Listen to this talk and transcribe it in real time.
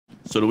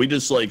So do we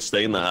just like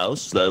stay in the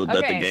house? That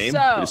the game? So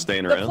We're just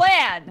staying around? the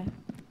plan.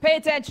 Pay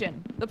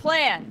attention. The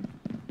plan.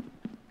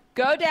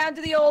 Go down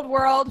to the old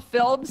world,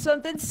 film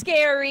something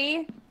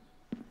scary,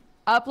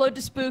 upload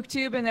to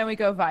SpöökTube, and then we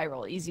go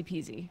viral. Easy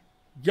peasy.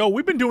 Yo,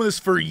 we've been doing this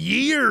for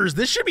years.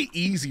 This should be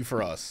easy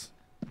for us.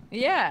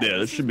 Yeah. Yeah,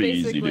 this should be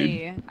easy,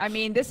 dude. I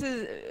mean,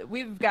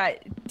 we've got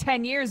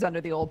 10 years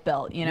under the old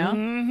belt, you know?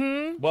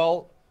 Mm-hmm.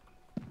 Well,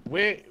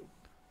 we're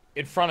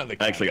in front of the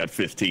camera. I actually got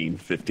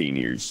 15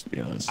 years, to be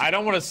honest. I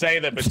don't want to say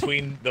that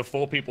between the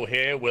 4 people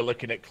here, we're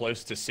looking at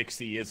close to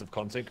 60 years of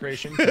content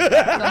creation.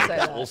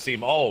 That all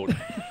seem old.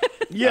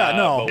 Yeah,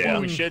 no. But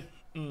what we should...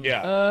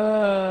 Yeah.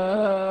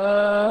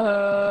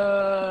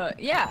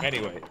 Yeah.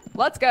 Anyway.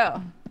 Let's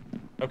go.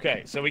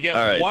 Okay, so we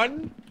get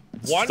one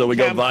So we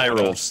go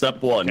viral. camcorder.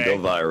 Step 1, go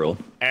viral.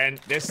 And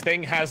this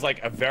thing has like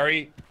a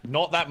very,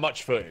 not that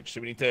much footage.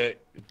 So we need to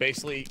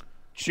basically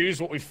choose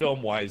what we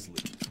film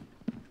wisely.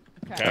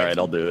 Okay. All right,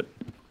 I'll do it.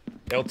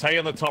 It'll tell you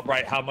on the top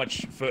right how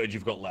much footage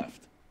you've got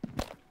left.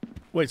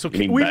 Wait, so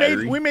mean we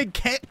battery? made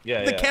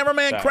Yeah, the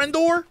cameraman battery.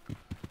 Crendor?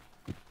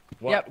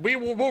 Well, Yep.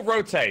 we'll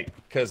rotate,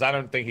 because I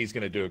don't think he's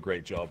going to do a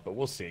great job, but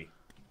we'll see.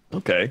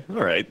 Okay, all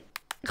right.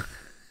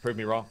 Prove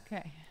me wrong.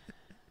 Okay.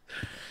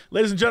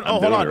 Ladies and gentlemen,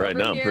 I'm hold doing on. it right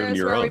now. I'm proving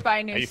you where we wrong.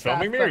 buy new Are you stuff,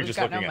 filming me, or but are you we've just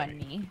got looking no at me?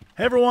 money.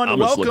 Hey everyone, I'm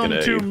just welcome looking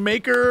at to you.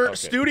 Maker Okay.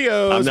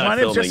 Studios. I'm not My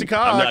name's filming. Jesse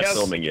I'm Cox. not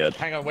filming yet.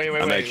 Hang on, wait.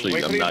 I'm Wait for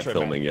the not intro,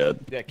 filming man. yet.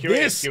 Yeah, Q&A,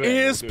 This Q&A. is We'll do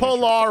an intro.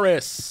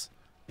 Polaris.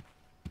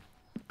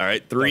 All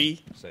right,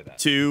 3, Don't say that.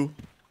 2,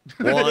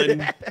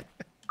 1.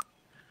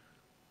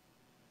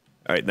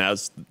 All right,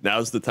 now's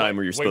the time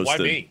where you're Wait, supposed why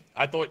to. me?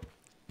 I thought,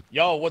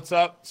 yo, what's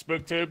up,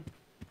 SpöökTube?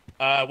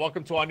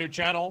 Welcome to our new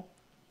channel.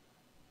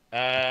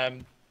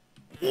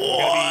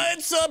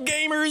 What's up,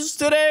 gamers?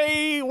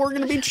 Today, we're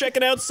going to be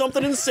checking out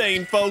something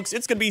insane, folks.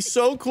 It's going to be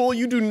so cool.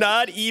 You do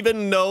not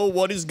even know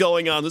what is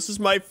going on. This is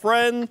my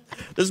friend.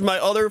 This is my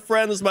other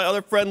friend. This is my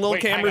other friend, Lil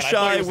Wait, hang Camera on, I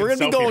thought he Shy. was We're in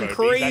going to be selfie going mode,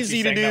 but he's crazy,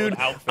 actually saying that dude.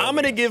 without I'm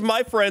going to filming. give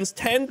my friends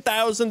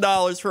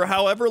 $10,000 for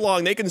however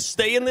long. They can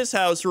stay in this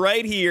house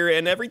right here,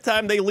 and every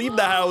time they leave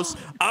the house,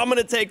 I'm going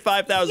to take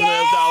 $5,000 of those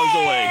dollars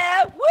away.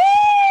 Yeah! Woo!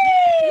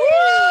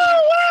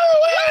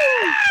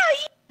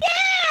 Yeah!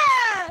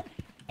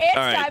 It's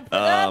All right, time for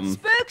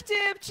the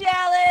SpöökTube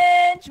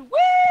challenge! Woo!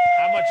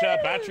 How much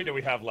battery do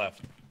we have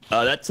left?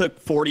 That took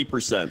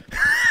 40%.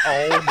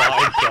 Oh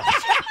my god.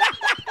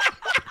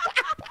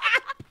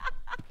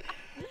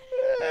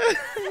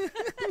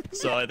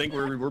 So I think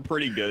we're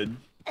pretty good.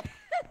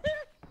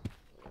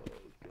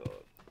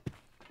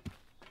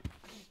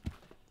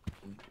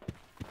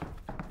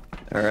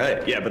 All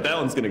right. Yeah, but that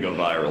one's gonna go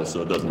viral,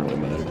 so it doesn't really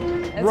matter.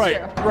 That's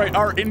Right, true. right.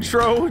 Our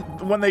intro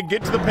when they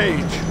get to the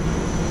page.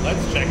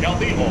 Let's check out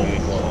the hole.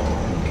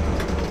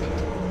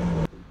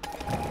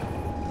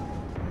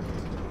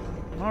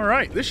 All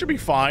right, this should be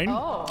fine.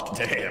 Oh.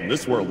 Damn,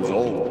 this world is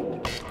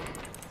old.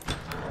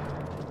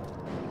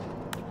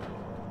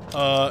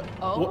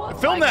 Oh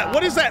Film my that. God.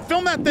 What is that?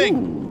 Film that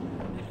thing.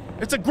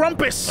 It's a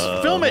grumpus.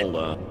 Film it. Hold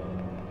on.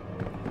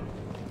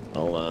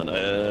 Hold on.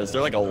 Is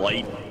there like a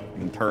light you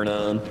can turn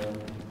on?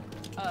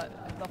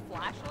 The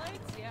flashlights?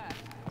 Yeah.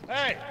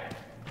 Hey!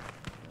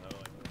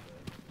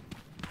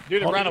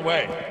 Dude, it ran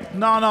away.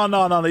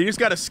 No. You just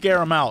got to scare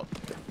him out.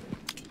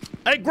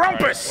 Hey,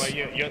 grumpus. Well,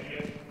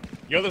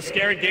 you're the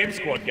scary game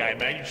squad guy,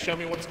 man. You show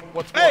me what's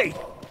Hey,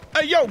 what.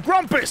 hey, yo,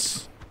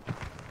 grumpus.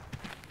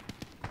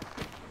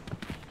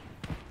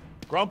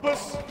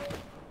 Grumpus?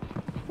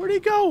 Where'd he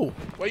go?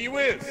 Where you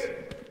is?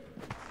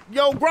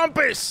 Yo,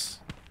 grumpus.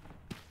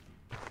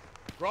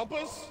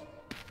 Grumpus?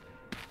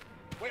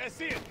 Wait, I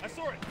see it. I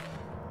saw it.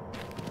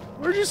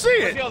 Where'd you see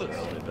Where's it? the others?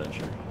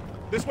 Adventure.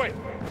 This way.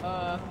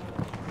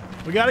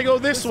 We got to go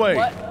this way.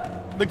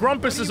 What? The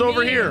grumpus What is do you over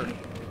mean? here.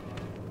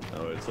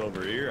 Oh, it's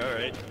over here. All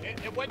right.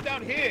 It went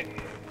down here.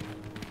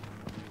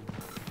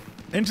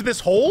 Into this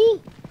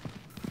hole?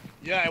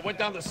 Yeah, it went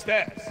down the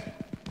stairs.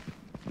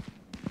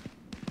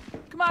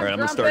 Come on, All right, I'm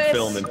gonna Grumpus. start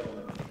filming.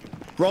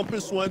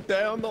 Grumpus went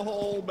down the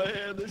hole,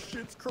 man. This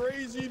shit's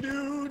crazy,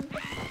 dude.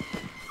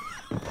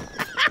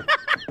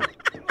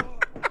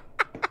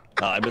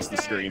 I missed the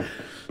screen.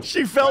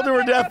 She fell to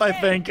her death, I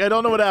think. I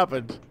don't know what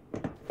happened.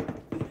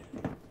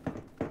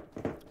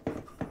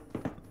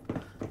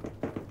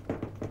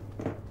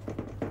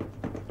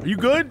 Are you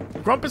good?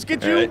 Grumpus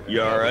get All you? right,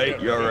 you all right?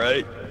 You all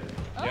right?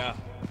 Yeah.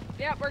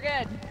 Yeah, we're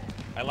good.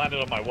 I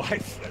landed on my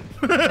wife.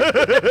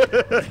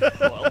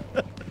 Well,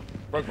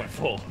 broke my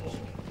fall.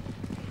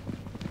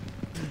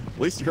 At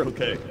least you're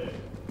okay.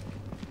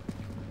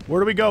 Where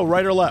do we go?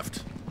 Right or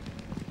left?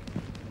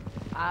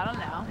 I don't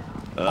know.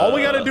 All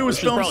we gotta do is we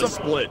should film probably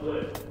some.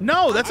 split.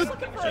 No, that's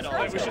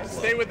a. We should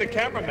stay with the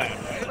cameraman,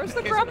 right? Where's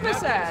the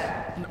Grumpus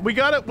at? We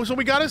gotta. So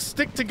we gotta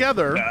stick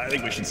together. I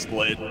think we should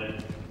split.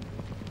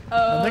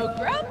 Oh,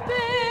 Grumpus!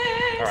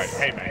 All right,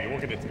 hey man, you're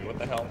walking into me. What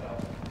the hell?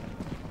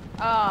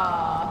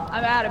 Aw,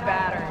 I'm out of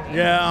battery.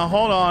 Yeah,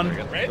 hold on.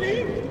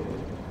 Ready?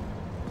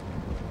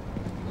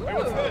 Wait,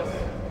 what's this?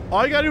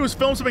 All you gotta do is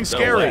film something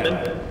scary.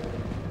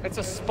 It's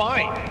a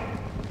spine.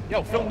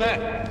 Yo, film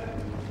that.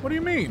 What do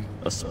you mean?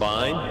 A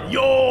spine?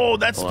 Yo,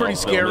 that's Well, pretty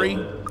I'll film scary. it.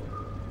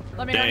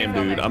 Let me know Damn,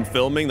 when you're dude, I'm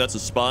filming. That's a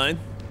spine.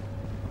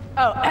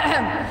 Oh.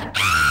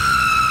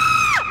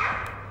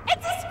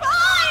 It's a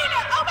spine!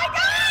 Oh my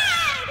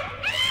god!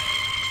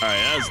 All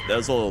right,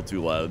 that's a little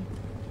too loud.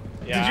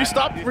 Did you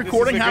stop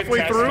recording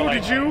halfway through?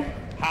 Did you?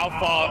 How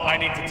far I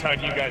need to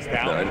turn you guys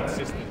down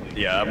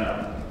consistently? Yeah. Can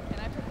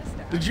I put this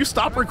down? Did you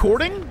stop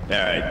recording? All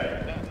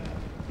right.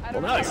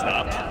 Well, now I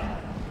stopped.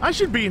 I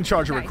should be in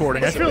charge of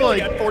recording. I So feel we only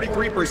like. got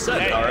 43%.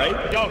 Hey, All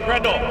right. Yo,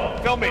 Crendor,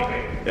 film me.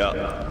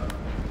 Yeah.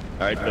 All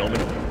right,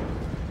 filming.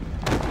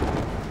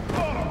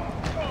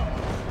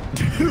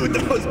 Dude,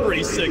 that was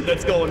pretty sick.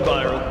 That's going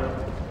viral.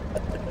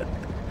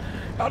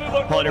 How did it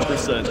look?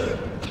 100%.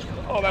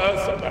 Oh, that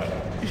was so bad.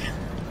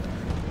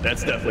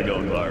 That's definitely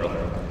going viral.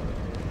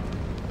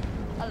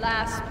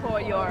 Alas, poor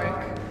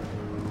Yorick.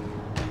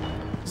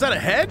 Is that a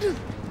head?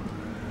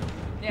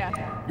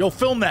 Yeah. Yo,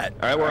 film that.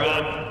 All right, we're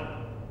on.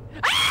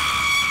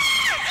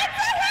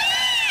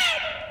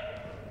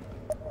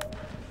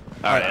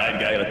 All right, I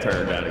gotta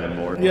turn it down even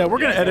more. Yeah, we're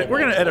gonna edit. We're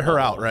gonna edit her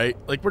out, right?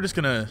 Like we're just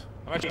gonna.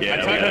 I turned Yeah,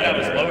 it we down got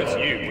as low as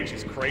you, which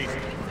is crazy.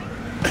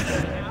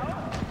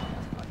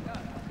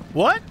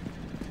 What?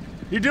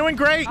 You're doing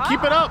great.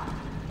 Keep it up.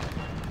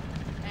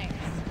 Thanks.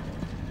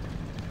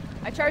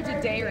 I charge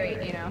a day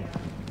rate, you know.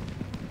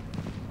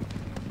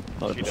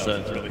 She does.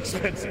 It's really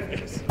expensive.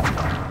 Yes.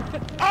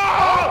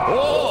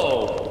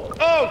 Whoa! Oh!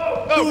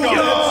 Oh, Dude, God.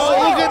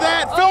 Oh, look at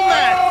that. Film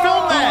that.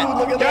 Film that.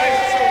 Look at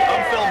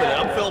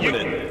that. I'm filming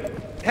it.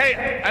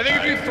 Hey, I think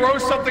if you throw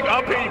something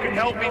up here, you can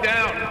help me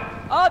down.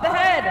 Oh, the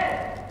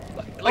head!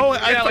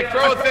 Like, like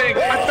throw a thing.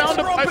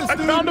 I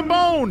found a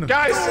bone.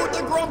 Guys, Dude,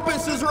 the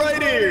Grumpus is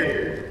right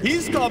here.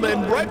 He's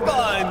coming right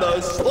behind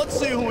us. Let's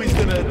see who he's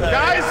gonna attack.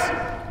 guys!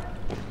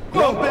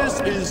 Grumpus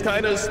is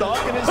kind of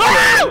stalking his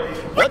tail.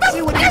 Let's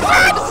see what he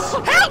does.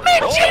 Help me,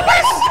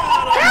 Jeepers!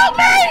 Help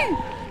me!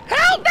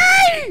 Help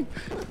me!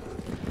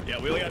 Yeah,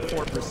 we only got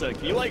 4%.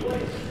 Can you like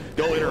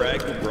go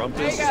interact with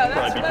Grumpus? There you go.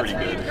 Probably be pretty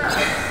where good. you go.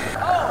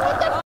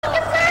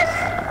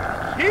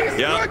 He's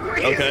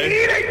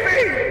okay. eating me!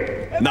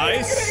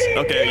 Nice.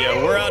 Okay,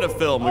 yeah, we're out of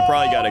film. We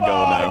probably gotta go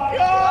now. Okay,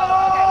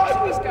 we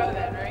should just go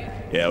then, right?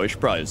 Yeah, we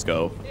should probably just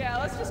go. Yeah,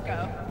 let's just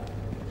go.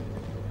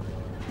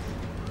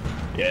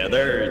 Yeah,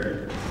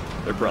 they're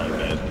probably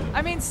dead.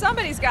 I mean,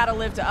 somebody's got to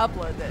live to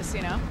upload this,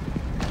 you know?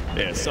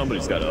 Yeah,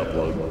 somebody's got to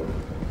upload.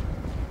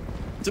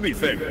 To be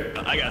fair,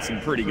 I got some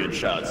pretty good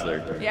shots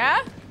there.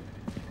 Yeah?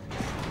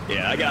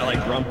 Yeah, I got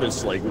like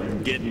Grumpus like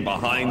getting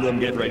behind them,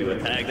 getting ready to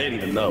attack. They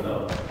didn't even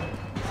know.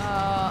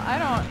 I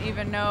don't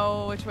even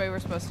know which way we're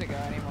supposed to go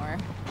anymore.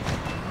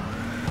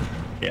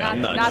 Yeah,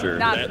 I'm not sure.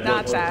 That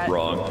looks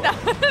wrong.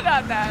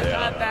 not that, Yeah.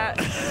 not that.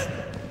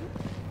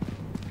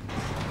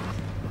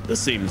 This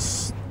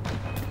seems,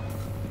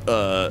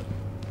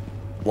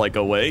 like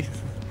a way. This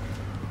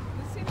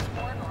seems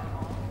more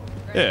normal.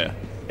 Right?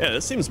 Yeah,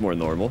 this seems more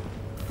normal.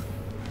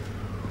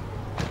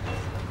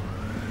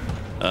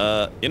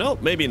 You know,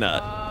 maybe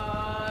not.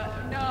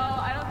 No,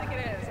 I don't think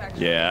it is,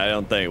 actually. Yeah, I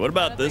don't think. What I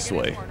about don't this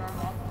think it is way? more normal.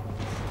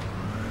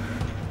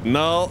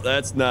 No,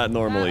 that's not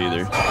normal That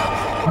either.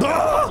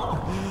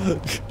 also-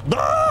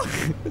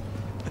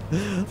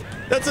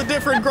 That's a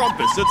different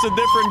Grumpus. It's a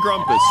different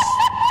Grumpus.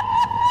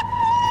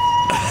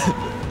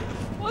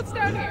 What's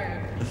down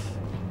here?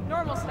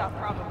 Normal stuff,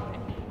 probably.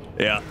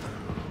 Yeah.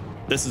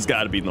 This has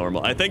got to be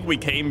normal. I think we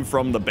came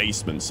from the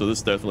basement, so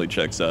this definitely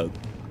checks out.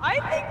 I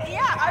think,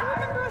 yeah, I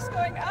remember us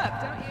going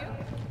up, don't you?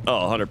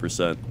 Oh,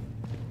 100%.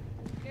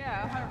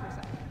 Yeah,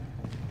 100%.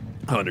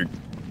 100.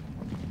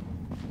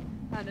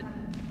 Hundreds.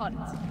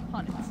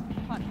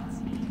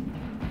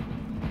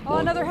 Oh,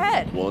 another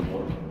head.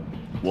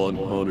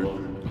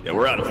 100. Yeah,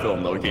 we're out of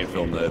film, though. We can't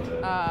film that.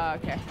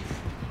 Okay.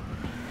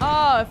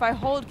 Oh, if I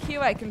hold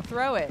Q, I can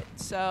throw it.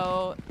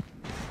 So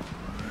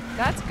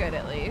that's good,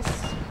 at least.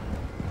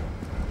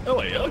 Oh,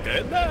 wait,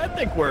 okay. No, I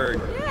think we're...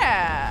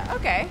 Yeah,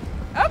 okay.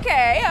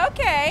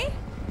 Okay.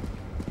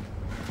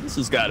 This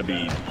has got to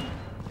be...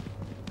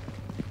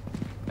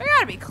 We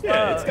gotta be close.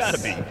 Yeah, it's got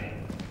to be.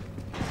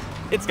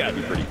 It's got to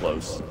be pretty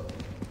close.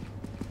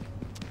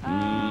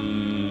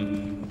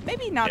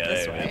 Maybe not Yeah,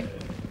 this yeah, way.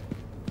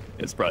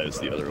 It's probably just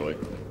the other way.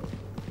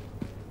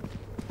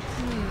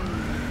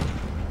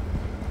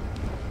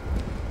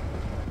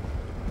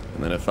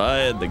 And then if I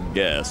had to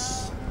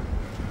guess,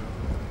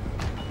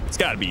 it's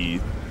got to be.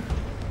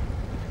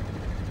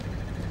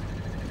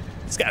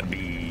 It's got to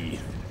be.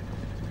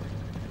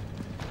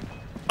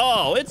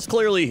 Oh, it's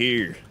clearly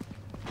here.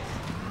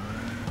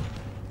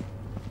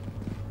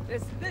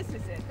 This is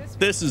it.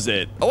 This is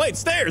it. Oh wait,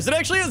 stairs. It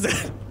actually is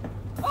it.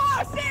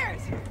 Oh,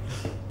 stairs!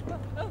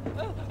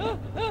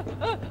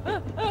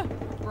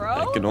 Bro?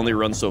 I can only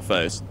run so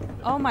fast.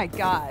 Oh my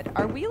god.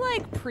 Are we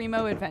like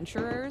primo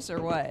adventurers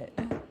or what?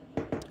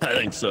 I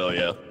think so,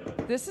 yeah.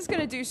 This is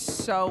gonna do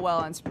so well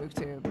on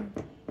SpöökTube.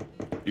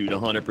 Dude,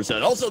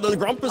 100%. Also, the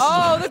Grumpus.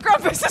 Oh, the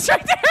Grumpus is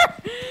right there!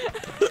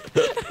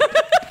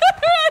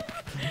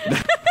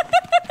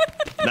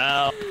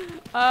 Now.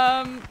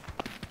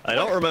 I I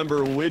don't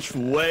remember which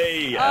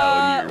way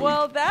out here.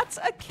 Well, that's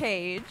a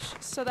cage,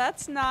 so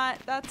that's not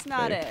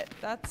it.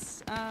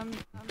 That's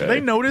Do they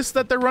notice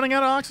that they're running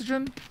out of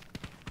oxygen?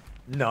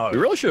 No. We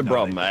really should have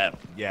brought a map.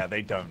 Yeah,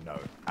 they don't know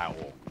at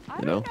all.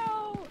 I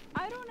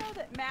don't know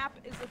that map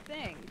is a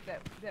thing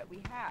that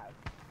we have.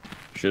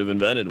 Should have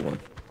invented one.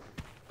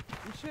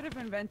 We should have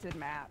invented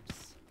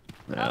maps.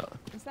 Yeah. Oh,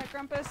 is that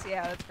Grumpus?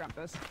 Yeah, that's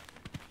Grumpus.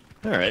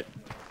 All right.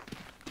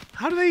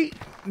 How do they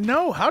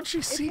know? How'd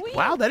she see?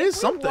 Wow, that is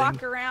something. If we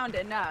walk around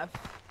enough,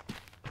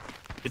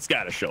 It's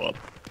got to show up.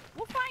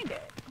 we'll find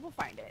it. We'll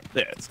find it.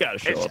 Yeah, it's got to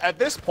show up. At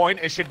this point,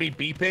 it should be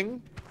beeping,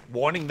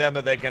 warning them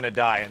that they're going to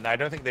die, and I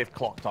don't think they've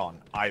clocked on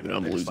either.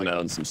 I'm losing out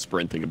on some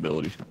sprinting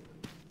ability.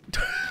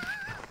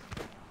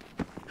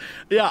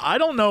 Yeah, I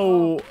don't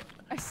know.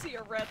 I see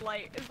a red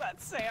light. Is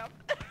that Sam?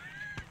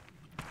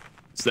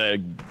 Is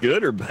that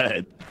good or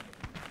bad?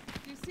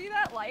 Do you see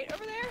that light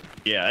over there?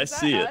 Yeah, I Is that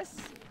see it. us? Is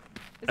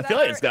I that feel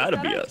like our- it's gotta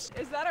is that be our- us.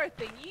 Is that our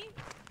thingy?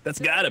 That's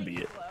Does got to that be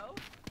thing it. glow?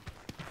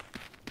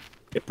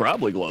 It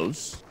probably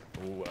glows.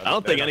 Ooh, I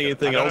don't think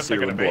anything else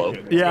here would glow.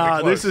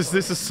 Yeah, this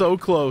is so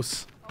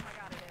close. Oh my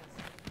god, it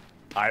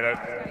is. I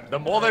don't. The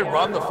more they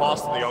run, the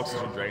faster the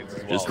oxygen drains as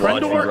well. Just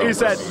watch Crendor him is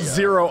grow. at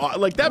 0.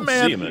 Like that see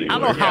man, him I anywhere.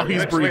 don't know how Yeah,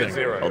 he's actually at breathing.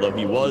 0. Although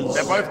he was.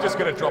 They're both just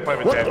gonna drop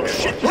over dead.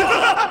 Shit!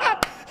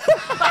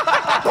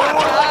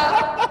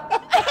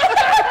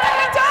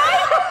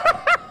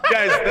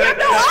 Guys,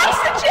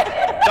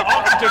 the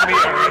oxygen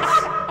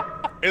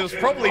meter it was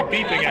probably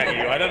beeping at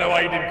you. I don't know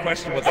why you didn't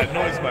question what that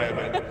noise might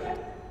have been.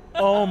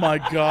 Oh my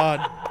god.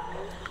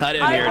 I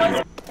didn't hear I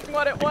it. was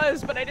what it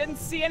was, but I didn't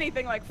see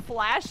anything like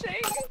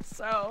flashing,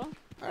 so.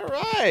 All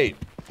right.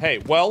 Hey,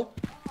 well,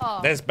 Oh,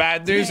 there's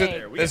bad news.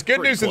 Yay. We There's got good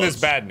pretty news and there's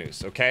close. bad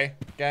news. Okay,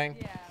 gang.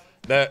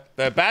 yeah.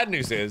 The bad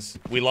news is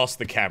we lost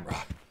the camera.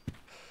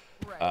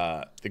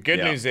 Right. The good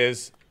Yeah. news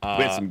is We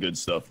had some good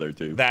stuff there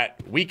too. that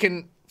we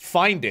can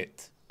find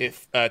it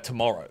if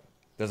tomorrow.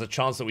 There's a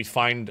chance that we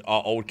find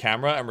our old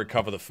camera and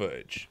recover the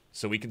footage,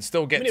 so we can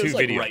still get I mean, it was two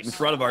like videos. right in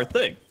front of our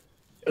thing.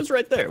 It was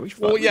right there. We should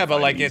Well, probably yeah, but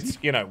find like it easy.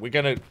 it's we're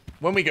gonna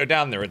when we go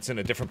down there, it's in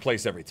a different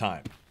place every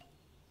time.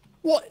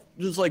 What?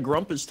 Just like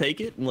Grumpus take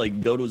it and like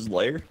go to his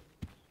lair?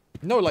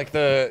 No, like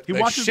He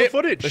watches the ship,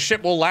 footage. The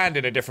ship will land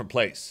in a different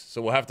place,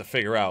 so we'll have to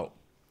figure out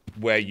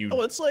where you.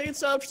 Oh, it's like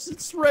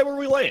it's right where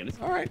we land. It's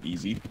All right.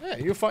 easy. Yeah,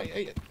 you'll find.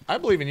 I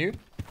believe in you,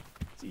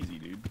 It's easy,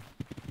 dude.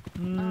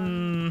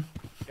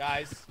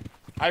 guys.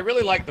 I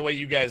really like the way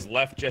you guys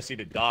left Jesse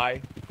to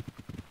die.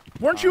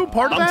 Weren't you a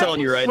part of I'm that? telling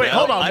you right Wait, now,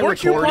 hold on. I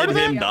Weren't you a part recorded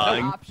of him that?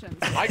 dying. Options.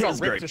 I got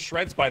was ripped great. to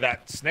shreds by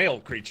that snail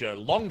creature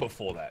long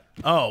before that.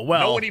 Oh,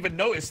 well. No one even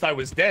noticed I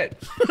was dead.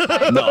 No,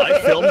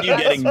 I filmed you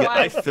That's getting. why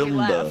I we filmed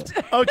left.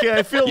 Okay,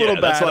 I feel a Yeah,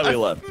 little that's bad. why we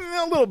left.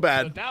 A little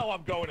bad. Now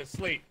I'm going to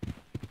sleep.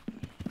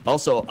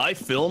 Also, I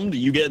filmed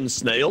you getting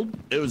snailed.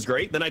 It was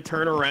great. Then I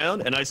turn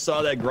around and I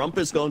saw that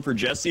Grumpus going for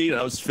Jesse, and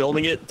I was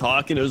filming it,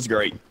 talking. It was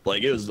great.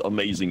 Like it was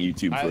amazing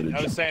YouTube footage.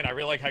 I was saying, I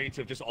really like how you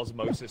took just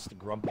osmosis to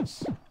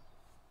Grumpus.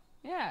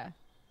 Yeah.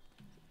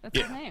 That's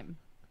his name.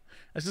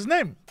 That's his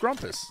name,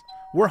 Grumpus.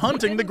 We're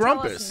hunting the Didn't tell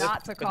us Grumpus.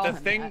 Not to call But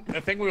him that.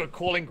 the thing we were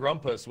calling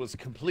Grumpus was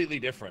completely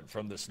different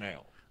from the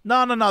snail.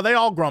 No, they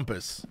all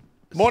Grumpus.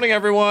 Morning,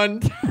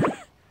 everyone.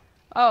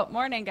 Oh,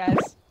 morning,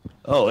 guys.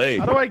 Oh, hey.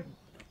 How do I...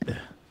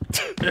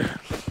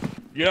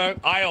 You know,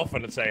 I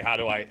often say, how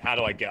do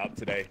I get up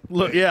today?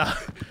 Look, yeah.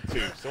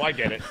 Too, so I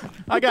get it.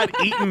 I got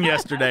eaten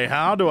yesterday.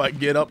 How do I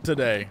get up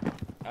today?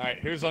 All right,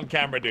 who's on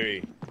camera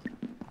duty?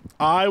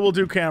 I will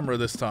do camera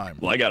this time.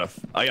 Well, I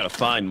gotta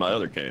find my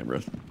other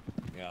camera.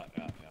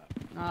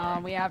 Yeah.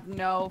 We have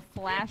no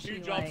flashy Two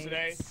jobs lights.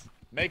 today.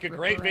 Make a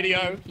great Recording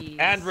video keys.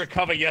 and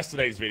recover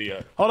yesterday's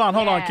video. Hold on.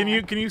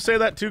 Yeah. Can you say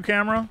that to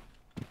camera?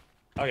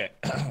 Okay.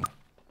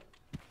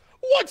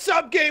 What's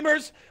up,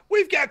 gamers?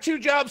 We've got two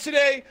jobs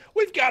today.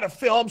 We've got to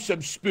film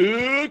some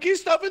spooky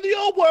stuff in the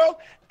old world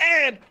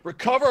and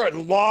recover a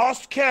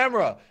lost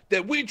camera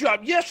that we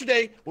dropped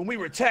yesterday when we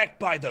were attacked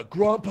by the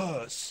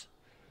Grumpus.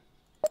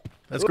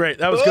 That's great.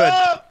 That was good.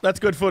 That's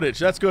good footage.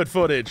 That's good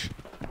footage.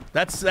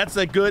 That sets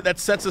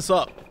us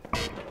up.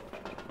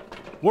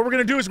 What we're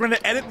gonna do is we're gonna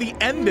edit the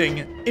ending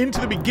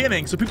into the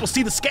beginning so people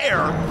see the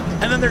scare,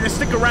 and then they're gonna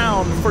stick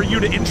around for you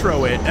to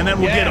intro it, and then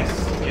we'll get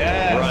them.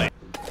 Yes. Right.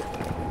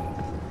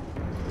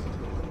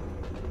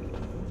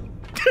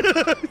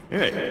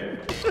 Hey.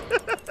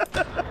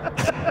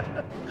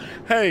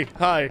 Hey,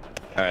 hi.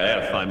 All right, I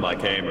gotta find my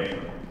camera.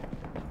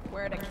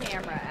 Where the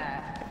camera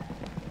at?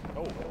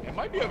 Oh, it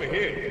might be over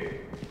here.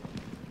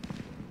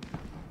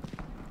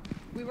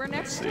 We were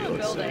next to a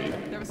let's building.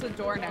 There was a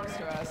door next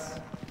to us.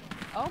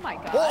 Oh my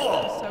god, Whoa.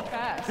 that was so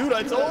fast. Dude,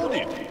 I told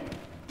you.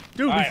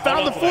 Dude, All we right, found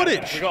hold the on for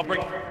that. footage. We gotta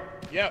bring.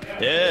 Yeah.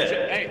 Yeah.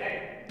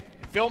 Hey,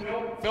 film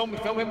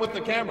him with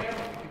the camera.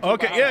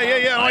 Okay,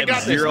 yeah. I I got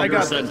have this. I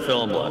got 0% this.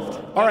 film left.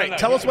 All right, no,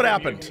 tell you us what can-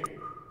 happened.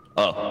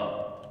 Oh.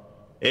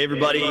 Hey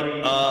everybody,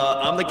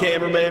 I'm the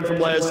cameraman from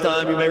last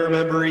time. You may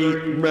remember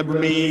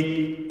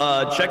me.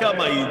 Check out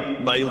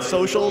my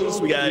socials.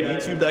 We got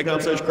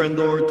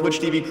youtube.com/Crendor, Twitch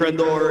TV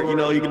Crendor. You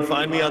know, you can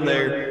find me on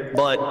there.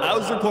 But I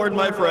was recording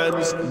my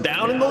friends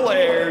down in the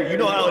lair. You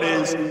know how it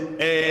is.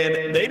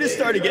 And they just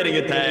started getting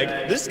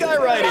attacked. This guy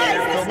right here.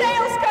 The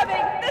snail's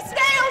coming! The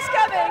snail's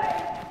coming!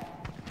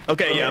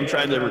 Okay, yeah, I'm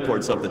trying to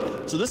record something.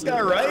 So this guy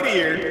right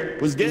here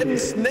was getting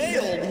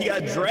snailed. He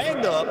got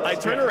dragged up. I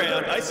turn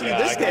around. I see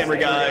this camera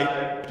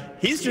guy.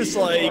 He's just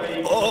like,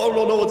 oh, I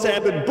don't know what's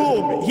happened.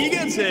 Boom. He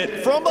gets hit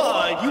from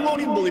behind. You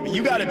won't even believe it.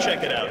 You got to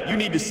check it out. You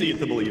need to see it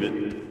to believe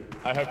it.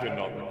 I hope you're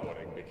not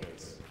recording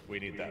because we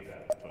need that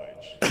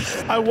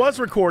footage. I was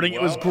recording.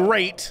 It was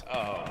great.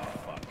 Oh,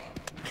 fuck.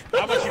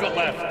 How much you got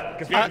left?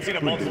 Because we haven't seen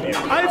a monster yet.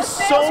 I'm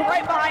so...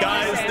 Right behind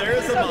Guys, you,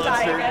 there's a so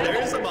monster. tired.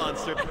 There's a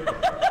monster.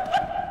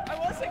 I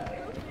wasn't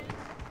goofy.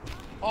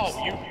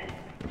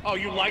 Oh,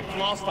 you liked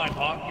last time,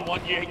 huh?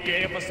 You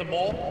gave us some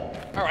more?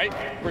 All right,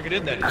 bring it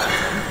in then. Here, you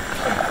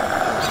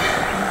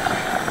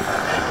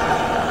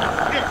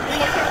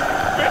like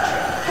that, bitch?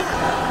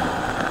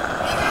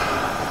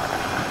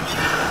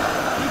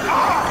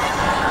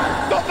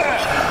 Ah! Stop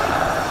that!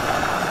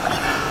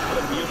 What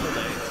a beautiful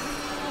day.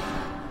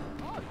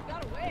 Oh, you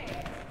got away.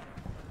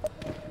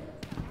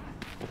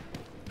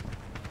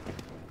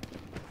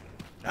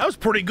 That was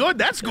pretty good.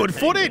 That's good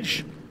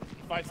footage.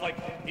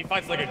 He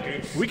fights like a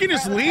goose. We can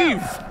just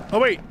leave. Oh,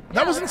 wait.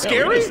 That wasn't Yeah, we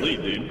scary? can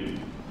sleep, dude.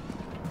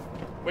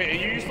 Wait, are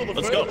you used to the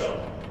Let's footage?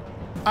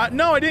 go.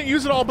 No, I didn't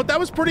use it all, but that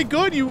was pretty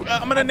good.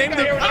 I'm gonna name the...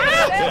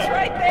 That's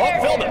right there.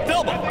 Oh, film him,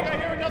 film I him. think I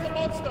hear another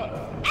monster.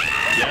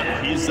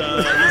 Yeah, he's in.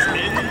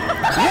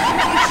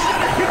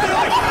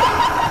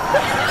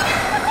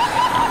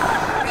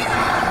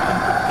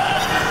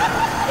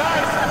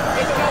 Guys,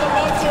 there's another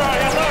monster out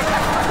here, look.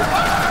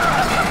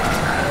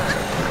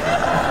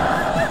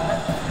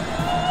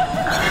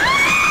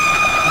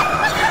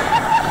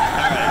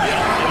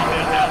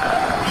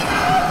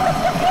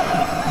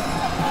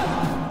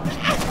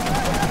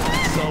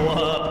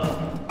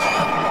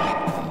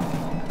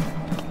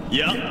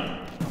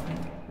 Yep.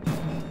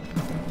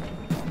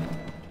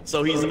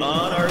 So he's on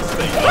our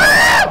space.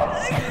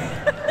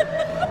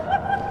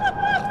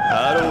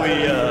 How do we,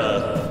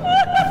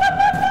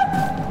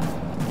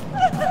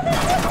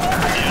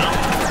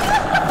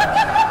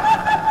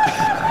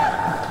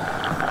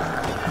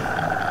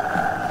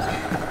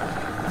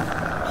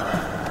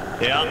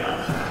 Yeah.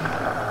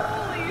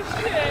 Holy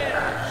shit.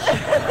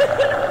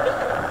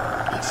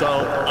 So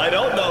I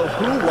don't know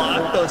who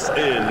locked us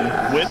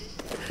in with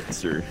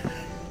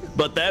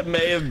but that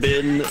may have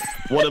been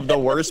one of the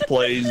worst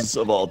plays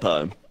of all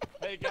time.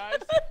 Hey guys,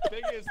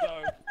 thing is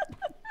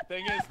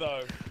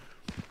though.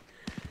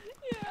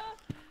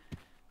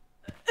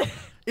 Yeah.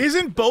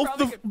 Isn't both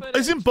Probably good footage,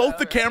 isn't both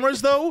the though,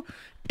 cameras though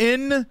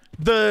in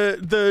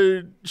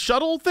the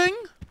shuttle thing?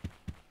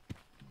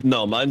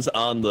 No, mine's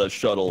on the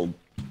shuttle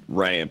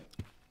ramp.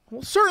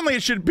 Well, certainly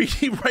it should be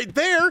right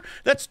there.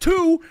 That's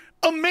two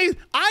amazing.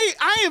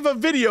 I have a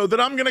video that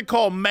I'm gonna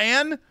call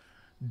 "Man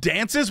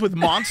Dances with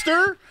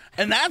Monster,"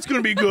 and that's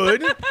gonna be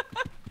good.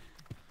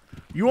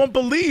 You won't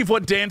believe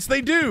what dance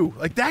they do.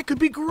 Like that could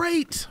be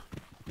great.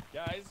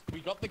 Guys, we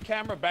got the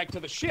camera back to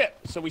the ship,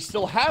 so we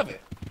still have it.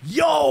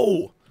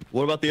 Yo.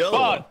 What about the other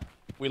one? But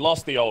we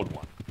lost the old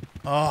one.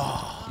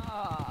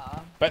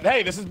 Oh. But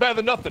hey, this is better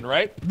than nothing,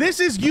 right? This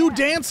is you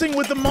dancing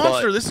with the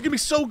monster. But- This is gonna be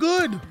so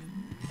good.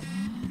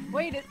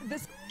 Wait,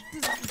 this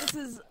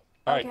is.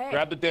 All right, okay.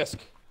 grab the disc.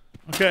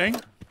 Okay.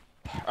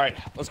 All right,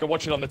 let's go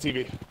watch it on the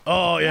TV.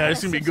 Oh yeah, this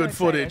is gonna be I'm good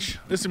so excited. footage.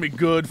 This is gonna be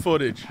good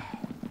footage.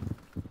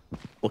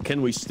 Well,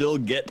 can we still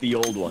get the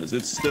old ones?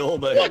 It's still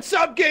there. What's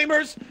up,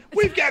 gamers?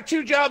 We've got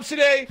two jobs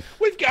today.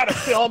 We've got to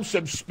film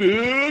some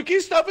spooky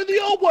stuff in the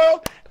old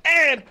world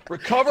and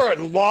recover a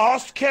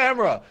lost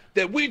camera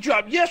that we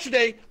dropped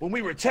yesterday when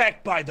we were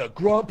attacked by the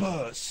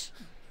Grumpers.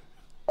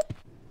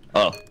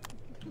 Oh.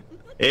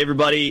 Hey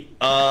everybody,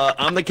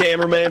 I'm the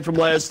cameraman from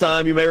last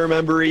time. You may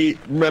remember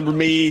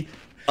me.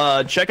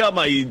 Check out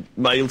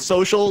my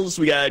socials.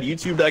 We got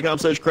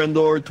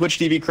youtube.com/Crendor, Twitch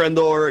TV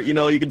Crendor. You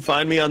know, you can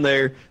find me on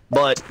there.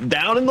 But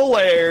down in the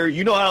lair,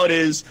 you know how it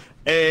is.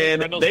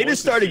 And Crendor's they voice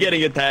just started is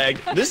getting attacked.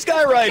 This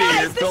guy right here.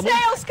 Guys, the film him.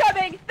 snail's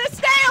coming! The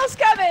snail's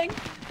coming!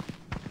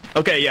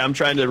 Okay, yeah, I'm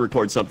trying to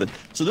record something.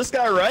 So this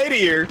guy right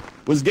here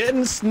was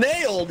getting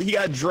snailed. He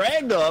got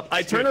dragged up.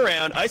 I turn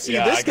around. I see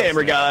Yeah, this I got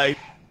camera guy.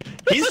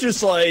 He's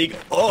just like,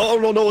 oh,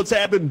 I don't know what's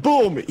happened.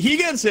 Boom. He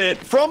gets hit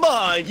from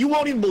behind. You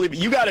won't even believe it.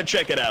 You got to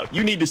check it out.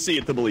 You need to see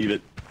it to believe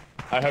it.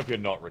 I hope you're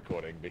not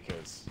recording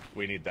because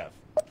we need that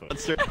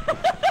footage.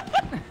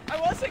 I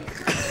wasn't.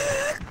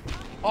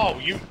 Oh,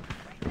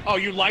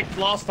 you liked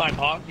last time,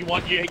 huh? You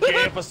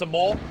gave us some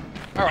more?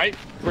 All right,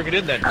 bring it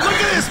in then. Look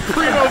at this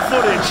primo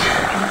footage.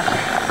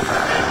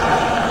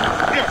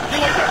 Here, you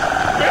like that,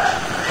 bitch?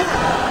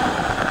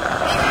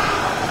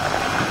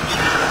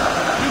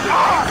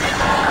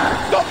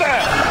 Ah! Stop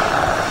that!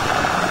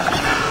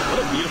 What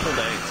a beautiful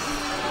dance.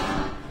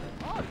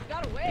 Oh, you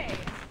got away.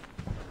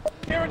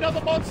 Here,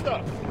 another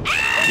monster.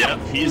 Yep,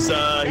 he's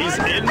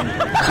in.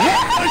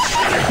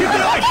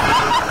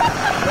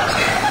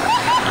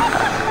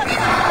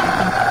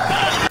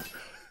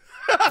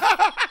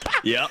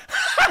 Yep.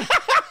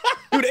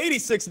 Dude,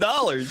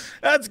 $86.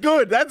 That's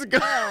good. That's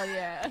good. Hell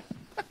yeah.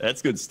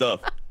 That's good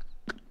stuff.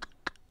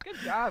 Good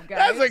job,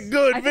 guys. That's a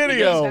good I think we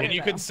video. just And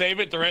you can save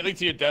it directly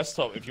to your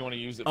desktop if you want to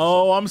use it.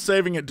 Oh, I'm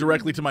saving it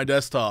directly to my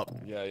desktop.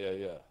 Yeah.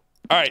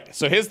 All right,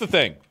 so here's the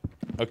thing.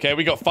 Okay,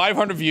 we got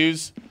 500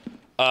 views.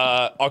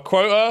 Our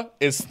quota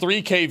is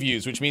 3K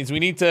views, which means we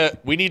need a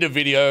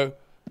video.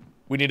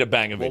 We need to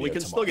bang a video. Well, we can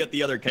still get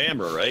the other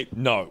camera, right?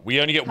 No, we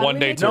only get How do 1 we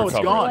day make to No, it's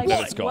recover. gone. It, then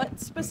Like, it's gone. what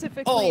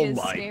specifically Oh is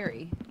my.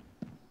 scary?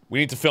 We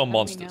need to film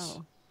How do we monsters.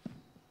 know?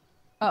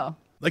 Oh,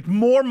 Like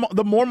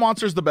the more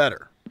monsters, the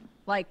better.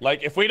 like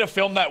Like, if we'd have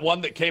filmed that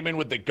one that came in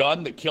with the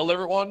gun that killed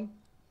everyone,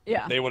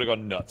 yeah. they would have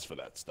gone nuts for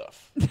that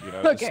stuff. You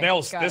know, Okay,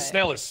 the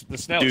snail is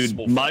Dude,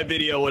 small. my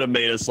video would have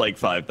made us like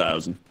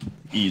 5,000.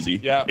 Easy.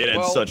 Yeah, It had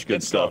well, such good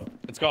it's stuff. Gone.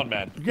 It's gone,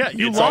 man. Yeah,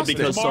 you It's all lost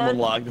because it. someone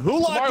locked. Who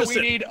locked Tomorrow us we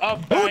in? need a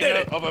did banger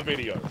it? of a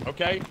video,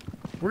 okay?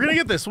 We're gonna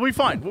get this. We'll be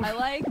fine. I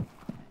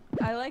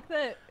like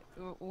that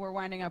we're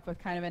winding up with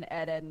kind of an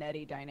Ed and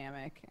Eddie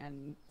dynamic,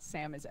 and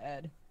Sam is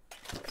Ed.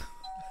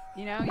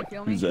 You know, you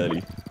feel me? Who's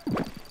Eddie?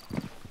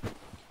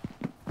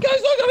 Guys,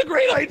 I got a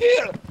great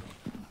idea.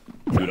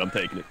 Dude, I'm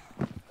taking it.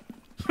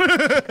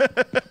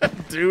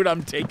 Dude,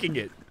 I'm taking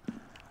it.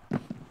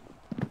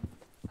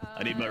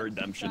 I need my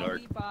redemption shall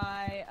arc. we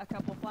buy a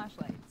couple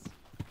flashlights?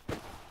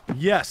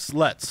 Yes,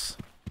 let's.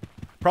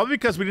 Probably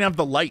because we didn't have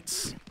the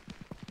lights.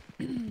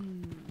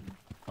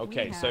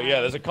 Okay, so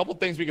yeah, there's a couple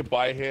things we could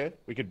buy here.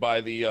 We could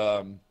buy the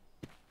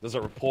there's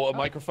a reporter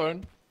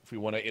microphone if we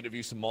want to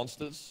interview some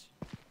monsters.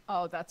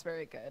 Oh, that's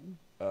very good.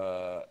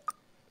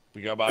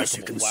 We gotta buy a As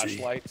you couple can see,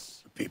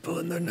 flashlights. People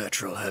in their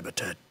natural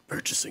habitat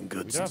purchasing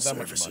goods don't and have that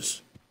much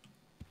services.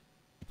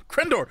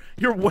 Crendor,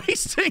 you're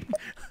wasting.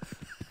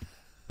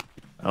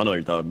 I don't know what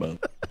you're talking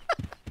about.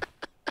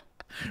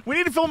 We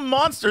need to film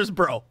monsters,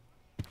 bro.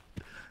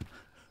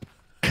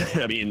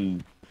 I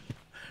mean,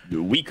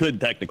 we could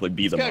technically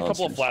be the Get a monsters.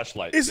 couple of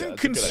flashlights. Isn't yeah,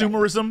 that's a good idea.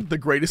 consumerism the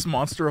greatest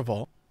monster of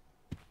all?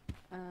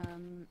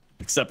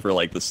 Except for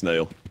like the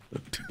snail.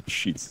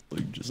 Sheets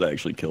like just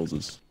actually kills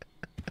us.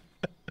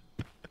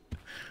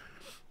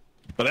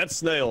 But that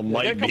snail Get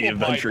might a couple be a of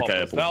body venture poppers.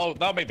 capitalist.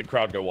 That'll make the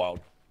crowd go wild.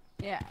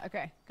 Yeah.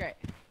 Okay. Great.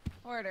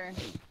 Order.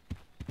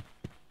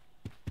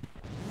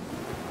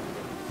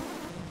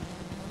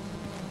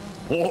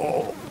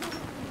 Whoa!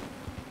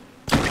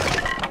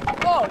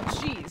 Oh,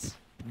 jeez.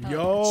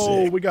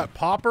 Yo, Sick. we got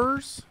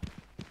poppers.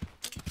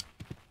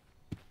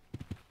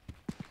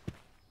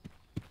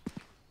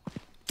 What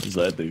does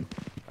that do?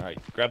 All right,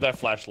 grab that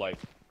flashlight,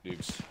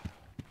 Dukes.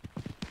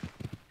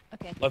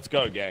 Okay. Let's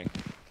go, gang.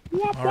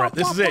 All right,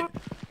 this is it.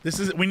 This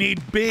is it. We need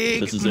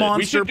big This is it. We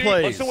monster should do.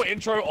 plays. Let's do an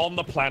intro on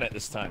the planet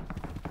this time.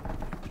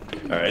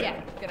 All right.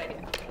 Yeah. Good idea.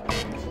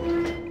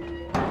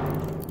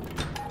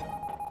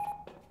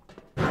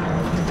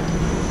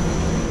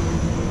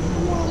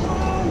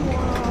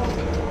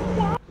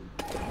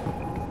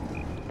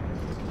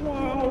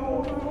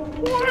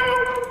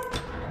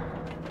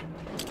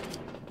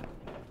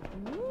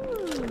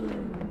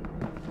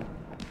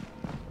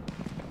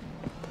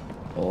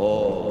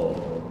 Oh.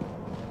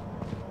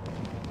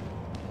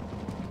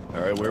 All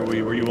right,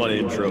 where you want to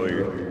intro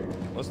here?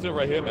 Let's do it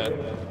right here, man.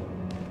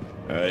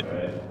 All right.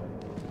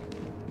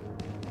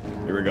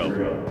 Here we go.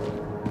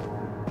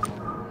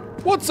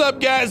 What's up,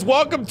 guys?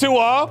 Welcome to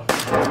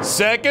our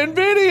second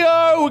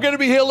video. We're gonna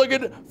be here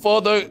looking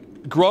for the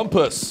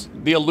Grumpus,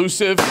 the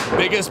elusive,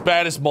 biggest,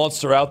 baddest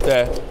monster out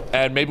there,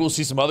 and maybe we'll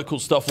see some other cool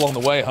stuff along the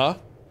way, huh?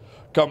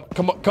 Come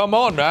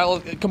on,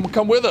 man.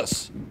 Come with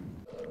us.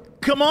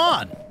 Come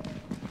on.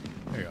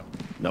 There you go.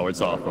 No,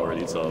 it's off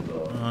already. It's off.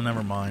 Oh,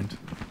 never mind.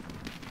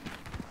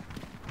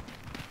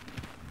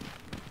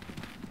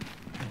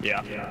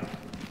 Yeah.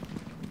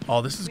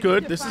 Oh, this is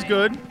good. This is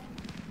good.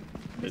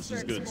 This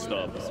is Mr. good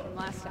Explosives stuff. From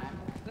last time.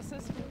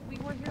 We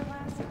were here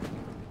last time.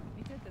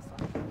 We did this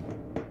last time.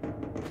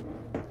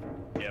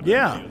 But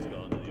Yeah. the video's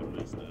gone to the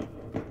abyss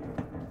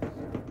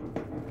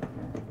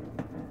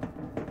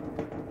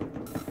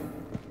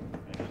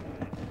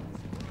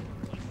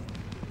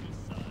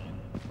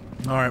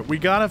now. All right, we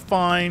gotta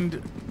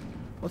find.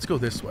 Let's go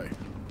this way.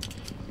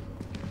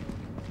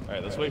 All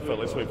right, let's wait for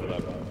them.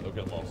 They'll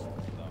get lost.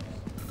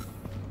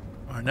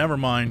 All right, never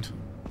mind.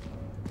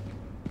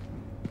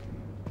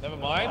 Never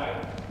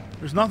mind.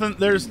 There's nothing.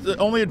 There's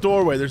only a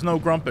doorway. There's no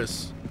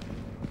Grumpus.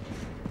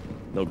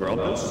 No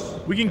Grumpus?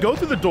 We can go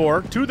through the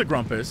door to the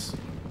Grumpus.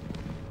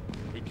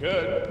 We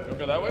could. Don't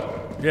go that way.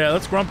 Yeah,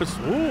 let's Grumpus.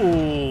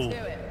 Ooh. Do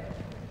it.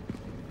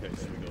 Okay,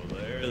 so we go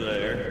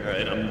there. All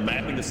right, I'm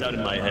mapping this out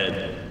in my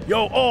head.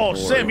 Yo, oh,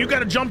 Sam, you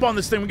gotta jump on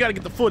this thing. We gotta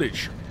get the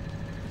footage.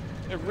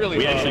 It really.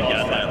 We actually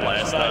got that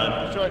last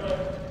time. Sure.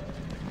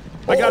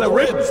 I got a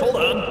rib. ribs. Hold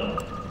on.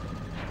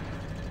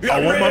 I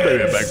want my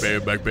baby back,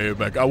 baby back, baby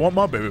back. I want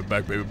my baby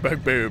back, baby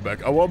back, baby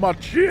back. I want my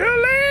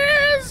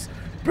Chili's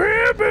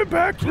baby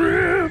back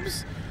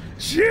ribs.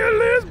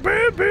 Chili's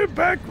baby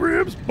back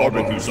ribs.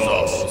 Barbecue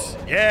sauce.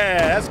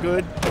 Yeah, that's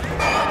good.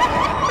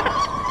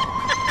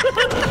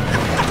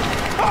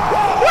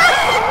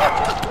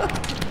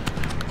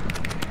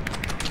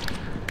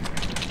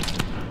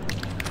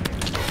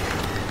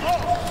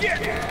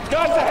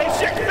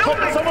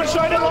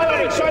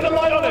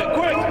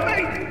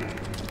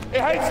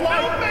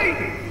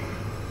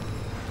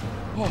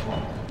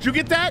 Did you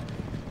get that?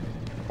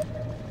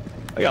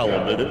 I got a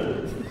little bit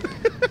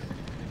of it.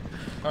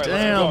 All right,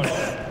 Damn. let's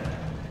keep going.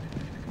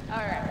 All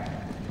right.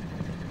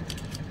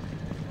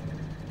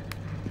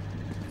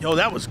 Yo,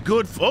 that was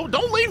good. Oh,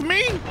 don't leave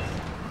me.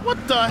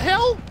 What the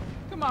hell?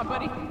 Come on,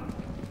 buddy.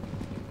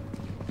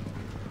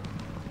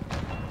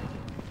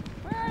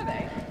 Where are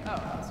they?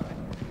 Oh, this way.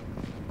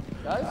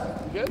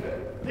 Guys, you good?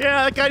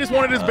 Yeah, that guy just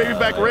wanted his baby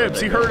back ribs.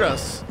 He hurt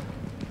us.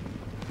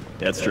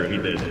 That's true, he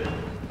did.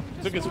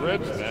 Took his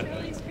ribs, man.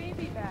 Chili's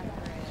baby back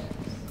ribs.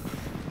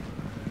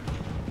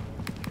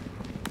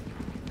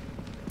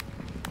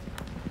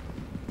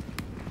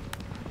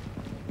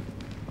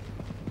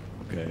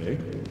 Okay.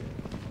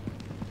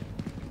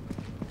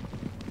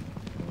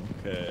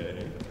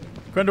 Okay.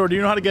 Crendor, do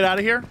you know how to get out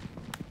of here?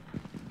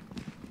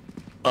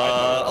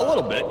 A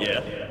little bit,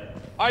 yeah.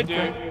 I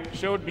do.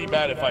 Sure would be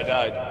bad if I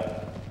died.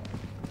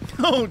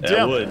 Oh, Yeah, damn.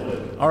 I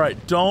would. All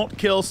right, don't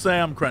kill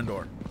Sam,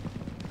 Crendor.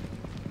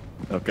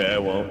 Okay, I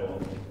won't.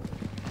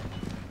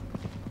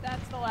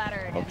 That's the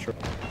ladder again. I'll try.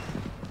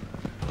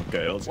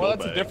 Okay, let's Well, go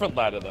that's back. a different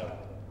ladder, though.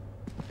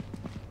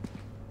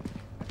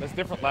 That's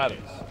different ladders.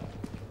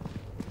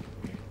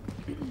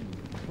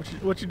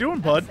 What you doing,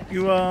 bud?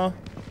 You I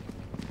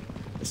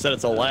said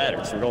it's a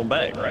ladder, so we're going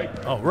back, right?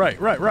 Oh, right.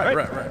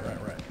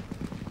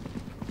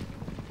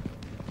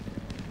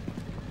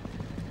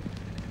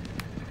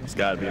 There's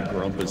gotta be a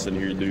grumpus in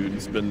here, dude.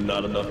 It's been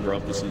not enough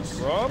grumpuses.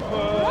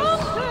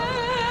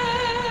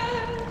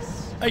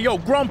 Hey, yo,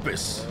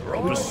 Grumpus.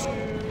 Grumpus.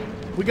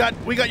 We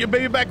got your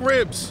baby back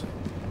ribs.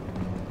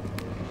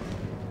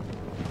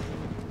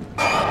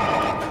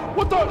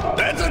 What the?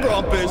 That's a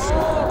grumpus.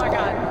 Oh my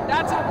god,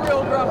 that's a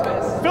real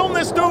grumpus. Film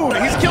this dude.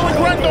 He's killing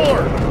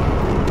Crendor.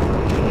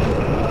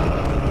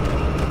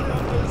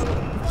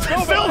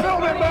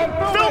 Film it,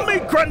 man. Film me,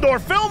 Crendor.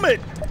 Film it.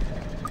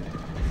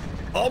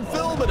 I'm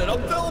filming it.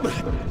 I'm filming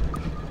it.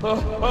 Sam,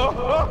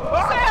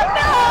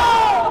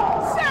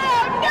 no!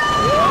 Sam, no!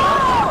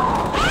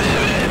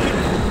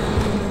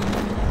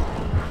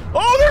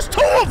 Oh, there's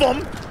two of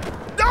them.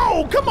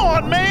 No, come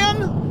on,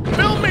 man.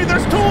 Film me.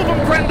 There's two of them,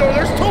 Crendor.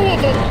 There's two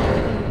of them.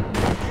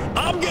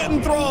 I'm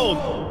getting thrown.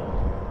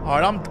 All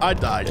right, I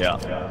died. Yeah.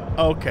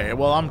 Okay,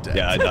 well, I'm dead.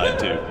 Yeah, I died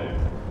too.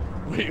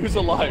 Wait, who's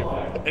alive?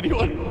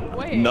 Anyone?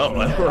 Wait. No,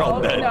 we're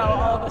all dead. No,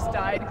 all of us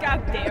died.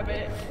 God damn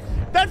it.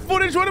 That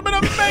footage would have been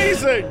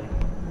amazing.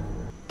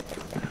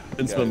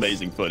 It's some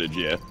amazing footage,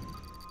 yeah.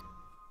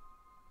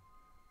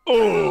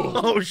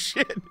 Oh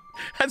shit.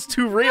 That's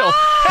too real.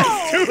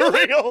 That's too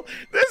real.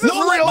 This is No,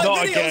 real. like my Not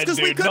videos, again, because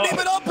we dude, couldn't not-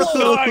 even upload.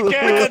 Not We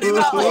again. couldn't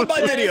even upload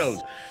my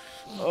videos.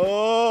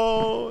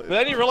 Oh.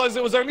 Then you realize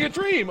it was only a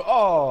dream. Oh.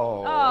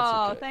 Oh,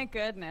 that's okay. thank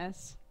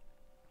goodness.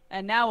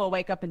 And now we'll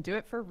wake up and do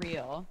it for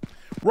real.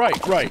 Right.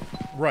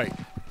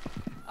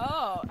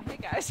 Oh, hey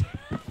guys.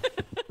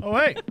 Oh,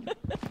 hey.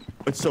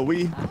 Wait, so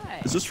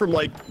Hi. is this from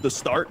like the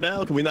start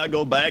now? Can we not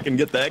go back and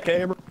get that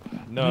camera?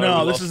 No, we this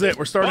lost is it.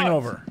 We're starting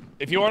over.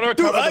 If you want to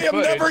Dude, recover I the am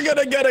footage, never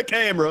gonna get a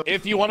camera.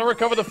 if you want to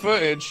recover the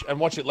footage and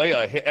watch it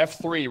later, hit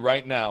F3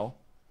 right now,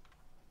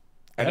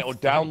 and it will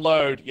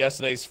download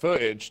yesterday's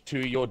footage to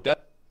your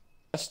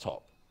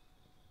desktop,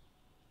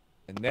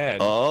 and then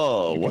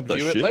Oh, you what can the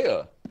view it shit?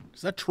 later.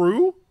 Is that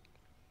true?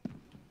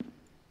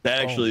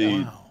 That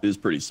actually wow. is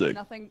pretty sick.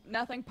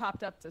 Nothing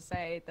popped up to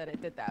say that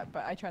it did that,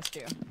 but I trust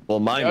you. Well,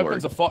 It mine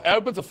opens worked. it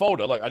opens a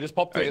folder. Look, I just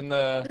popped it in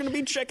the, We're gonna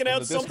be checking in out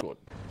the something. Discord.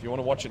 If you want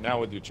to watch it now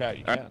with your chat,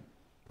 you can.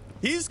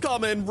 He's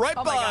coming right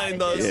Oh my God, behind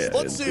it us. did.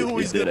 Let's see who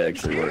he's did gonna.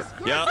 actually work.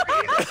 Yeah.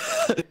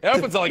 It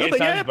opens it like 8 Nothing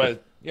times, happened.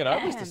 but you know,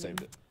 I must have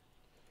saved it.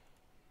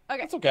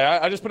 Okay, It's okay.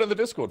 I just put it in the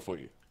Discord for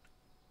you.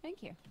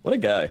 thank you. What a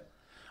guy.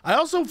 I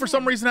also, for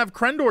some reason, have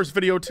Crendor's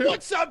video too.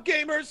 What's up,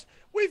 gamers?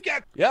 We've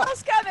got yeah.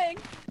 Who's coming?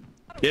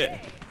 Yeah.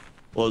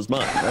 Well, it's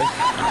mine, right?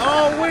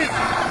 Oh wait.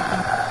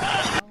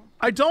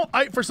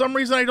 For some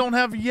reason, I don't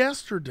have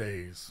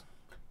yesterday's.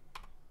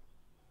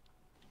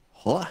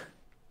 What?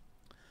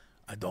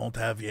 I don't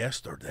have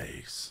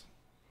yesterday's.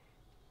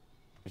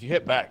 If you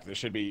hit back, they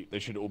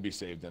should all be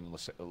saved in a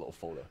little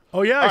folder.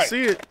 Oh yeah, I right.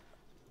 see it.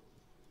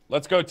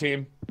 Let's go,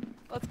 team.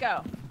 Let's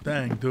go.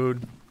 Dang,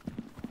 dude.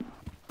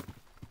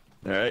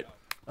 All right.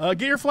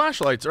 Get your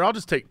flashlights, or I'll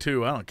just take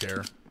two. I don't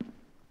care.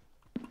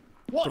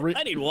 What? Three-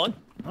 I need one.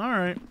 All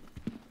right.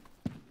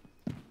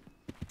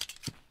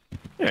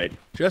 All right.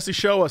 Jesse,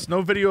 show us.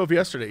 No video of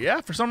yesterday.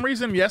 Yeah, for some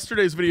reason,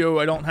 yesterday's video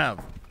I don't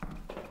have.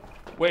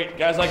 Wait,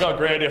 guys, I got a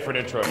great idea for an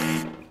intro.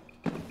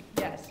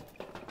 Yes.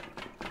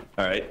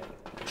 All right.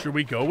 Should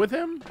we go with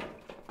him?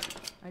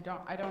 I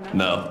don't know.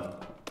 No.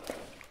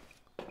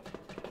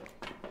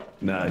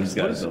 Nah, he's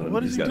got his own.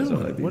 What is he's he got his own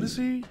doing? ideas. What is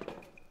he?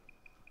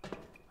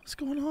 What's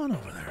going on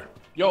over there?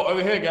 Yo,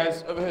 over here,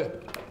 guys. Over here.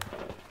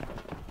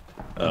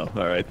 Oh,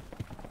 all right.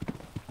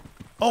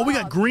 Oh, we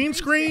got green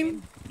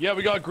screen? Yeah,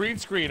 we got a green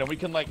screen, and we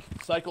can, like,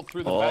 cycle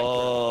through the background.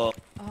 Oh,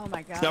 Oh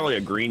my god. it's not really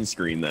a green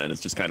screen then.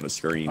 It's just kind of a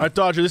screen. All right,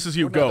 Dodger, this is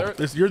you. No, Go.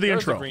 there- You're the there's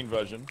intro. The green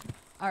version.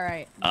 All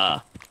right.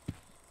 Ah.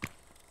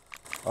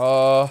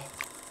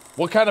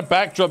 What kind of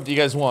backdrop do you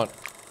guys want?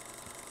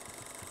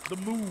 The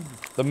moon.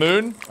 The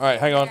moon? All right,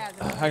 hang on. Yeah,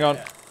 the moon. Hang on.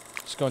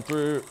 Just going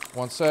through.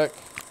 1 sec.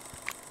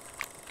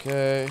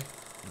 Okay.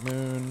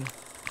 Moon.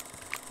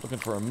 Looking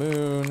for a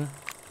moon.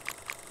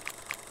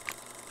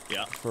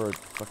 Yeah. For a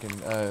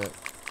fucking,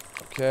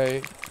 okay.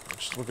 I'm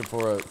just looking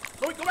for a...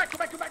 Go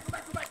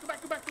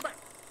back.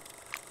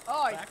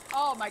 Oh,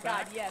 oh my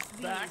back, God, yes,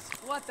 these. back,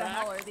 What the back,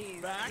 hell are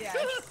these? Back.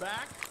 Yes.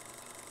 Back.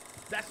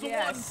 That's the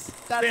Yes, one.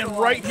 that's Stand the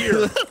one. right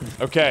here.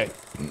 Okay.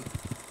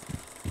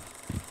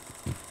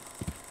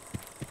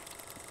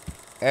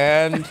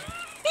 And...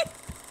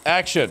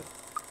 action.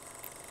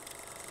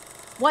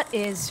 What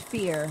is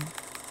fear?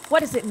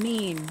 What does it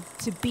mean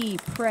to be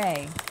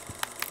prey?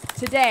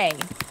 Today,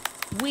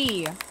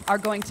 we are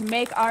going to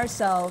make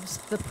ourselves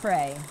the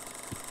prey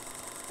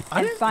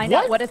and find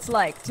out what it's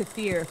like to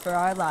fear for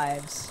our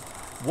lives.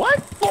 What?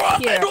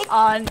 Here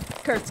on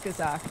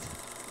Kurzgesagt.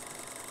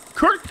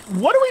 Kurt,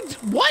 what do we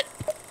do? What?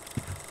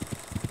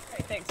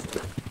 Great, thanks.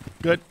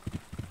 Good.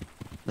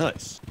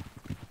 Nice.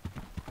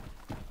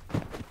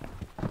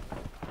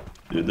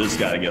 Dude, this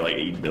gotta get like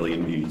 8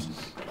 billion views.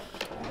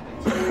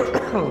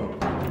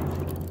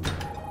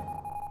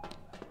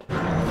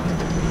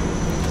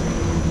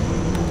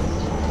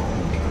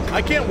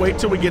 I can't wait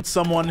till we get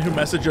someone who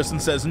messages us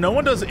and says, no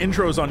one does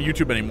intros on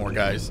YouTube anymore,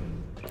 guys.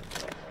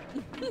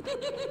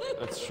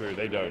 That's true,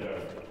 they don't.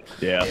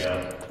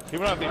 Yeah.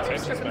 People don't have the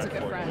attention Strippin's a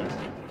span good for it.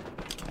 friend.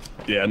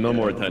 Yeah, no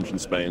more attention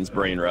spans,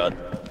 brain rot.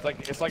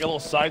 It's like a little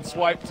side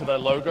swipe to the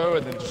logo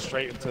and then just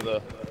straight into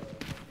the...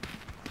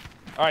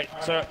 Alright,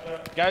 so,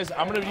 guys,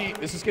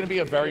 this is gonna be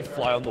a very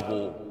fly on the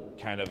wall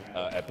kind of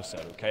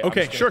episode, okay?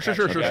 Okay, I'm just gonna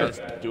sure. catch you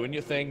guys doing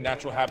your thing,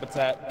 natural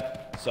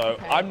habitat. So,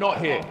 I'm not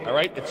here,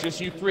 alright? It's just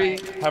you three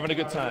having a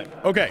good time.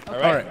 Okay, All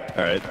all right. right.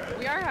 All right.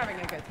 We are having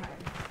a good time.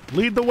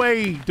 Lead the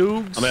way,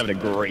 dudes. I'm having a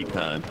great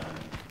time.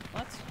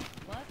 Let's,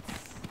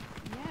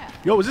 yeah.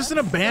 Yo, is this an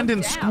Let's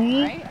abandoned slow down,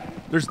 school?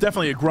 right? There's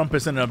definitely a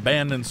Grumpus in an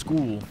abandoned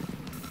school.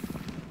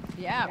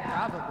 Yeah,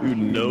 probably. Dude,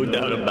 no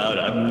doubt about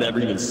it. I've never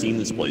even seen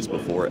this place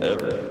before,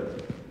 ever.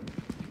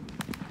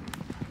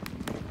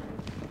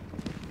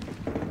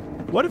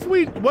 What if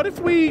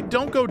we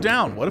don't go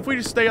down? What if we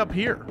just stay up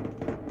here?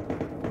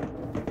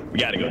 We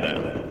gotta go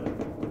down.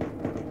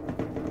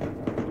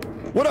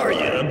 What are you,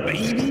 a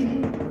baby?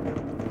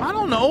 I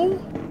don't know.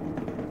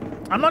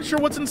 I'm not sure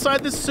what's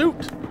inside this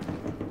suit.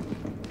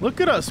 Look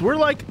at us. We're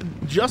like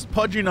just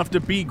pudgy enough to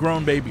be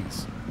grown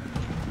babies.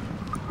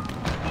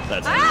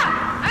 That's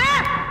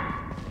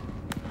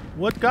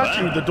What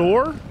got you? The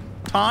door?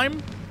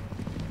 Time?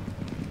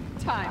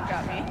 Time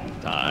got me.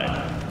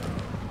 time.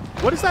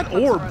 What is that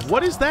orb?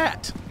 What is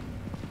that?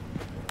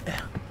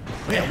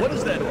 Man, what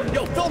is that orb?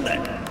 Yo, film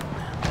that.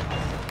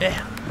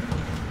 Yeah.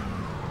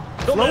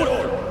 Film that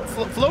orb.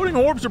 Floating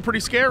orbs are pretty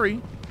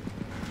scary.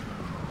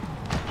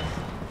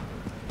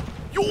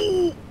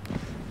 Yo!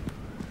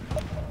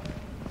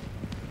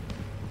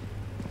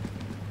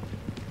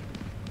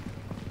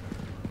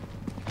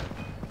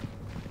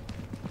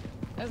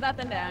 There's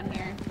nothing down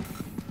here.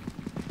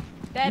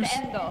 Dead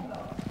endo.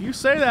 You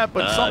say that,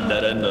 but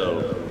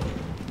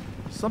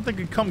something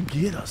could come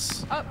get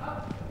us.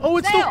 Oh,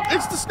 it's Snail. the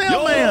snail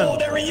Yo, man.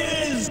 there he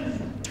is.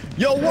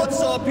 Yo, what's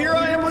up? Here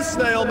I am with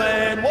Snail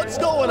Man. What's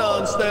going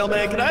on, Snail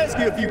Man? Can I ask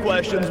you a few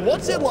questions?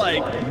 What's it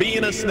like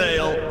being a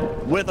snail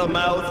with a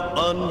mouth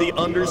on the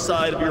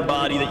underside of your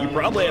body that you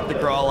probably have to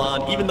crawl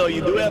on, even though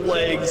you do have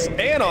legs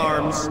and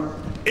arms?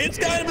 It's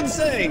kind of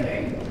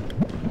insane.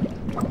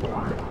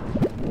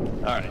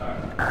 All right.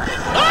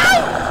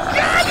 Oh,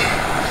 God!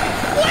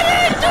 What did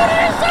I do to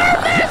deserve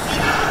this?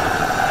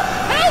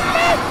 Help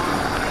me!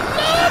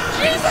 Lord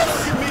Jesus!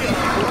 Look me up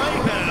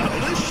right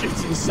now. This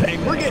shit's insane.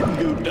 We're getting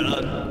gooped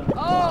on.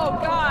 Oh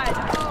God!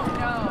 Oh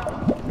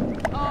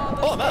no!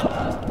 Oh, no.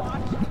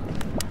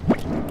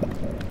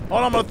 Hold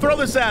on, I'm gonna throw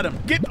this at him.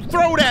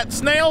 Throw that,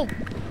 snail!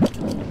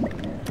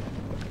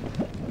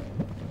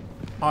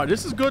 Alright,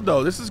 this is good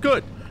though. This is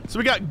good. So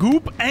we got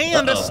goop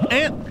and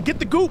get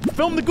the goop.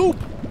 Film the goop.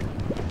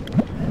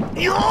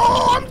 Yo,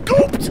 I'm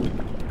gooped!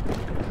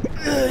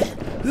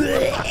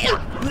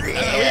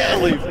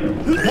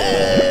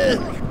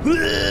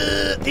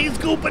 He's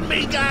gooping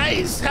me,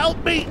 guys.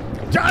 Help me.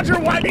 Dodger,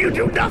 why do you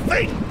do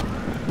nothing?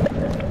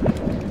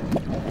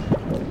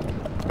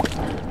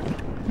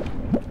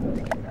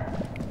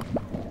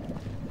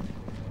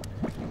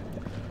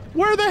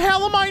 Where the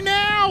hell am I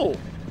now?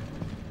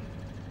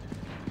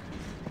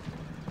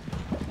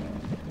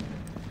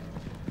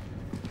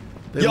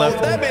 They Yo,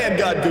 left that me. man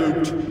got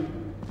gooped.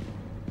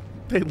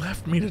 They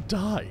left me to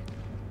die.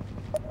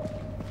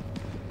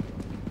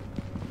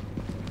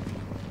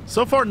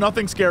 So far,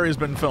 nothing scary has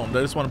been filmed.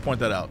 I just want to point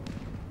that out.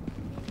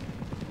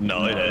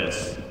 No, it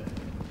is.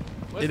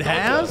 It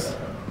has?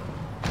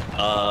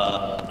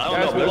 I don't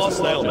know. We lost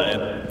Snail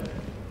Man.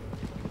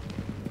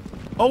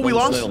 Oh, we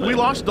One lost. snail We man.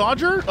 lost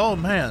Dodger. Oh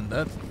man,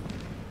 that's.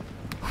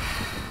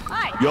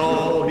 Hi.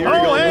 Yo, here we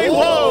Oh go. hey,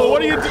 whoa!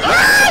 What are you doing?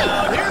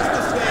 Ah! Here's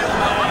the Snail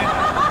Man.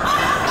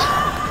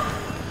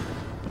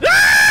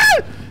 Ah!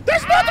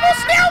 There's multiple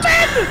snail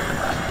men!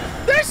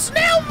 There's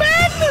snail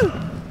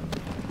men!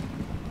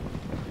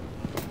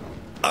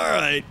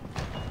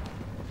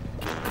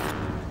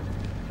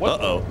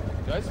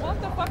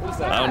 What is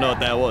that? I don't know what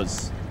that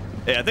was.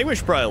 Hey, I think we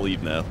should probably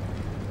leave now.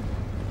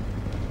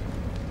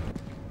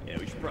 Yeah,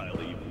 we should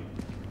probably leave.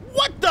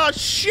 What the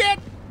shit?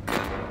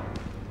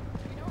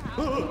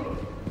 No.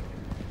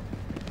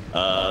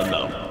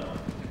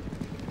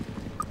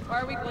 Or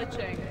are we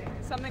glitching?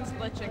 Something's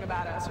glitching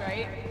about us,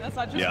 right? That's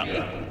not just me.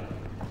 Yeah.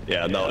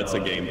 Yeah, no, it's a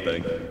game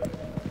thing.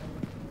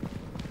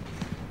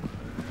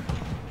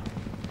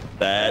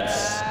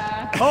 That's...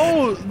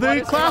 Oh,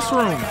 the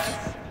classrooms.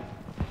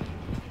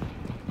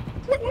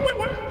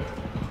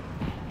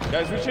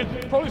 Guys, we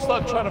should probably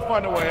start trying to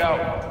find a way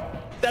out.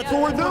 That's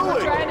what we're That's what we're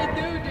doing! trying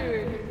to do,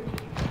 dude.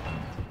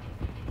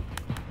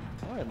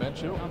 Alright, man,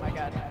 chill. Oh my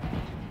god.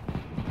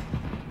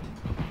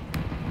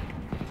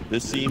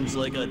 This seems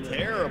like a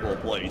terrible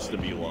place to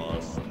be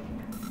lost.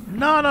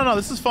 No, no, no.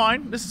 This is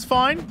fine. This is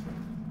fine.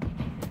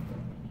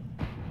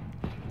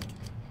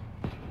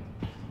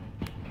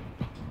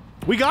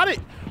 We got it.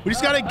 We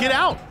just gotta get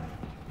out.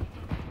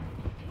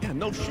 Yeah,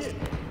 no shit.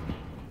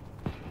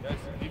 Guys,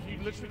 if you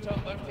literally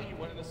turn left here, you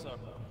went in the circle.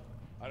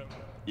 I don't know.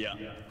 Yeah.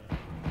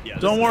 Yeah.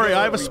 Don't worry,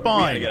 I have a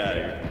spine. We gotta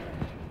get out of here.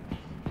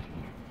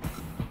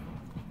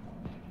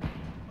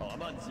 Oh,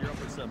 I'm on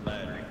 0%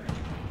 battery.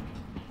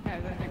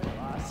 Guys, I think we're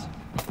lost.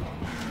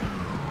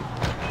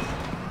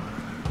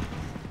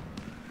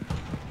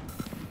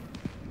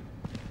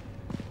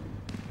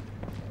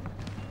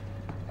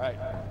 Alright,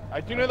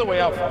 I do know the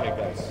way out from here,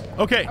 guys.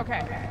 Okay.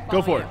 Okay.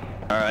 Go for it.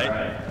 All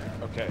right.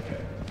 Okay,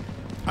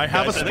 I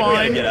have Guys, a I think we gotta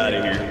spine. get out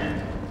of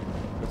here.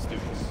 let's do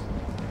this.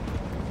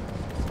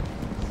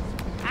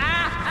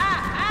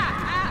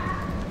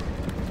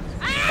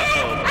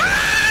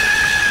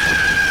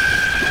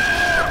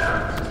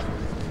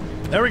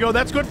 There we go.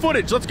 That's good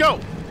footage. Let's go.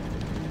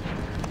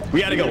 We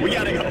gotta go. We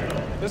gotta go.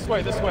 This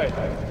way, this way.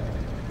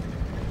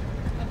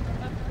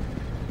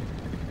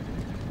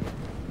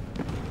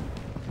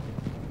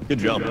 Good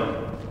jump.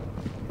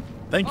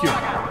 Thank you.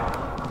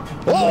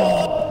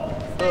 Oh!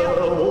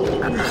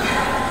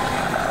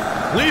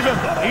 Leave him.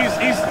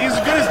 He's as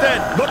good as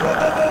dead.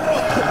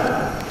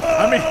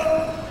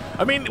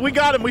 I mean, we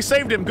got him. We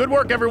saved him. Good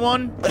work,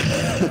 everyone.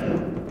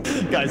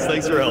 Guys,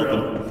 thanks for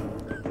helping.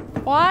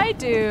 Why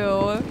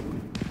do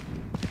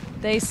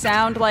they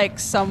sound like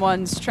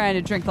someone's trying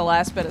to drink the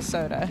last bit of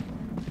soda?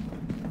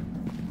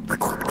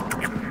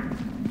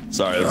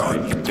 Sorry,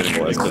 that's me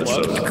getting like this.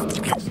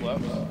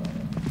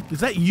 Is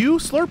that you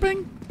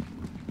slurping?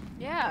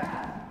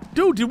 Yeah.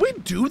 Dude, did we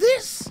do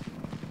this?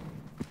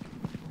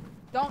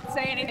 Don't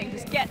say anything.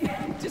 Just get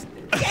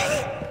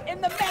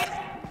in the mix.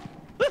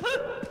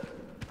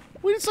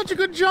 We did such a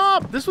good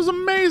job. This was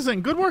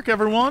amazing. Good work,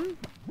 everyone. We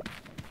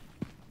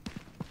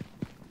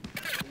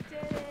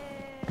did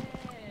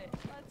it.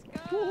 Let's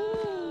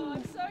go.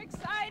 I'm so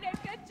excited.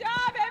 Good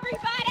job,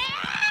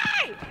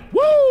 everybody.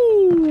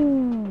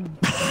 Woo!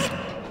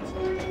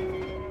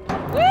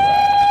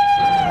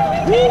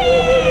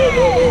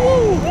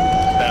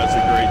 That was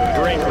a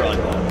great run.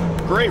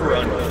 Great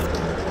run.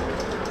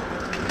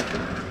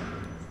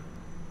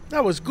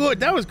 That was good.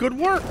 That was good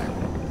work.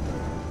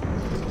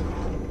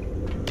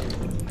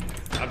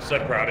 I'm so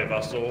proud of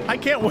us all. I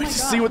can't wait to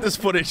see what this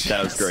footage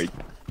That is. was great.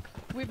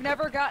 We've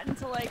never gotten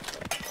to like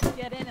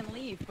get in and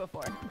leave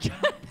before.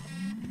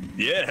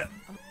 Yeah.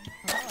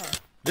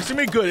 This is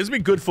gonna be good. This is gonna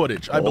be good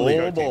footage. I believe.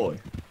 Oh boy.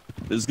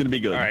 This is gonna be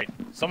good. Alright,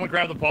 someone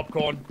grab the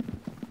popcorn.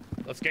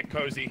 Let's get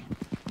cozy.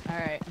 All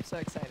right, I'm so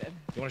excited.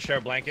 You want to share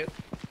a blanket?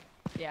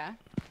 Yeah.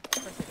 Of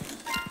course I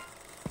do.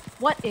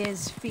 What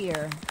is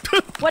fear?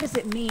 What does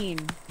it mean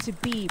to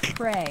be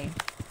prey?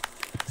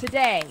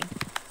 Today,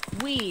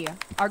 we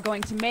are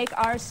going to make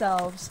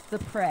ourselves the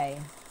prey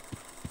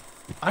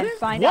and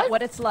find out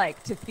what it's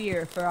like to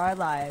fear for our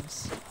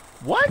lives.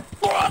 What?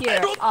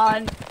 Here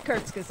on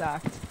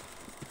Kurzgesagt.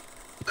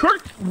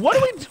 Kurt, what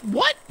do we do?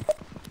 What?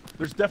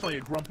 There's definitely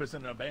a grumpus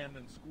in an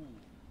abandoned school.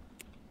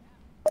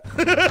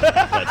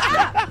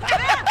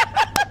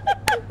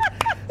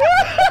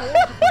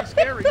 Pretty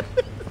scary.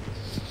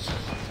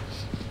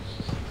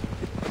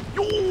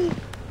 Yo!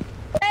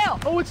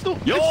 Oh, it's the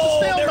Yo,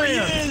 snail there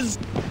man. he is.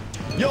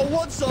 Yo,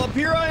 what's up?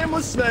 Here I am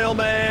with Snail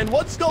Man.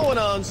 What's going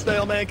on,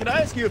 Snail Man? Can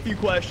I ask you a few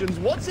questions?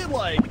 What's it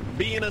like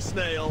being a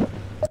snail?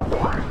 All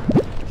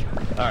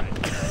right.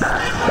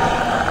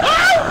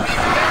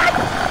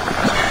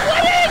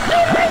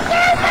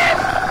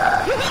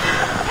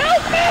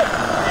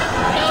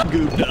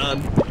 Gooped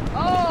on.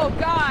 Oh,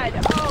 God.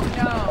 Oh,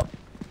 no.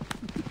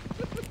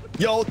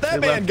 Yo, that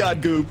man got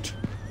gooped.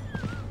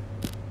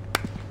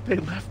 They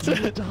left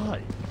him to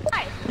die.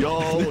 Hi.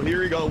 Yo,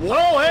 here we go. Whoa,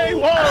 Oh, hey,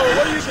 whoa!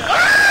 What are you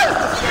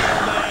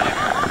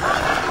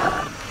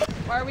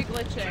Why are we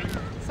glitching?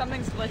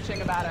 Something's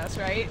glitching about us,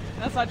 right?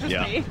 That's not just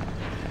Yeah. me.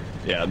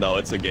 Yeah, no,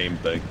 it's a game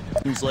thing.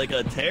 It's like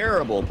a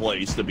terrible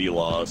place to be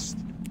lost.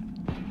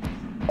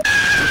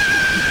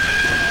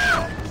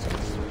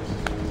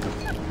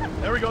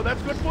 There we go.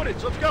 That's good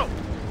footage. Let's go.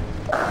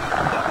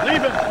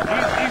 Leave him.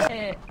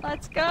 He's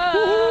Let's go.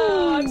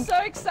 I'm so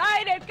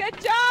excited. Good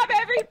job,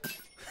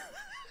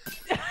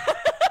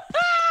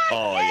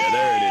 Oh yeah,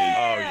 there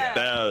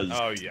it is.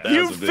 Oh yeah. That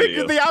You was a video.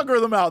 figured the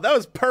algorithm out. That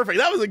was perfect.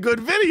 That was a good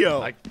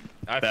video. I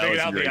That figured was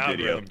a out the great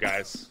algorithm, video.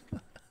 guys.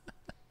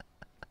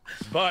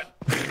 But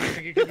I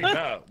think it could be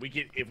better.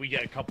 If we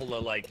get a couple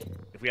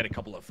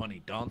of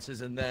funny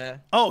dances in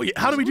there. Oh, yeah.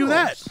 How do we do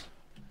that?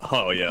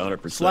 Oh yeah,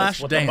 100%.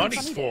 Slash What dance. the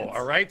money's for,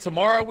 all right?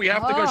 Tomorrow we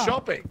have to go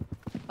shopping.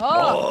 Quick,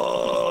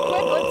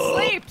 let's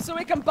sleep so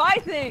we can buy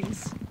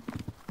things.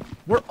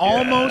 We're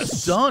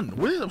almost done.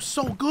 We're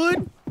so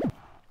good.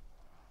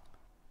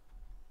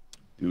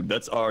 Dude,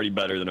 that's already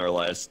better than our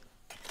last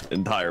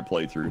entire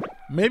playthrough.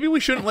 Maybe we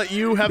shouldn't let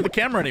you have the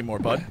camera anymore,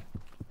 bud.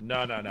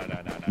 No.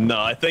 No,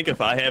 I think if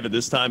I have it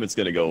this time, it's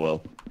gonna go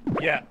well.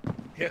 Yeah,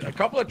 hit a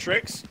couple of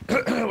tricks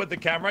with the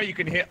camera. You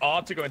can hit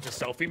R to go into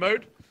selfie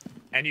mode,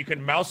 and you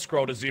can mouse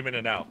scroll to zoom in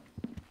and out.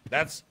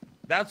 That's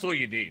all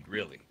you need,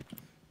 really.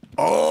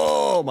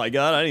 Oh my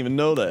god, I didn't even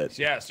know that.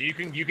 Yeah, so you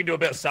can do a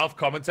bit of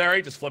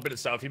self-commentary, just flip it to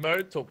selfie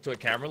mode, talk to a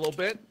camera a little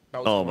bit.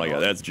 Oh my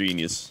god, that's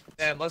genius.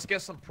 And let's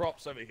get some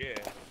props over here,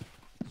 so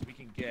we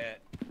can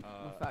get.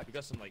 We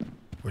got some like.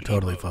 We're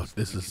totally emotes fucked.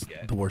 This we is can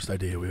get. the worst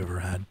idea we ever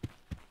had.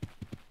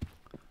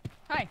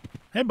 Hi.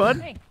 Hey, bud.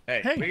 Hey.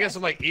 Hey, we get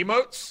some like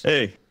emotes.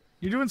 Hey,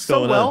 You're doing so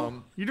Going well.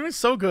 on? You're doing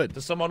so good.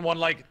 Does someone want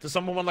like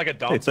a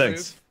dance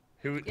thanks.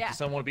 move? Yeah. Does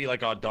someone want to be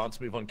like our dance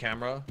move on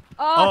camera?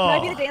 Oh, can I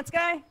Oh. be the dance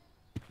guy?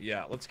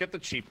 Yeah, let's get the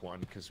cheap one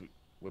because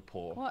we're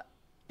poor. What?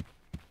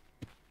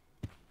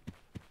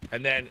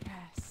 And then,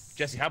 Yes.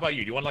 Jesse, how about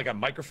you? Do you want like a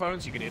microphone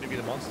so you can interview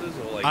the monsters,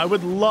 or like? I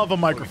would love a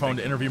microphone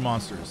to interview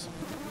monsters.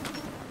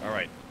 All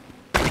right,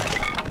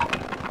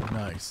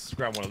 Nice. let's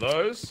grab one of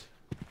those.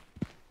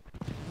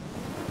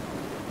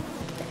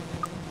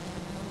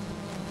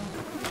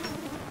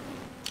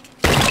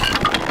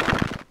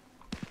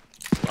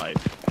 right.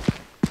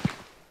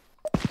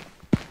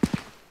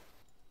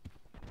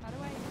 How do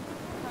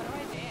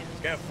I dance?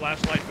 Let's get a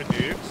flashlight for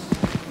noobs.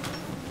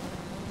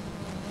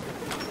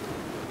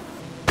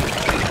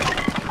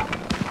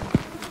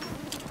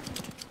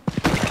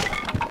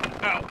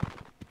 Ow.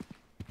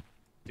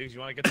 Dudes, you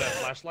want to get that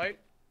flashlight?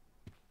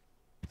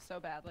 So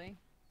badly.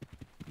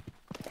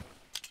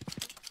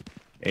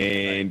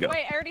 And go.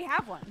 Wait, I already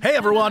have one. Hey,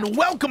 everyone.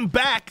 Welcome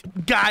back,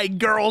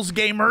 girls,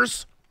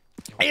 gamers.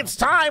 It's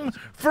time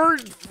for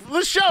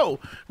the show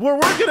where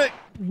we're going to...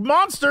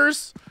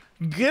 Monsters,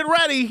 get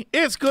ready.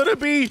 It's going to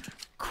be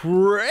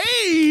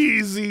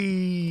crazy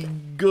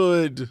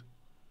good.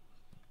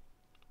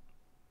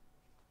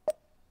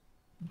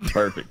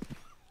 Perfect.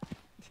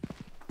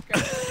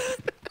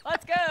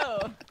 Let's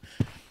go.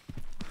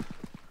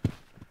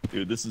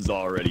 Dude, this is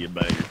already a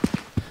banger.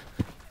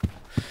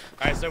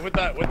 All right, so with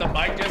the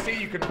mic, Jesse,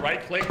 you can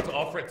right-click to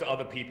offer it to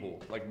other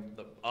people, like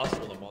us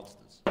or the monsters.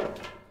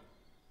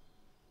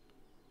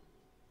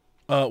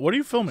 What are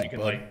you filming, You can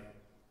bud? like.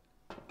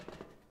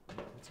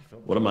 What's he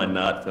filming? What am I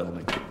not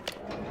filming?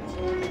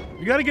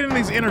 You got to get in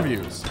these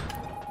interviews.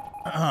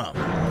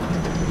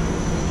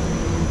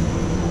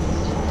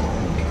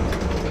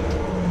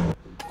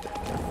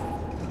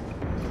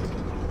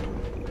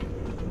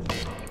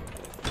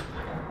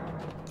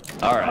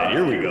 All right,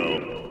 here we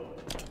go.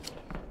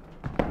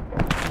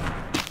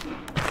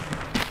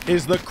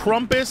 Is the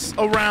Crumpus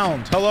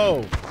around?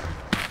 Hello.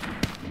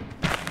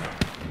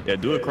 Yeah,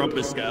 do a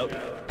Crumpus scout.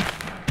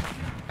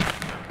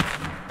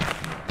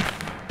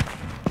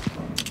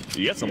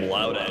 You got some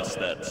loud ass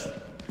steps.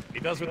 He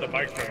does with the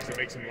mic tricks, it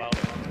makes him louder.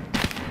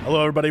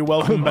 Hello, everybody.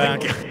 Welcome back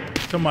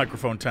to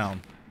Microphone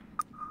Town.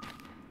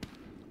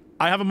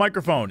 I have a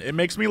microphone. It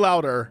makes me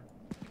louder,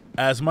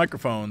 as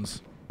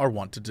microphones are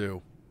wont to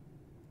do.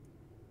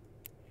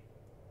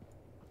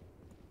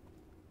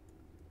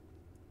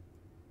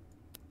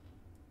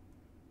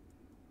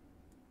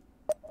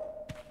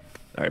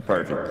 All right,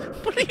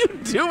 perfect. What are you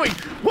doing?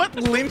 What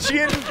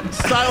Lynchian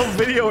style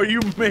video are you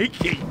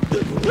making?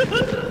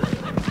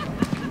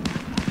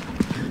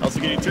 Also,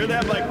 can you turn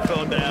that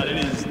microphone down?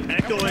 It is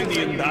echoing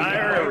the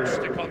entire.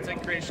 Approach to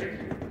content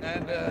creation,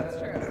 and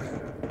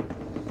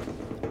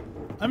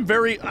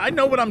I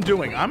know what I'm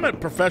doing. I'm a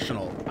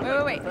professional.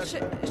 Wait.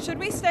 Should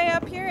we stay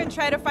up here and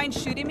try to find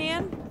Shooty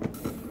Man?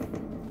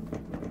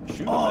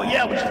 Oh,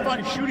 yeah, we should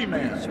find Shooty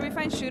Man. Should we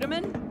find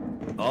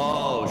Shootaman?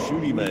 Oh,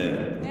 Shooty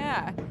Man.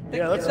 Yeah.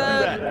 Yeah, let's do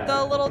that.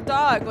 The little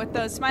dog with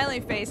the smiley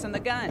face and the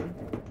gun.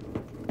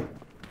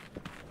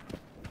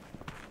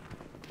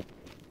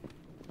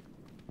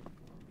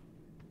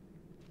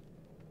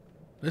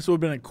 This would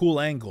have been a cool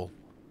angle.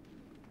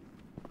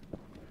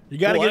 You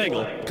gotta Cool get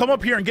angle. come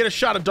up here and get a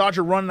shot of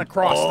Dodger running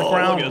across the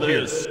ground. Look at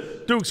here. this.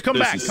 Dukes, come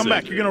This back, is come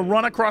back. sick. You're gonna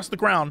run across the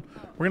ground.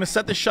 We're gonna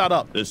set this shot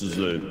up. This is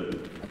it.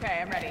 Okay,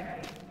 I'm ready.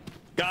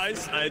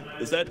 Guys,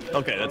 is that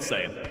okay? That's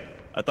Sam.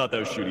 I thought that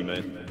was Shooty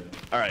Man.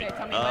 All right. Okay,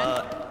 tell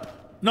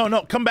me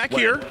No, come back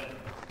Wait. here.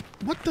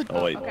 What the?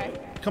 Oh wait. Okay.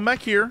 Come back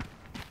here.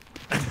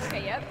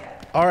 Okay, yep.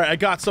 All right, I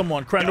got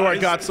someone. Crendor, I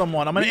Guys, got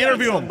someone. I'm gonna we got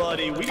interview him.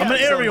 somebody. We I'm got gonna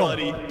interview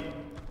somebody. him.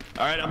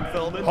 All right, I'm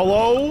filming.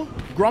 Hello,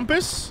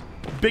 Grumpus.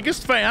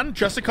 Biggest fan,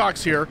 Jessica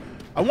Cox here.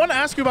 I want to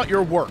ask you about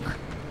your work.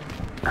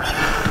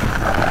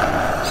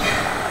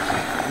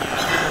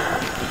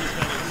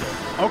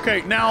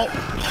 Okay, now,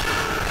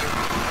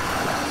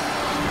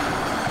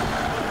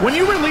 when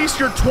you released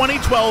your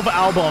 2012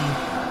 album,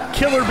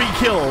 Killer Be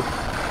Killed,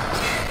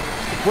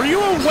 were you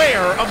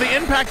aware of the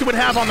impact it would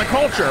have on the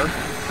culture?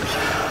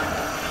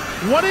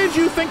 What did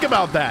you think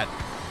about that?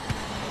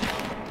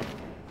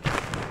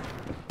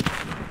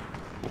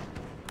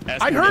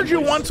 I heard you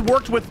once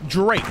worked with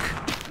Drake.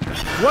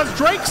 Was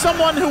Drake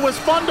someone who was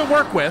fun to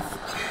work with?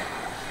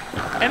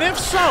 And if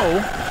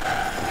so,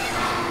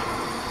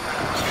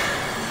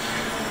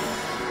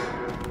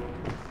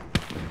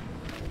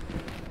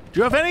 do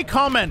you have any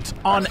comment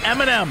on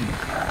Eminem?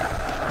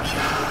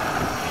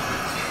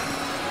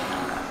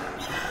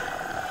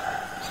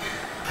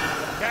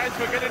 Guys,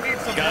 we're gonna need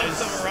some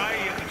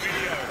variety in the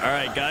video. All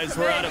right, guys,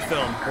 we're out of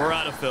film. We're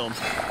out of film.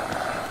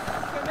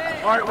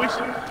 All right, we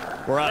should.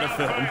 We're out of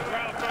film.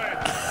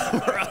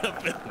 We're out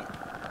of film.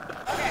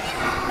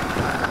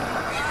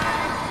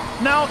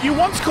 Now, you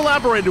once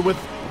collaborated with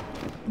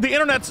the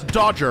internet's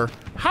Dodger.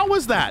 How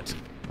was that?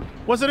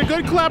 Was it a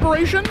good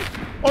collaboration,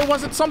 or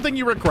was it something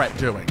you regret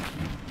doing?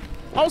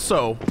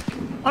 Also,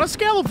 on a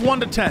scale of 1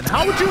 to 10,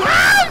 how would you...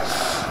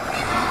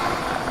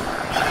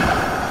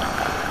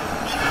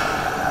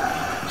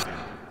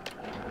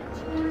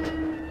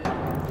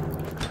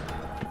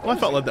 Well, I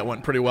felt like that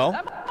went pretty well.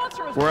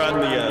 We're on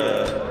the,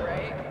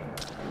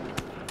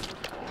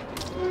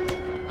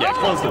 Yeah,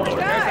 close the door.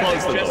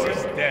 Close the door.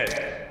 Jesse's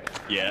dead.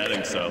 Yeah, I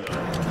think so.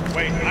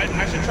 Wait,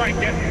 I should try and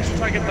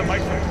get the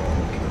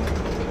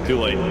microphone. Too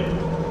late.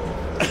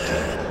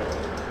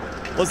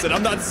 Listen,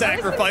 I'm not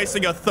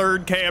sacrificing a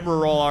third camera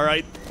roll, all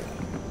right?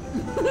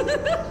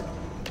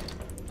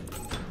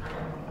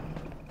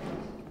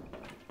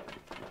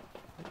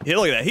 Yeah,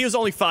 look at that. He was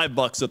only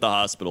 $5 at the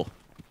hospital.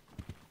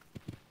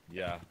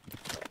 Yeah.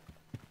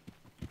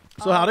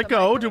 So how'd it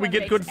go? Did we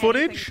get good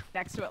footage?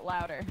 Next to it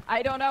louder.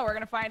 I don't know. We're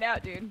gonna find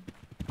out, dude.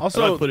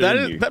 Also,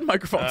 that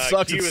microphone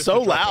sucks. It's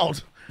so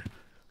loud.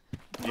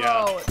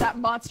 Yeah. Whoa, that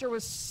monster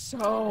was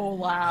so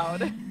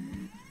loud.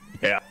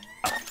 Yeah.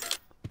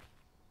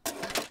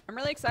 I'm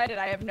really excited.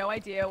 I have no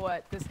idea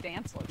what this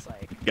dance looks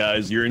like.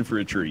 Guys, you're in for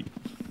a treat.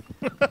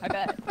 I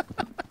bet.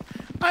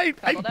 I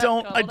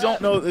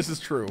don't know that this is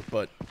true,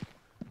 but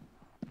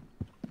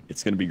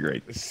it's gonna be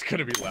great. This is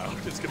gonna be loud.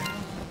 It's gonna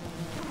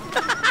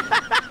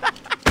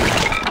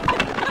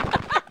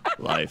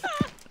Live.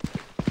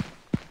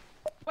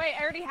 Wait,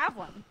 I already have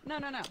one. No.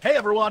 hey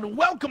everyone,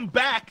 welcome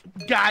back,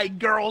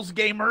 girls,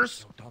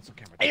 gamers.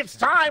 It's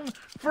time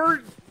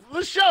for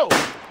the show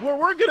where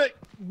we're gonna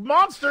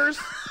monsters.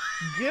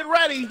 Get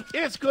ready.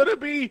 It's gonna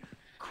be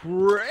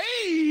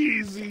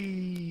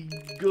crazy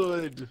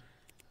good.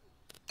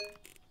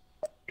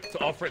 to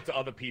offer it to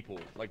other people,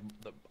 like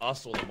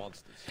us or the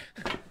monsters.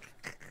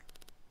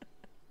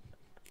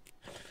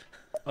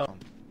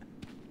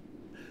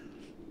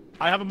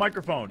 I have a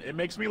microphone. It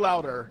makes me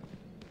louder,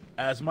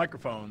 as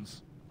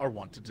microphones are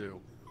wont to do.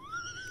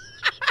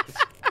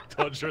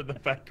 Dodger in the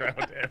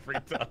background every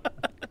time.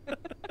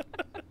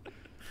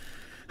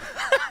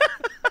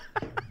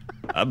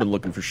 I've been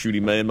looking for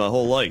Shooty Man my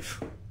whole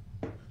life.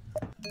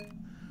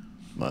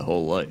 My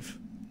whole life.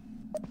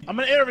 I'm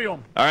gonna interview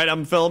him. All right,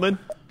 I'm filming.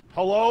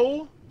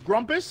 Hello,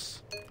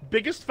 Grumpus.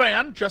 Biggest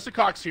fan, Jessica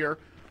Cox here.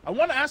 I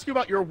want to ask you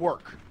about your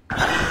work.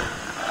 Can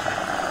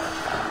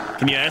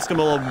you ask him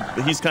a little?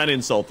 He's kind of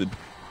insulted.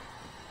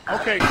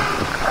 Okay.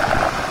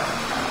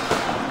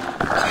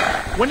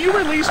 When you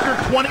released your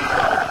 2012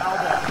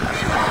 album,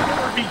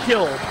 Killer Be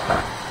Killed,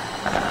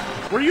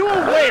 were you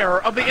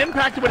aware of the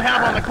impact it would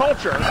have on the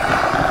culture?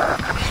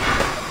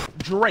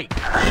 Drake.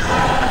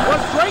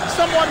 Was Drake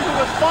someone who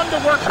was fun to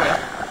work with?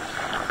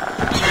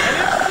 And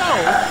if so,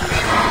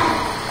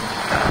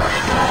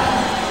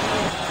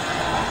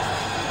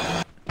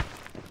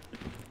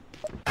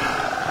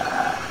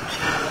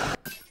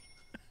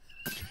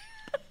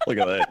 Look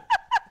at that.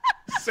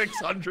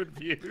 600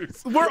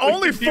 views. we're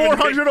only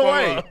 400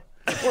 away.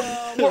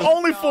 We're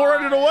only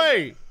 400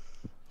 away.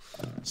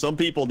 Some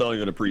people don't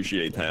even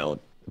appreciate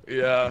talent.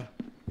 Yeah.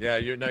 Yeah,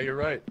 you're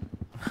right.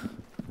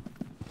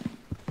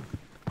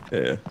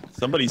 Yeah.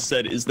 Somebody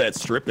said, "Is that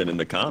Strippin?" in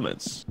the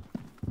comments.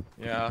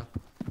 Yeah.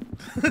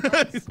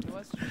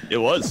 It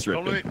was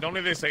Strippin.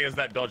 Normally they say, "Is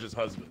that Dodge's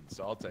husband?"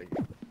 So I'll take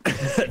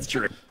it. That's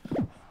true.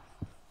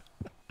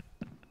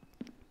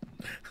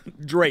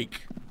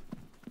 Drake.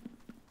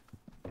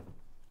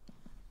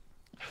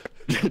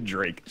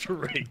 Drake.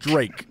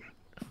 Drake.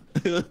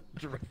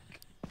 Drake.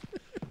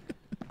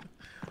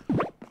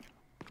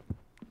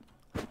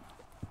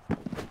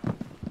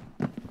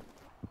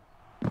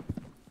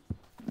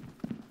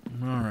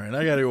 Alright,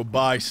 I gotta go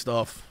buy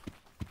stuff.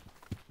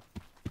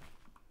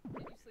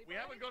 We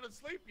haven't gone to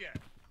sleep yet.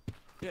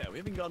 Yeah, we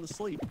haven't gone to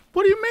sleep.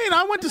 What do you mean?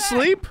 I went to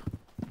sleep.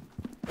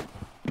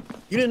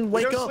 You didn't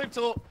We wake don't up.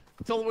 sleep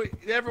till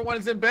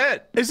everyone's in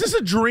bed. Is this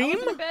a dream? I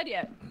wasn't in bed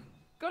yet.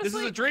 Go to This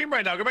sleep. is a dream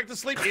right now. Go back to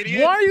sleep,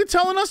 idiot. Why are you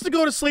telling us to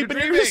go to sleep You're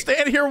and you're just dreaming.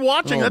 standing here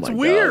watching? Oh That's my God.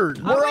 weird.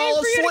 We're waiting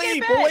all for you to get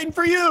asleep. back. We're waiting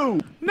for you.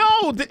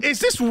 No, is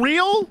this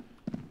real?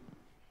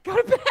 Go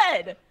to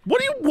bed. Why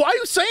are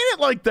you saying it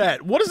like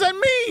that? What does that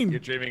mean? You're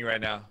dreaming right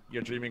now.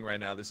 You're dreaming right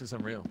now. This is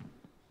unreal.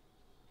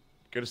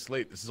 Go to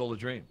sleep. This is all a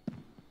dream.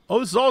 Oh,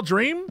 this is all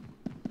dream?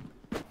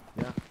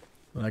 Yeah.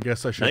 I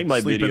guess I should I think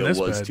my sleep in video this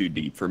was bed. too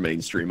deep for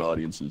mainstream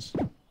audiences.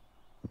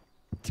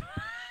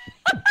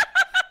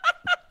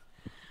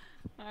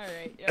 All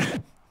right. Yeah.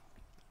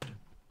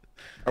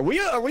 Are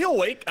we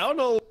awake? I don't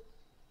know.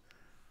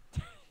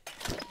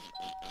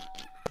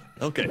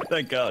 Okay,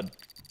 thank God.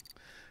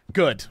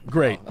 Good.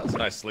 Great. Oh, that's a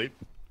nice sleep.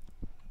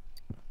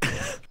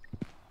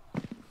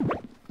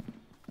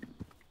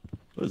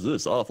 What is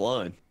this?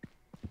 Offline.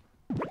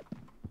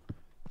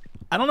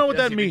 I don't know what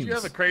that Jesse, means. Did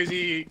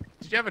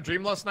you have a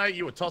dream last night?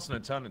 You were tossing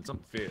and turning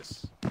something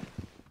fierce.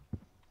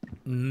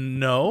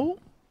 No.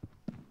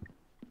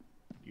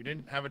 You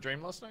didn't have a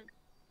dream last night?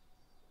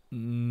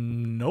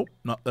 Nope.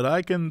 Not that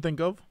I can think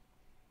of.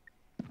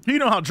 You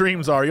know how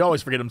dreams are. You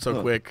always forget them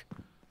so quick.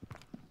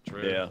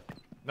 True. Yeah.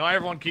 No,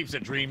 everyone keeps a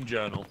dream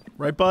journal.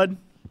 Right, bud?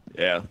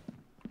 Yeah.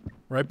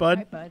 Right, bud?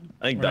 Right, bud.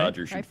 I think Right.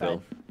 Dodger should Right, fill.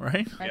 bud.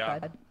 Right? Right, Yeah.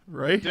 bud.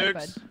 Right?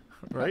 Dukes,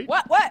 Right?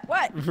 What?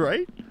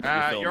 Right?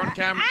 you're on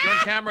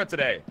camera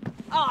today.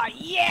 Oh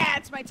yeah,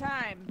 it's my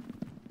time.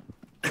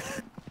 Still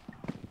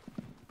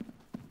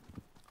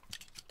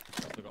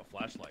got a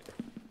flashlight.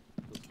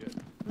 Looks good.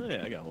 Oh,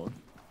 yeah, I got one.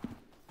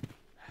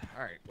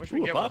 All right, what should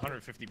we Ooh, get a with pop.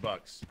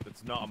 $150?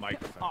 That's not a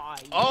microphone. Aw,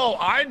 yeah. Oh,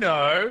 I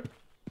know.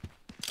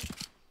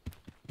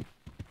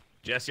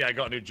 Jesse, I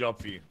got a new job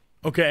for you.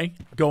 Okay.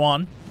 Go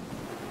on.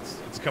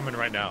 It's coming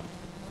right now.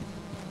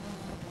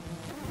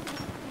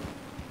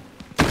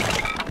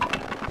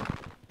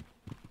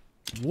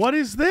 What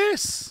is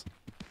this?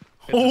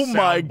 It's a Oh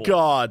my soundboard.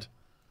 God.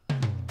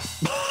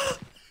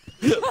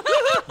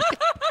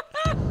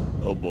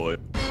 Oh boy.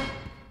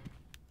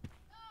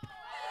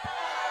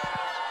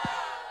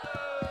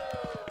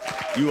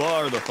 You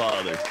are the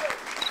father.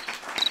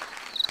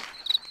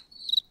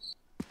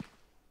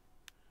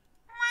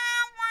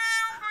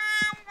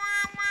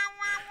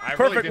 I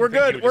Perfect, Really we're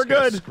didn't think good, you were we're just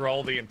gonna good.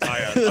 Scroll the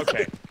entire.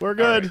 Okay. We're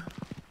good.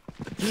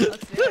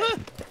 Let's do it.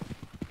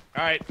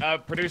 All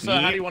right, producer,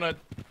 how do you want to?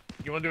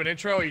 You want to do an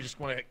intro, or you just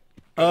want to?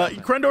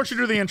 Crendor should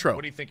do the intro.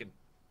 What are you thinking?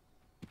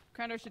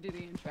 Crendor should do the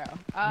intro.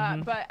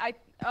 But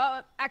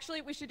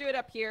actually, we should do it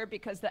up here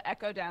because the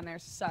echo down there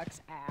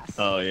sucks ass.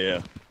 Oh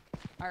yeah.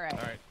 All right. All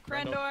right,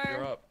 Crendor.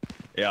 you're up.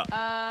 Yeah.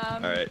 All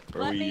All right.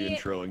 Are let we me-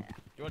 introing?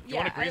 Do you Yeah,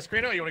 want a green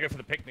screen, or you want to go for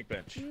the picnic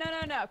bench? No.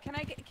 Can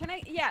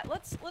I? Yeah.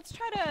 Let's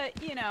try to.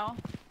 You know,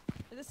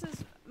 this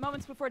is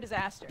moments before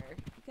disaster.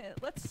 Okay,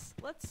 let's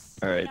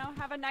All right. you know,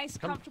 have a nice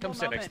comfortable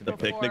sit next moment to the The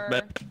picnic before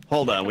bench.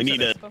 Hold on. We need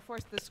to. before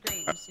the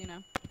screams. You know.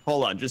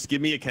 Hold on. Just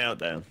give me a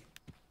countdown.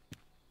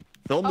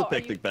 Film the Oh, are you-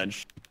 picnic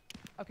bench.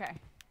 Okay.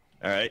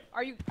 All right.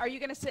 Are you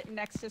gonna sit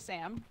next to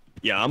Sam?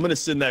 Yeah, I'm gonna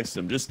sit next to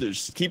him.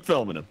 Just keep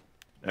filming him.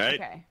 All right.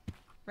 Okay.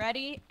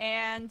 Ready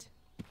and.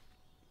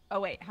 Oh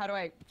wait. How do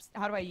I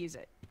use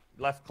it?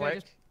 Left Do I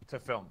click to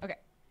film. Okay.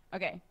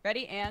 Okay.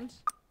 Ready and.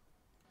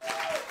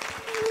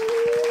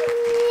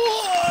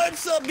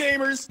 What's up,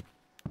 gamers?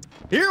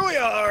 Here we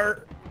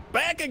are,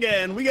 back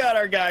again. We got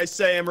our guy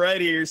Sam right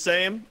here.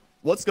 Sam,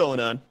 what's going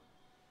on?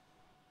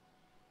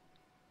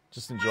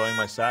 Just enjoying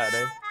my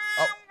Saturday.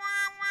 Oh,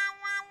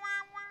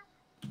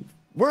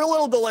 We're a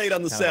little delayed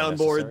on the Kinda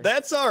soundboard. unnecessary.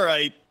 That's all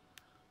right.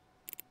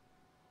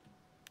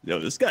 Yo,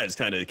 this guy's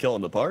kind of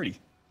killing the party.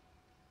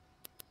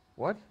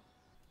 what?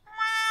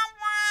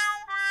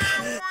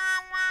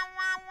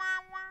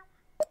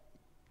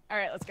 All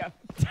right. Let's go.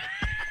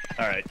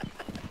 All right.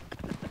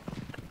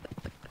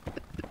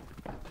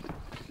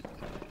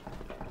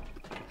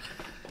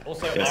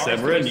 Also, Yeah,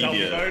 Sam, we're gonna need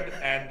you.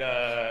 And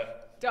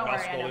Don't mouse worry,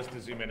 I scroll know. is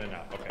to zoom in and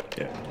out.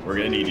 Okay. Yeah, we're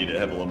gonna need you to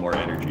have a little more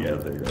energy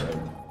out there. All right?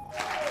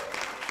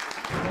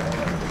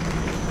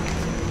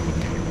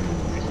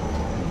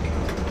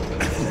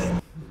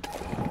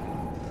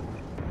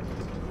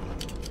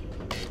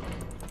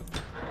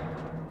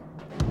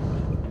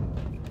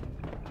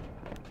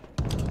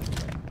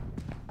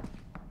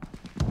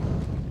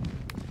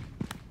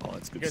 Oh,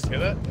 that's You good guys stuff. hear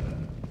that?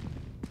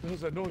 What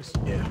was that noise?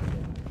 Yeah.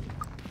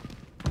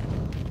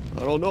 I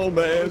don't know,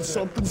 man.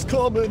 Something's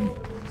coming.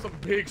 Some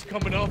pigs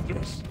coming after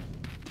us.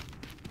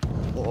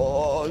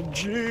 Oh,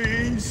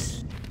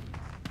 jeez.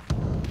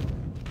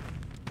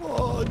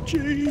 Oh,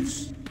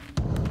 jeez.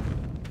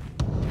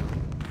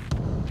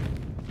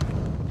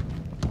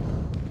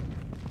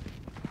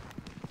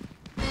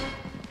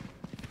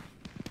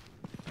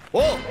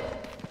 Whoa!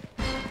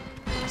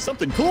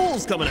 Something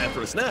cool's coming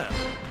after us now.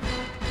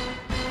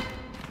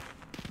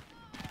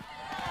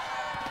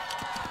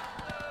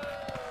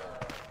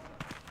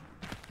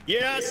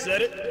 Yeah, I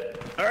said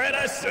it. All right,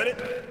 I said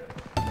it.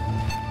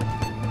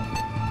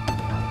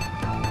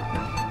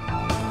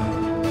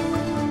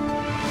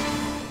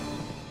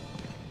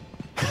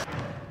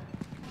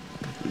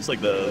 It's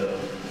like the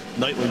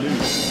nightly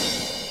news.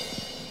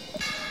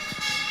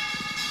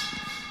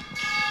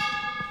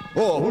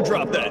 Oh, who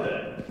dropped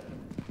that?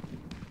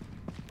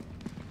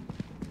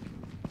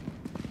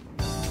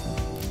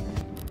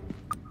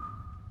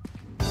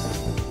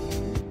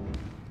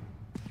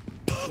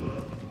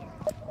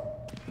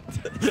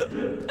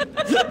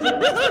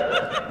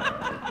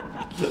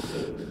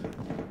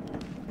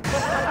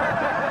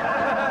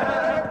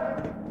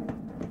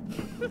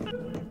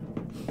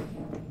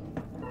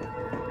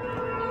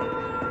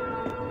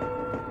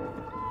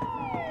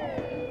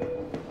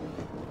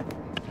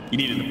 You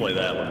needed to play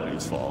that one when he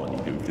was falling.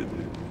 You goofed it.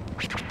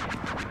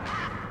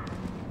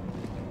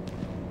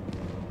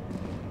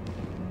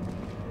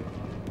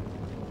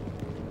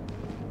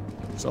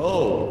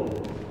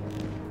 So,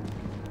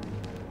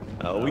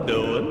 how we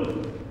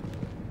doing?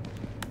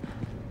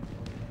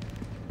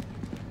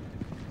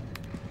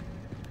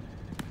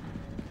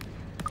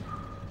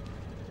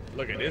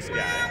 Look at this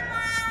guy.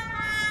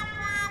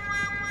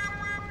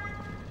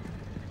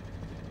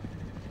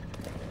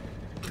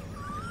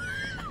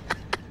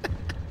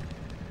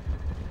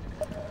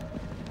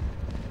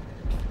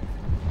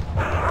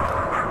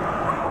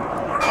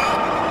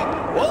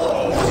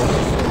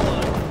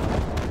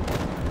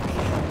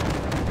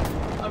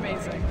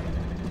 Amazing.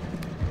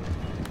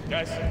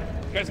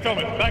 Guys,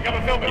 filming. Back up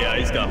and film it. Yeah,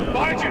 he's coming.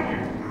 Behind you.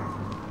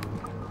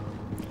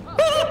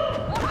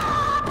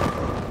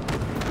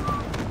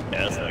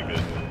 Yeah, that's not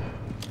good.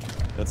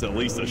 That's at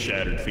least a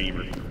shattered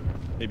femur.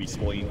 Maybe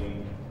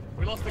spleen.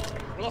 We lost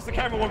the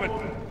camera woman.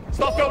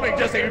 Stop filming,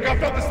 Jesse. You gotta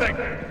film this thing.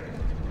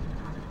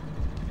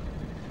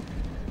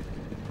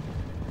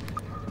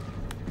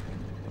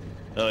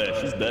 Oh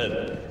yeah, she's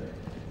dead.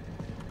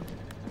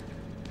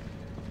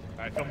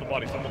 Alright, film the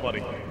body, film the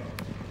body.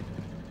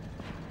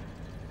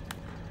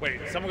 Wait,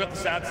 someone got the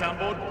sad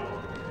soundboard?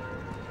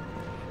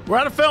 We're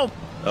out of film.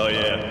 Oh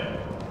yeah.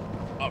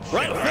 Oh, shit.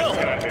 Right, Alright, film. let's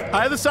get out of here.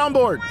 I have the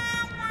soundboard.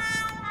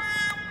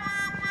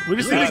 We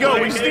just need to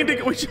go. We just need to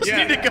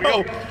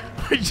go.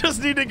 We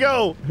just need to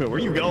go. Where are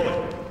you going?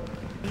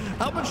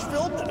 How much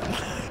film did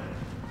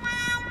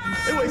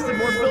they wasted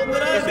more film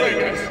than I This way,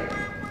 did. guys.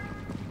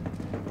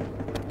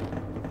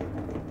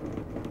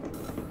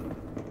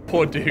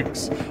 Poor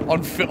Dukes.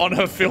 On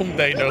her film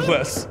day, no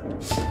less.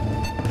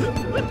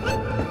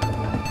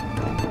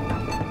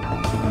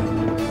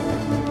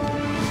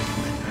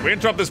 We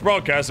interrupt this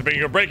broadcast to bring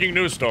you a breaking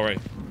news story.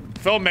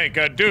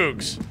 Filmmaker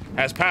Dukes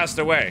has passed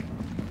away.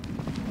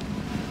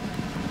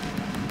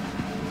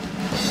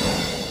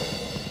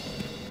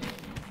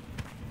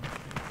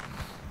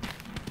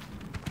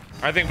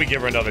 I think we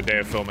give her another day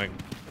of filming.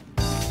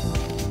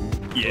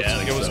 Yeah, I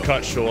think It was so.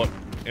 cut short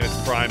in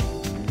its prime.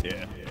 Yeah.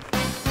 Yeah,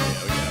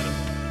 we got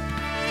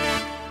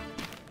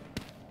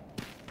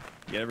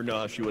it. You never know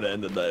how she would have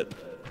ended that.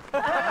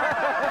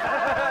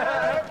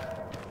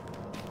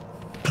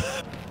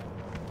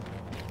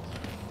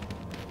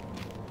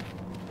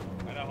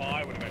 I know how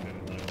I would have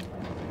ended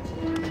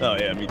it. Oh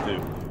yeah, me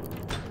too.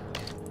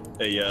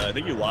 Hey, I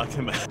think you locked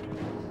him out.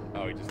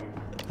 Oh, he just.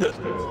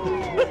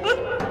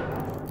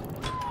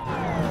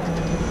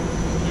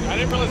 I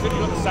didn't realize when you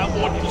got the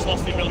soundboard, you just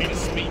lost the ability to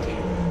speak.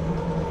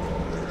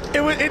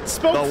 It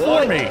spoke The for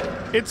what? me.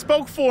 It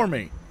spoke for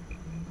me.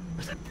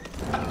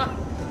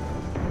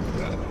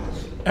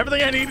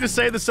 Everything I needed to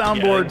say, the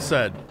soundboard Yeah.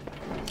 said.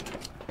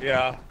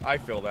 Yeah, I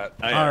feel that.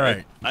 All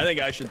right. I think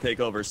I should take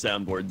over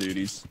soundboard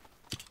duties.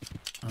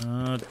 2.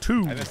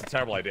 And that's a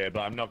terrible idea,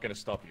 but I'm not going to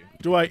stop you.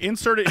 Do I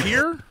insert it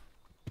here?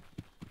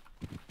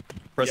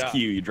 Press Yeah.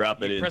 Q, you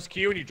drop it in. Press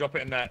Q and you drop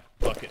it in that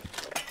bucket.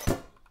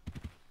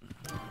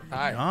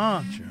 Hi.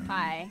 Gotcha.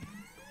 Hi.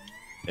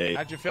 Hey,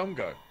 How'd your film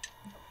go?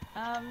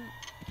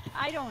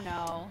 I don't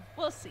know.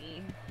 We'll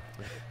see.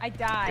 I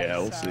died. Yeah,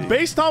 we'll so. see.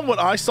 Based on what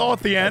I saw at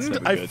the That's end,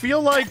 gonna be I good.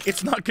 feel like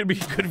it's not going to be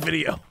a good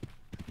video.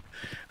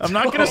 I'm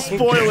not going to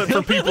spoil it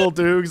for people,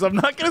 Dukes. I'm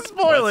not going to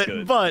spoil That's it,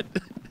 good. but...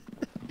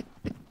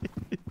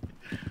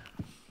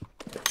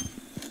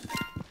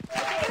 It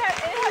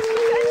has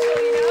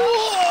potential, you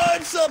know?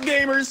 What's up,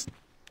 gamers?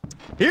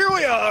 Here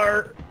we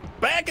are,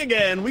 back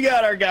again. We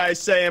got our guy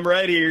Sam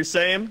right here.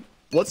 Sam,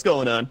 what's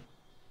going on?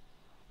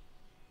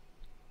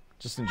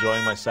 Just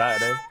enjoying my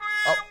Saturday.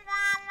 Oh,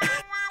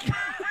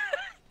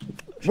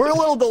 We're a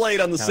little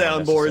delayed on the Kinda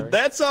soundboard. unnecessary.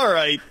 That's all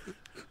right.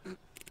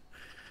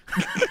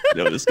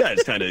 Yo, this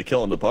guy's kind of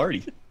killing the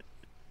party.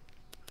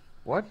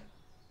 what?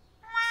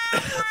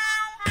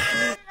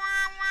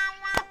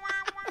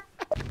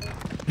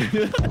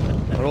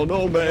 I don't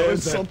know, man.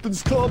 is that?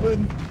 Something's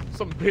coming.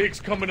 Some pig's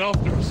coming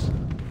after us.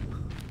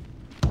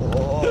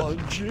 Oh,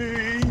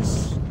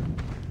 jeez.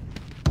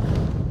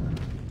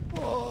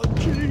 Oh,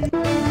 jeez.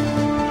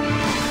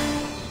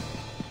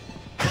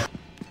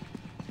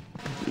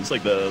 It's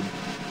like the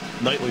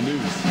nightly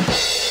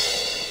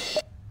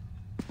news.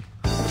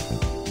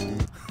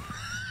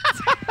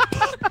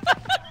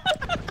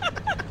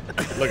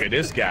 Look at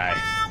this guy.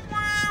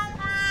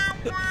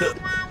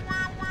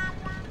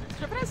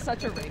 Strippin has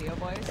such a radio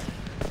voice.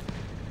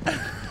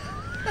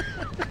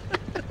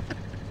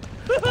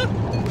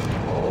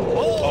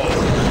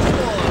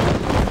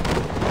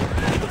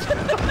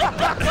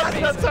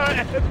 That's how it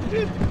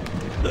ended.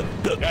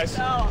 Guys,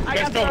 No, I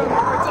guys, got go.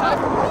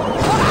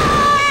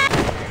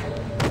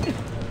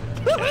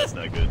 the Yeah, that's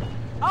not good.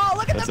 Oh,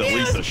 look at That's the at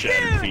least a views,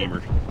 shattered dude!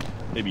 femur.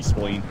 Maybe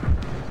spleen.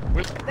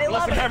 We They lost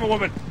love the it. camera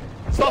woman.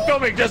 Stop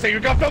filming, Jesse. You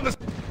gotta film this.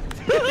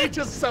 He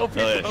just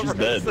selfies Oh yeah, she's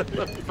dead.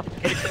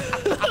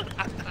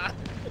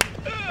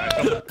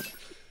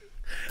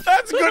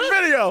 That's a good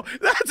video.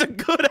 That's a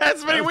good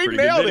ass video. We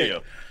nailed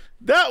it.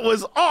 That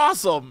was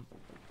awesome.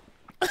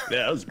 Yeah,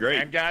 that was great.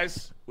 And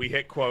guys, we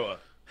hit quota.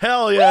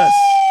 Hell yes.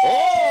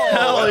 Oh,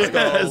 Hell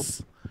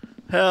yes.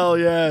 Hell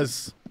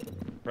yes.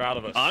 Proud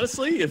of us.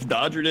 Honestly, if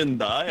Dodger didn't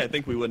die, I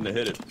think we wouldn't have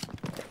hit it.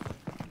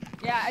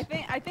 Yeah,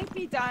 I think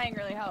me dying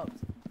really helped.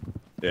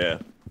 Yeah.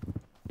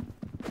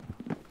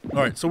 All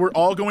right, so we're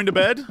all going to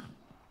bed.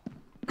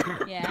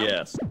 Yeah.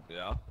 Yes.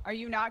 Yeah. Are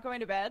you not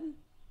going to bed?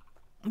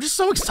 I'm just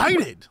so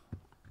excited.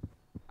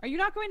 Are you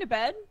not going to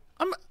bed?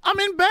 I'm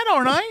in bed,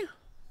 aren't I?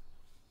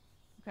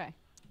 Okay.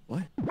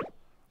 What?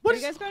 What Are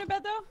you guys going to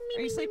bed though?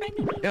 Are you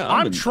sleeping? Yeah,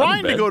 I'm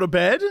trying to go to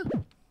bed.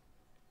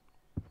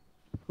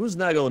 Who's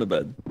not going to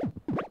bed?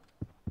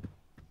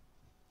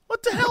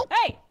 What the hell?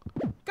 Hey,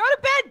 go to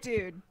bed,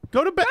 dude.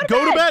 Go to bed.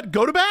 Go to bed.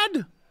 Go to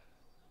bed.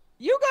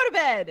 You go to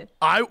bed.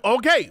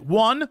 Okay.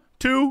 1,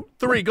 2,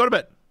 3. Go to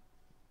bed.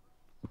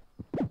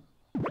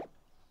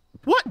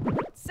 What?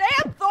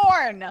 Sam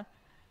Thorne,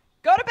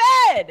 go to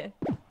bed.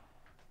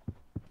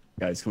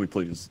 Guys, can we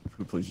please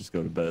just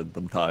go to bed?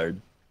 I'm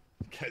tired.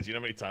 Guys, you know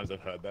how many times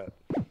I've heard that?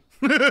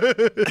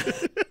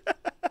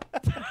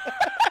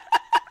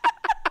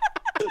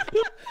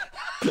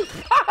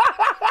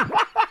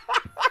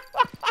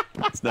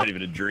 It's not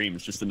even a dream.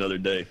 It's just another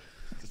day.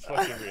 It's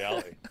fucking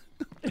reality.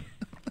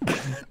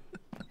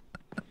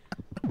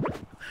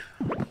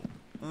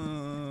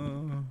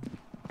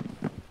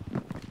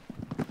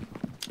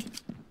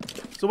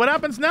 So what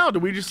happens now? Do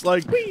we just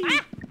like?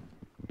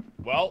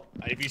 Well,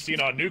 if you've seen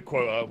our new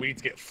quota, we need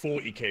to get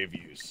 40k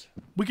views.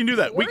 We can do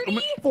that. We can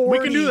do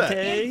 40K? that.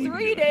 In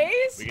 3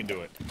 days? We can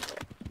do it.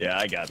 Yeah,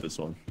 I got this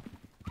one.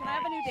 Can I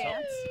have a new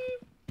dance?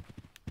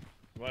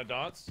 You want to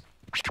dance?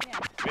 Yeah.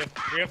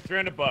 We have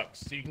 $300,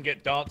 so you can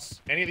get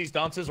any of these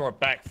dances or a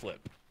backflip.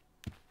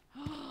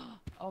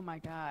 Oh my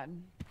god.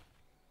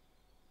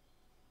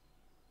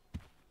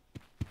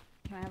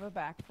 Can I have a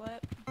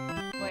backflip?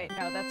 Wait,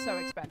 no, that's so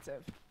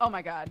expensive. Oh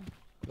my god.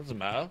 Doesn't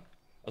matter.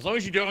 As long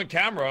as you do it on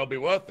camera, it'll be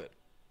worth it.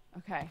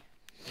 Okay. I'm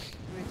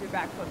gonna do a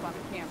backflip on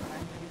the camera.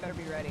 You better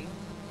be ready.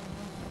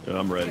 Yeah,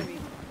 I'm ready.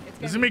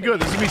 This is gonna be good.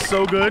 This is gonna be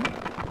so good.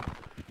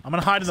 I'm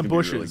gonna hide in the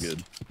bushes. Really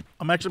good.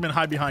 I'm actually gonna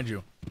hide behind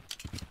you.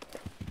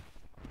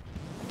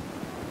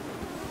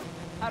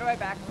 How do I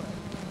backflip?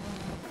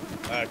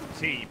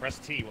 T. Press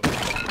T.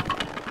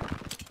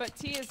 But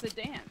T is the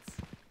dance.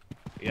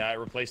 Yeah, I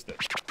replaced it.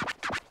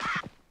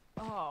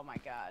 Oh my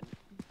god.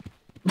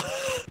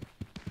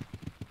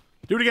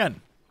 Do it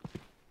again.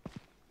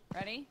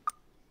 Ready?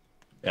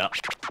 Yeah.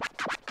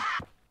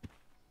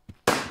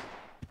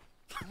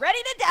 Ready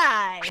to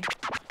die!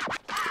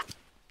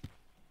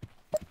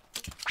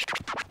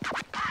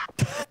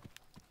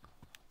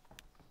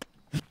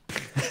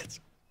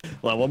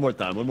 Well, one more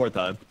time. One more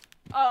time.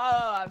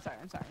 Oh, I'm sorry.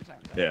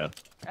 Yeah.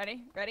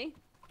 Ready? Ready?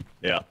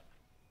 Yeah.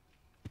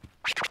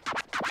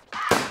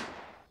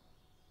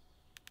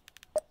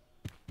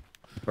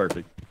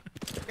 Perfect.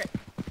 Great.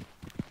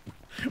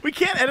 We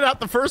can't edit out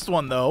the first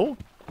one though.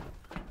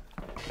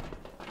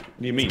 What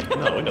do you mean?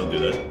 No, we don't do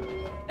that.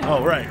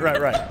 Oh, right.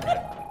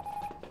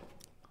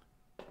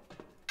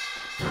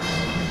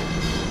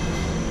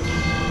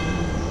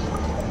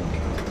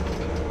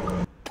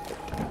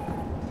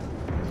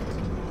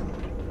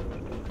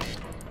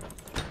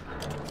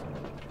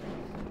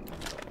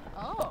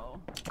 Oh.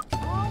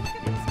 Oh, look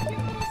at this cute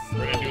little sea.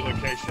 We're in a new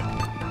location.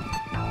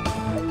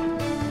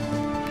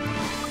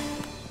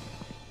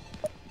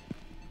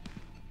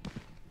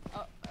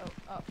 Oh.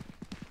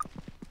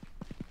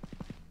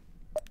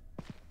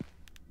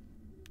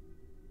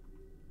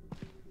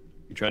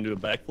 You trying to do a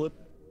backflip?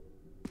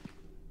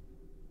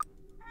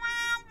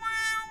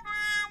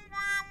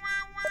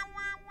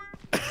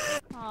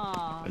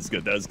 Aw. That's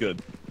good. That's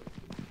good.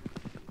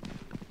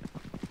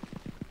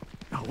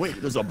 Oh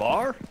wait, there's a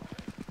bar?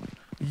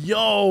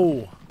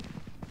 Yo.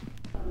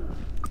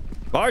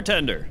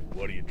 Bartender.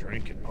 What are you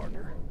drinking,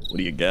 partner? What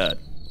do you got?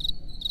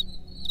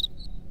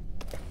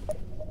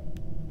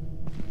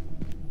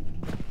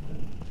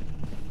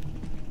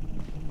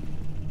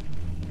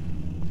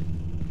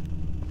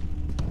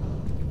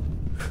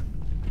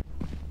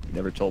 He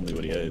never told me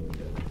what he had.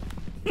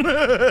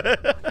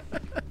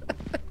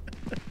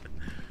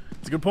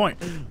 It's a good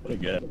point. What a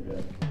guy.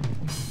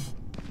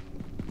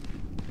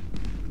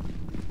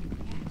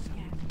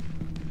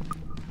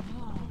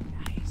 Oh,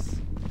 nice.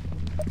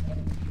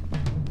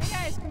 Hey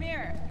guys, come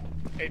here.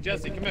 Hey,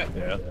 Jesse, come in.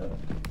 Yeah.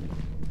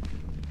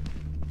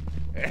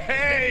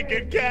 Hey,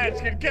 good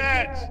catch, good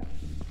catch.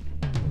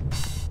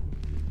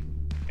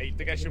 Hey, you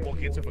think I should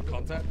walk into for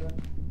contact?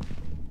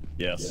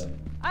 Yes.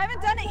 I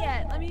haven't done it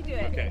yet. Let me do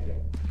it. Okay.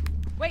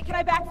 Wait, can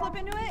I backflip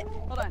into it?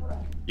 Hold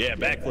on. Yeah,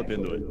 backflip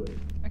into it.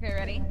 Okay,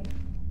 ready?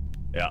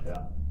 Yeah.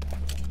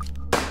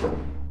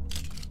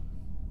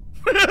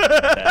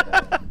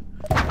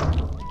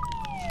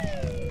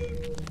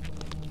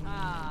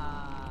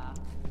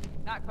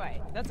 Not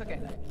quite. That's okay.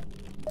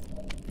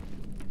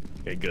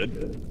 Okay,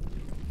 good.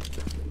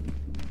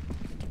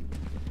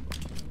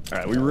 All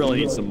right, we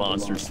really need some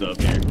monster stuff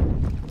here.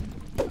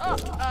 Oh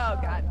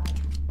God.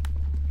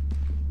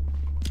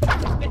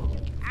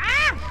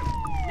 Ah!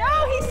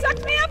 No, he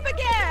sucked me up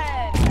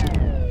again!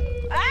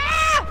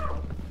 Ah!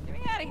 Get me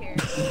out of here.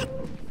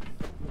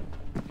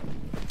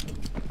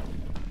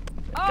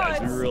 Oh, Guys,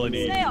 we it's really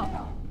need.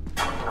 snail.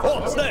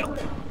 Oh, snail!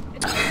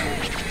 It's a snail.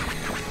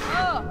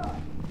 Oh.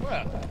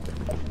 Well,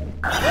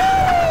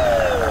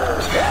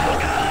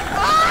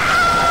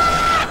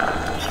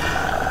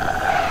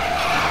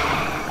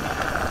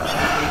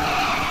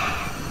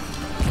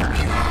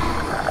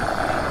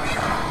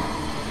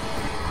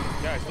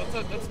 guys,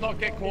 let's not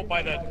get caught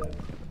by the.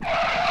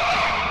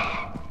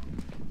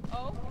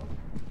 Oh.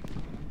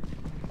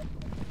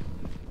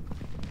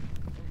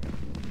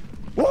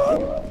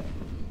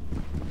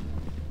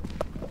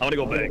 I'm gonna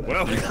go big.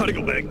 Well, I'm gonna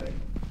go big.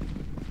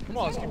 Come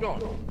on, let's keep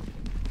going.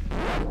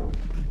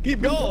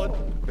 Keep going.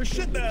 There's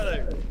shit down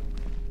there.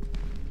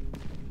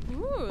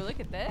 Ooh, look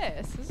at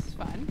this. This is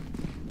fun.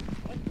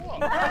 Like what?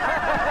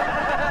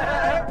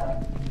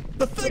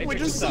 The thing we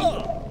check just this saw.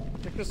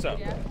 out. Check this out.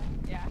 Yeah.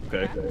 Yeah.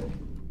 Okay. Yeah.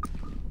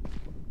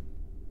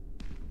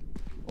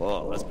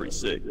 Whoa, that's pretty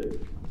sick.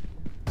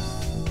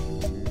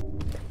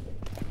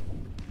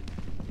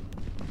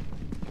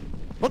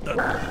 What the?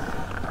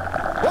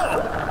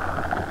 Whoa!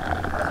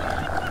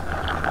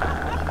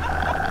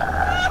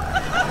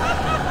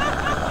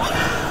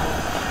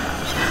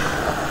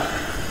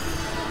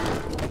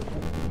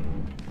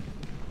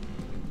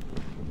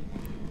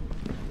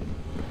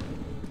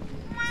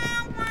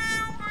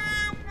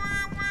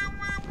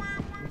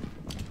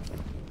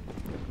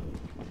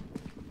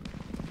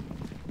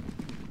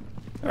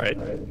 All right.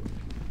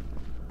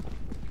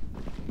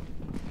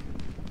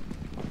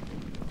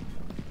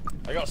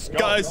 I got skull.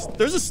 Guys,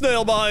 there's a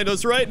snail behind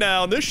us right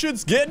now, and this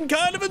shit's getting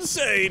kind of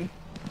insane.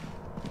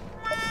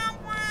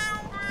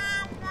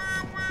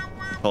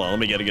 Hold on, let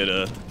me get a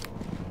good,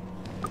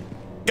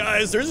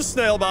 Guys, there's a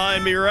snail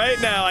behind me right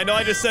now. I know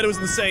I just said it was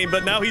insane,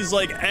 but now he's,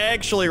 like,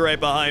 actually right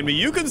behind me.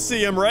 You can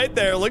see him right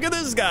there. Look at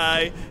this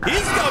guy.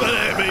 He's coming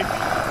at me.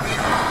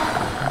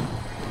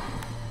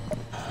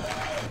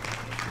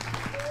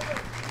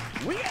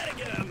 We gotta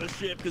get on the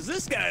ship, because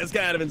this guy is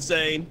kind of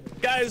insane.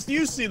 Guys, do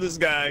you see this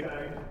guy?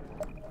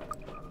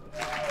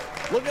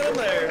 Look at him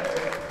there.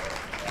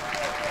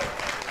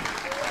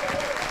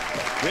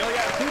 We only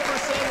got 2%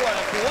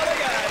 left. What a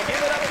guy.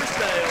 Give it up for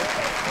Snail.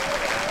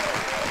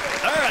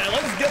 All right,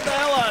 let's get the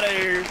hell out of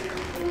here.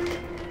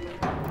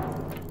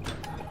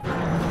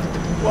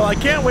 Well, I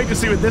can't wait to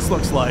see what this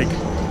looks like.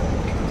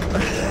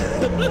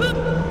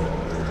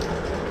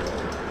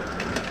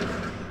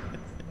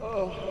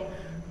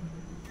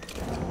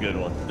 Good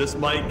one. This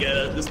might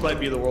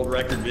be the world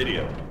record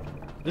video.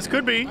 This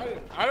could be.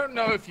 I don't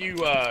know if you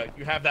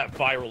you have that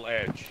viral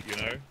edge, you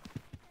know?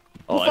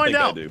 Oh, We'll I find think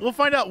I out. do. We'll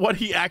find out what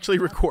he actually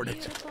recorded.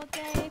 Beautiful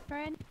day,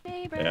 friend,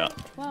 neighbor. Yeah.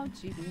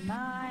 Won't you be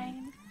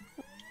mine?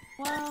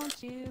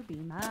 Won't you be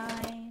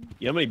mine?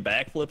 You know how many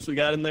backflips we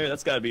got in there?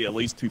 That's got to be at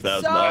least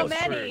 $2,000. So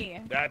many.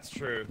 True. That's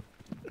true.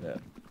 Yeah.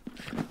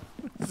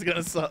 This is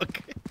gonna suck.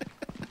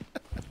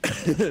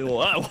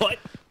 What?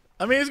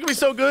 I mean, it's gonna be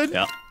so good.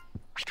 Yeah.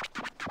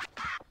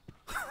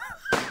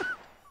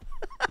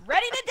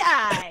 Ready to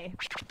die.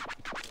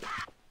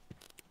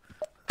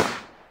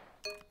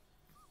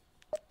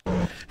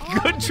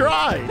 Good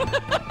try.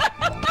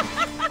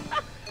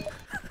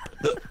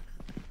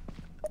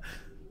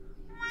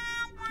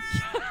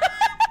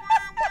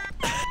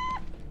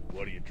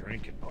 What are you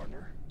drinking,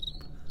 partner?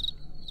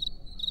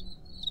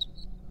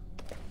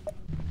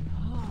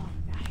 Oh,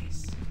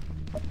 nice.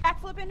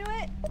 Backflip into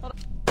it. Hold on.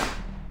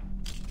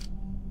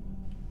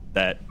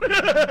 That.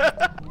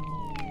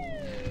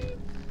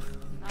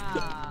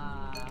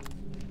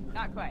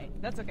 Not quite.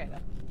 That's okay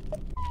though.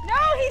 No,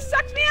 he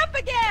sucked me up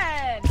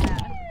again.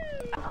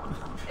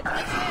 It's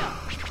a snail.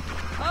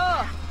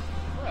 Oh.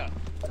 Well,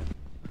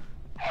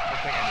 I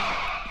think I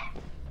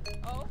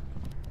Oh.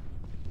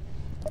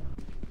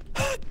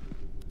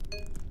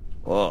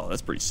 Whoa,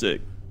 that's pretty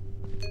sick.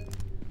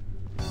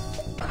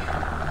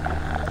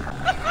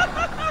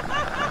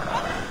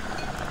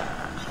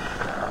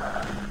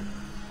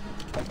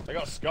 I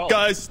got skull.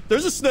 Guys,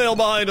 there's a snail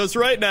behind us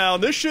right now,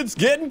 and this shit's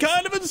getting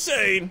kind of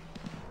insane.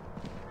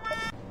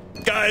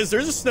 Guys,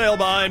 there's a snail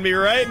behind me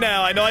right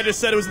now. I know I just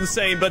said it was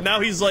insane, but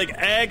now he's, like,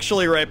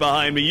 actually right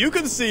behind me. You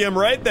can see him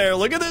right there.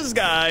 Look at this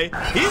guy.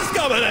 He's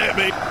coming at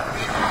me.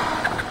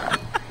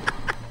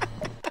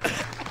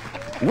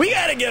 We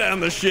gotta get on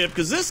the ship,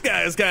 because this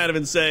guy is kind of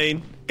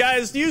insane.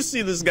 Guys, do you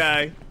see this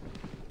guy?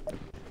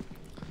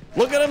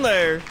 Look at him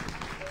there.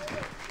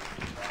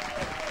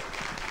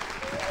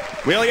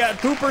 We only got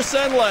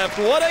 2% left.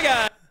 What a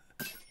guy.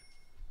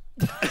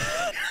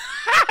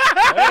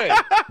 Hey.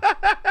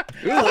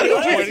 Ooh,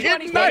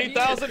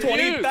 20,000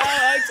 views.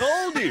 I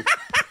told you.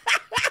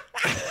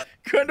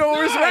 Crendor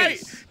was right.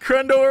 Nice.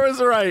 Crendor was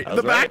right.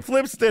 was The right.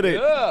 backflips did it.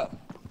 Yeah.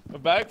 The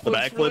backflips, The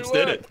backflips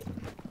did it.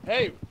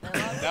 Hey,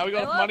 now we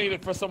got money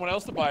for someone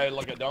else to buy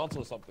like a dance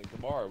or something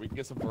tomorrow. We can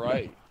get some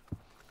variety.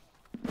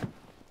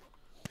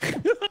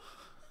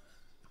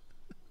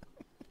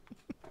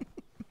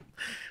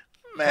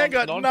 Man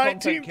got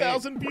non-content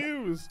 19,000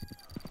 views.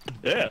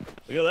 Yeah,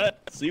 look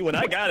at that. See, when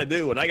I gotta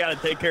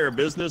take care of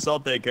business, I'll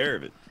take care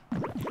of it.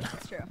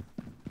 That's true.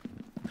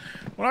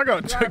 When I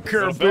gotta take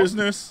care of film?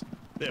 business.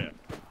 Yeah. You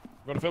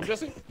want to film,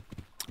 Jesse?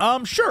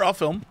 Sure, I'll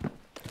film.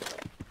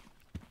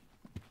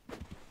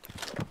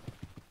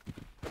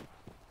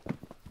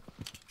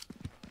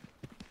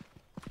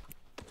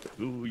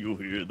 Do you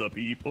hear the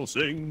people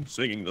singing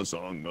the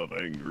song of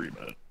Angry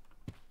Man?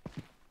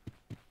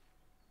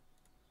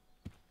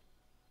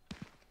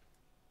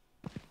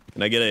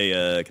 Can I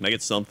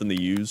get something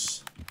to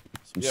use?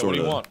 Some Yeah, sort what do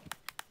you of... want?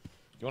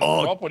 Do you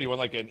want a prop or do you want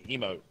like an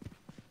emote?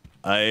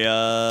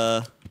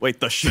 Wait,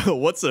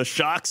 what's a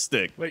shock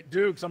stick? Wait,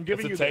 Dukes, I'm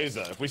giving It's you a this.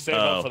 taser. If we save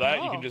up for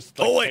that, you can just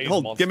like, Oh wait, tase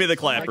hold. Give me the monsters.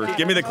 clapper. God,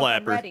 Give me the I hope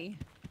I'm clapper. ready.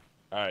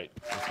 All right,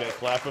 let's get a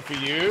clapper for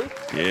you.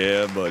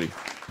 Yeah, buddy.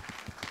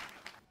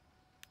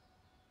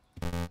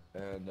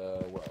 And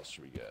what else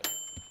should we get?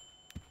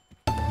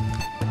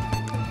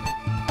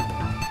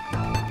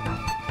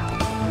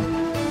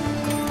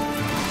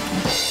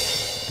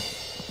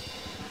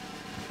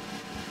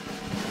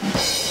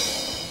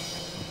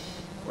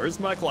 Where's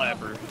my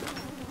clapper?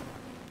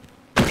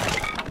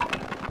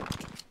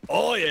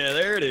 Oh yeah,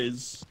 there it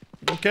is.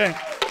 Okay.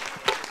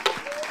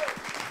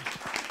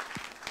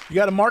 You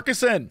gotta mark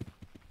us in.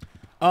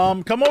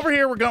 Come over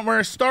here. We're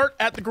gonna start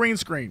at the green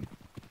screen.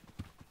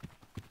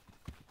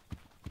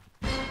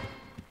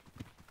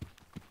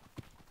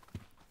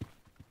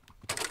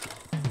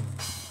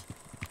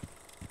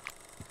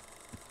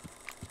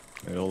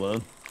 Okay, hold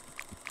on.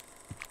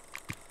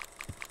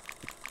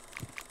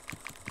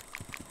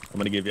 I'm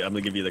gonna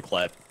give you the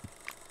clap.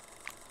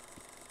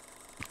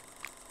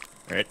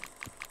 All right.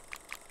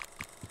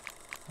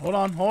 Hold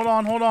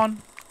on.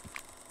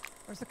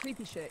 Where's the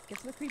creepy shit? Get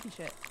to the creepy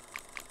shit.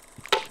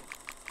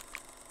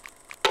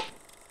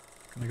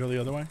 Can I go the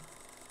other way?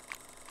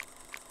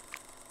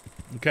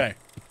 Okay.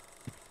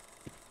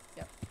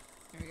 Yep.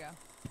 Here we go.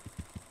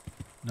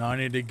 Now I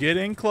need to get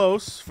in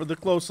close for the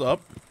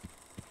close-up.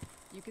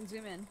 You can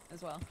zoom in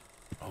as well.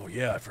 Oh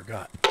yeah, I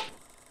forgot.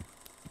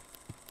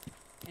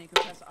 And you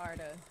can press R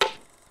to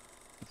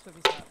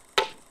swivel stop.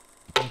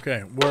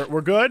 Okay,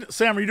 we're good.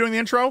 Sam, are you doing the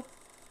intro?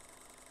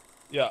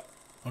 Yeah.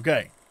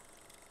 Okay.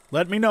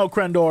 Let me know,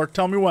 Crendor.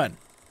 Tell me when.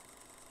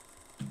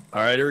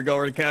 All right, here we go.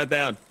 We're gonna count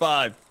down.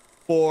 5,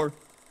 4,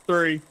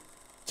 3,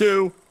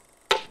 2.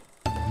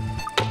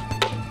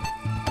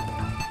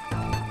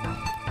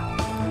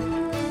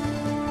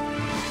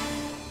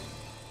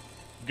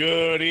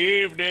 Good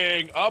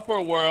evening, Upper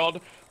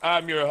World.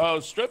 I'm your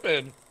host,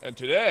 Strippin, and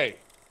today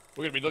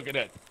we're gonna be looking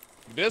at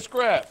this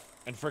graph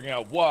and figuring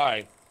out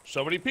why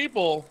so many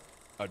people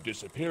are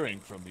disappearing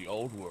from the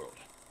old world.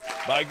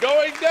 By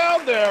going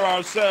down there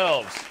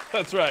ourselves.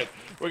 That's right.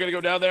 We're gonna go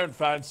down there and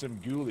find some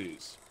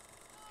ghoulies.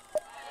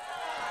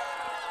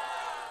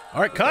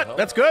 All right, cut.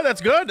 That's good.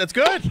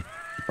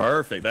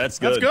 Perfect. That's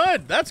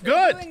good. That's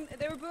good.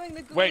 They were booing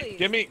the ghoulies. Wait,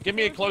 give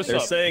me a close They're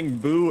up. saying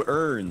boo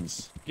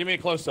earns. Give me a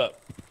close up.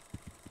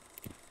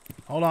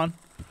 Hold on.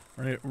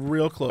 We're gonna get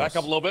real close. Back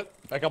up a little bit.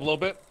 Back up a little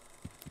bit.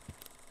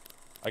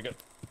 I got.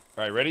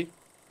 All right, ready?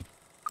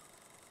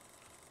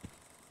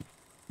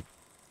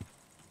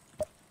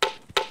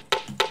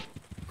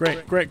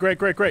 Great.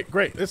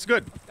 This is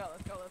good. Let's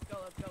go.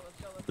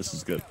 This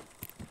is good.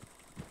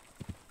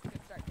 Good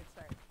start.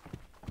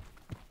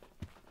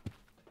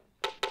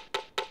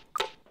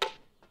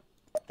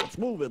 Let's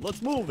move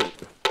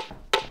it.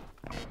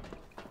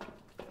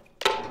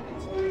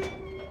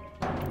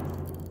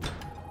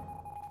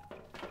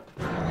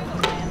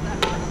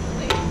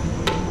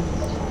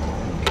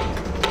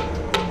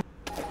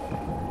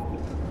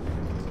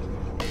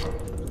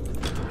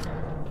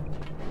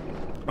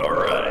 All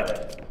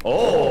right.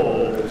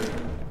 Oh.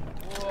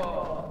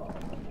 Whoa.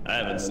 I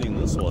haven't seen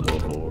this one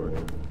before.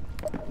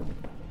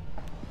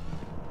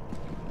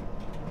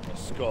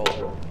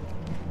 Skull.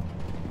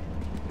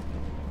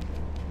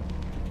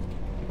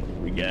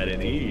 We got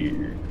in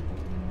here.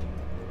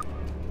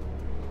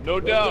 No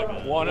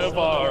doubt, one of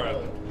our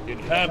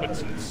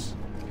inhabitants.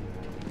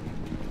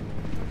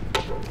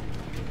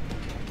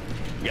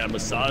 We got a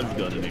massage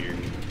gun in here.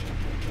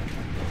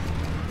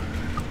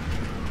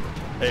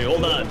 Hey,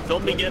 hold on.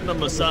 Film me getting a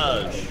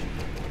massage.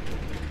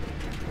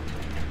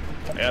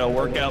 I gotta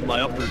work out my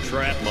upper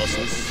trap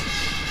muscles.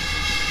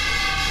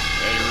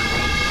 There we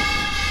go.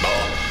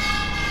 Oh.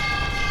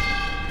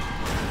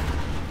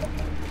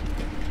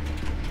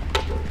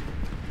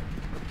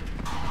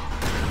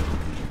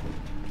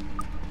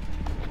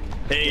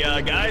 Hey,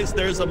 guys,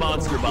 there's a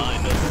monster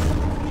behind us.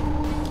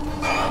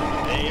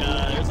 Hey,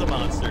 there's a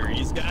monster.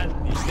 He's got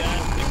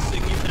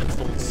mixing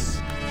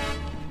utensils.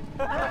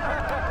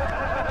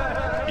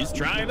 He's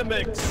trying to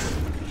mix.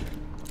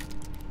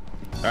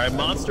 All right,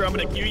 monster, I'm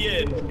gonna cue you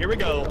in. Here we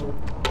go.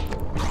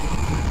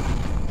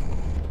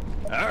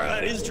 All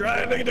right, he's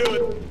trying to do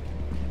it.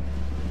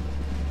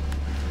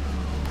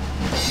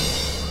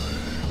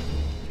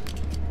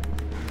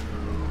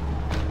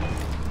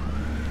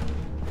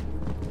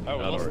 Oh,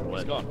 well,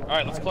 it's gone. All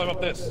right, let's climb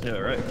up this. Yeah,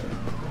 right.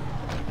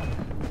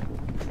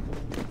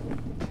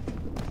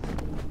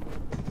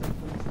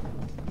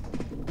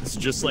 It's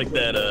just like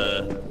that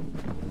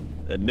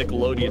that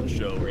Nickelodeon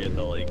show where you had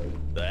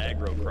the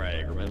aggro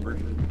crag, remember?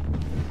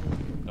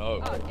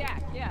 Oh. Oh, yeah,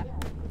 yeah.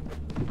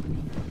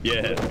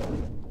 Yeah.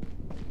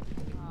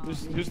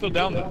 Who's still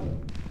down there?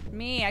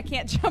 Me, I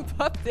can't jump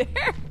up there.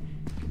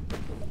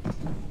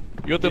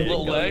 You got them Yeah,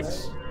 little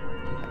guys. legs?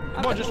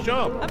 Come on, just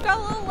jump. I've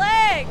got little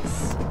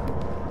legs.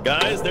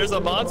 Guys, there's a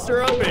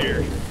monster up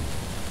here.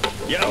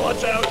 Yeah,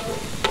 watch out.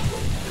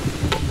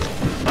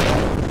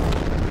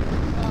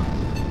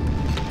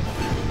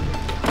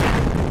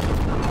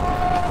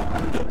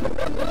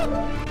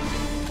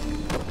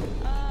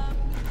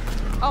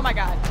 Oh my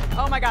god.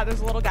 Oh my god, there's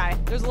a little guy.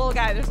 There's a little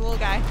guy. There's a little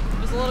guy.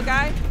 There's a little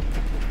guy.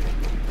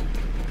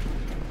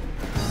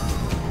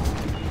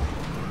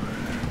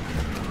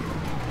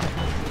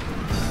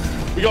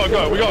 We gotta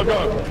go. We gotta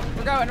go.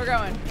 We're going. We're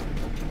going.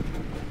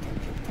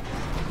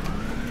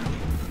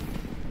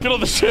 Get on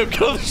the ship.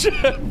 Get on the ship.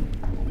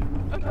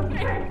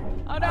 Okay.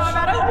 Oh no, I'm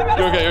out of.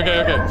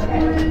 Okay.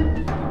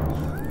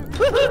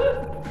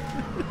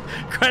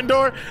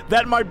 Crendor,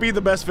 that might be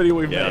the best video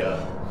we've made.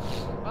 Yeah.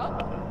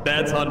 Well,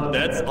 That's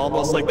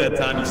almost like that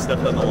time you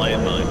stepped on the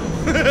landmine.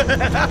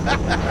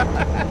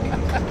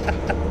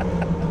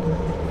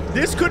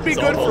 This could be It's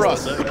good for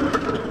us. almost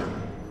the same.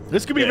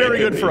 This could be Yeah, very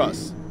it could good for be.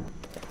 us.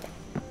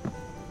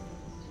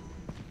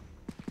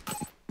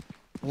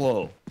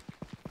 Whoa.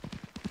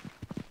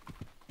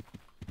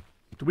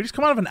 Did we just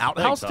come out of an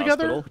outhouse Thanks,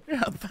 together? hospital.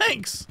 Yeah,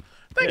 thanks.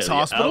 Thanks, Yeah,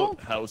 hospital.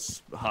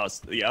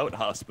 The out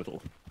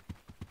hospital.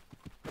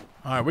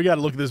 All right, we got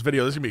to look at this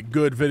video. This is going to be a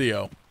good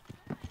video.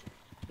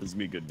 This is gonna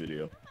be a good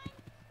video.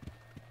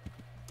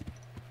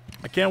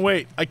 I can't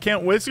wait. I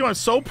can't wait. I'm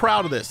so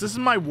proud of this. This is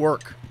my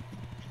work.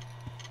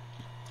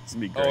 This is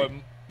gonna be great.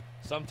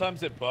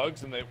 Sometimes it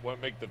bugs and they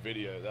won't make the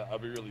video. I'll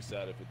be really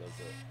sad if it does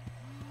that.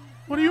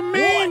 What do you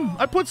mean?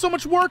 I put so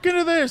much work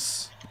into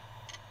this.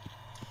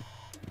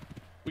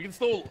 We can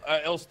still,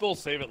 it'll still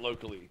save it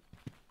locally.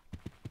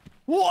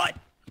 What?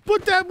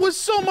 But that was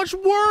so much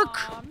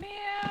work. oh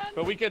man.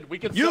 But we could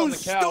sit You on the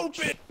couch.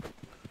 stupid!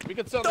 We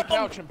could sit on the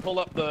couch and pull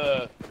up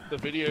the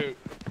video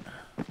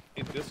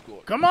in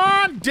Discord. Come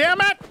on,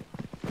 damn it.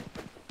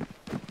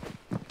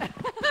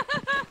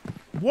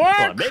 Work.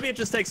 Come on, maybe it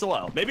just takes a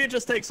while. Maybe it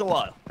just takes a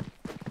while.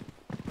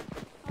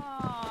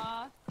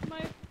 Aw,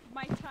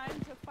 my time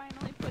to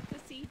finally put the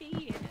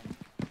CD in.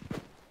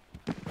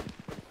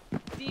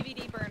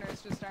 DVD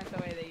burners just aren't the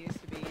way they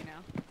used to be, you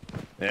know.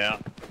 Yeah.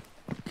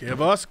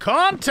 Give us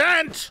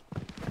content.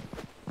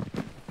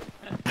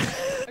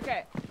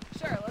 Okay,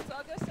 sure. Let's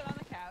all go sit on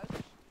the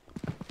couch.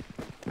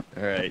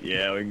 All right.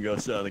 Yeah, we can go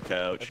sit on the I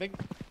couch. think,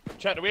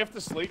 chat, do we have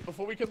to sleep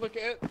before we can look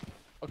at it?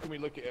 Or can we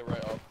look at it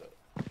right after?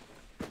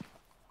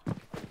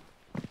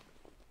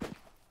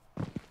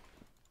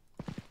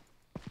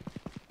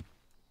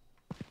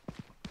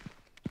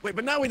 Wait,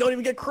 but now we don't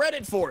even get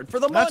credit for it for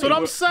the money. That's what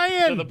I'm So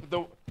saying.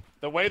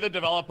 the way the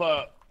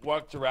developer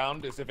worked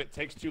around is if it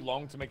takes too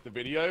long to make the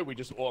video, we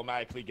just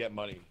automatically get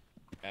money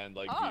and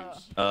like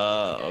views.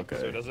 Oh, So it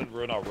okay. doesn't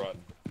ruin our run.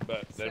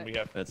 But then we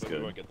have That's then good.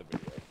 we won't get the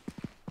video.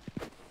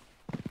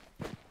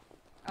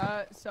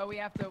 So we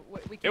have to.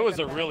 We It can't was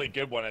go a back. really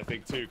good one, I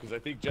think, too, because I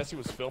think Jesse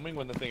was filming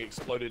when the thing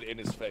exploded in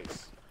his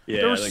face. Yeah,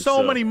 There I were think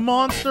so many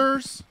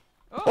monsters.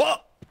 Oh!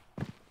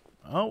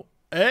 Oh,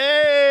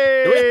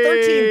 hey! We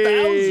have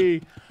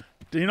 13,000.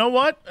 Do you know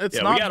what? It's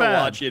Yeah, not we gotta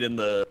bad. watch it in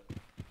the.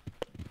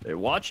 Hey,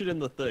 watch it in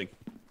the thing.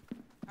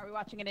 Are we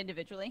watching it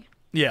individually?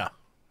 Yeah.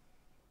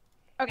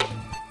 Okay.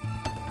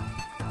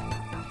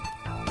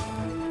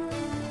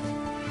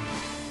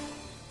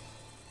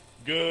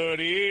 Good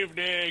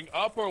evening,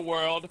 Upper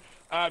World.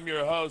 I'm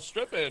your host,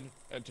 Strippin,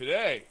 and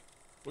today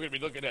we're going to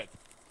be looking at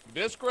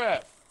this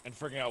graph and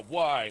figuring out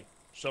why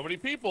so many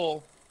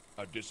people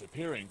are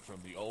disappearing from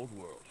the old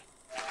world.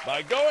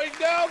 By going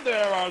down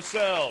there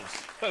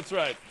ourselves. That's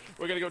right.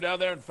 We're going to go down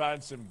there and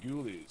find some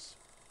ghoulies.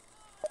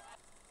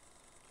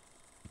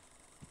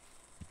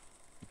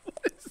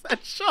 What is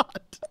that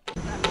shot?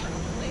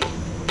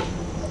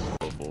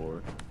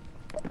 Before.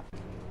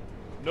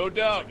 No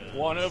doubt,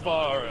 one of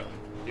our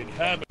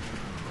inhabitants.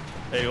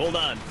 Hey, hold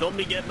on. Film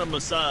me getting a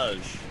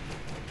massage.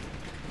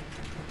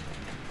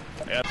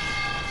 Yep.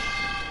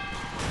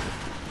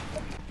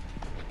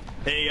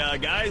 Hey,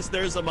 guys,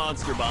 there's a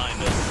monster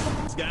behind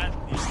us. He's got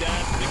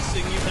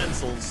mixing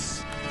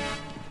utensils.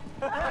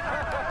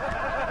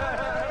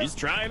 He's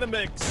trying to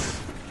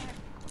mix.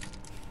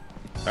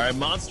 All right,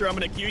 monster, I'm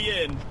gonna cue you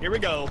in. Here we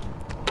go.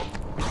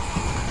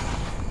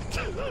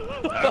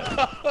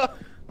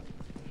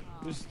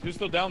 Who's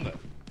still down there?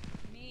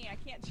 Me, I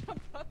can't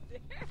jump up there.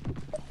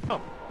 Oh.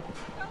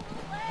 No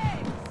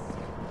legs.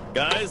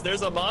 Guys,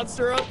 there's a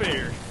monster up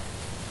here.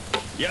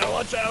 Yeah,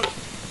 watch out.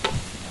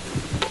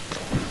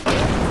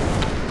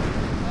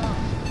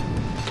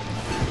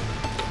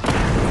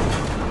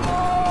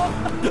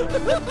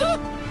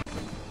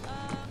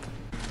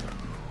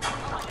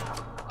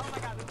 Oh my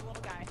god, there's a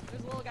little guy.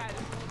 There's a little guy.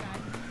 There's a little guy.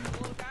 There's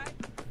a little guy.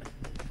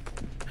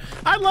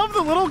 I love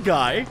the little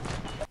guy.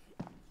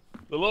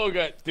 The little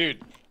guy, dude,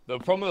 The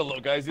problem with the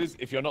little guys is,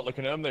 if you're not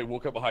looking at them, they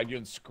walk up behind you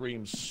and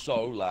scream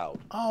so loud.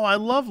 Oh, I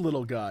love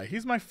little guy.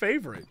 He's my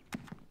favorite.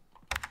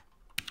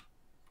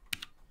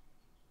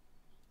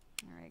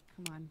 All right,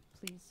 come on,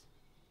 please.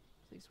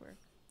 Please work.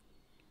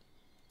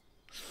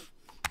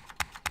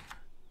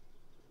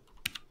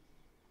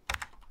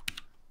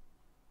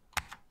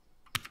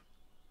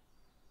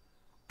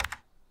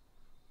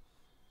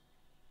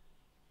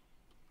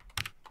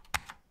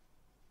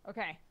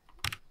 Okay.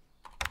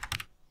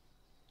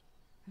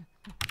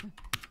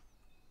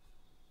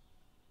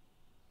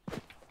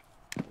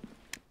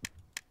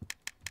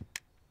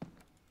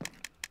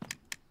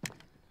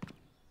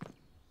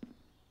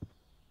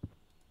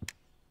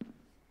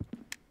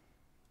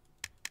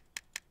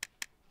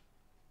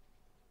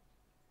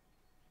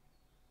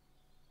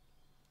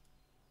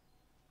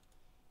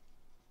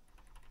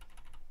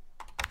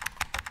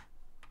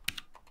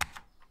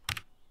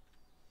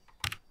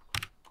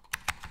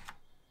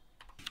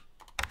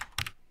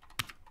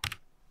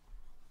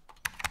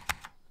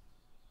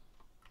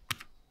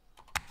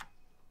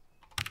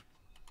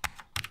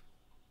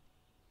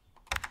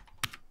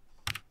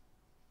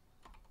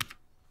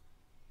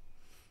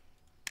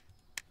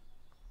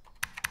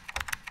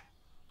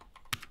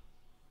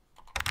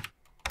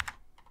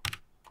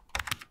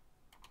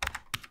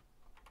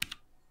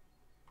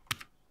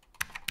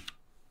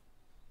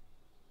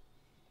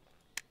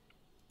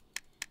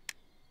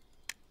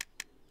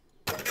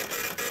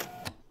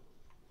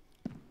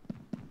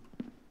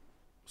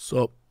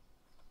 Sup?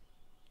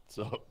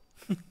 So,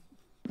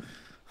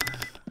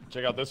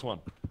 check out this one.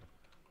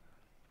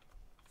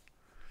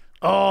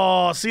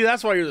 Oh, see,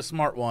 that's why you're the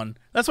smart one.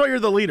 That's why you're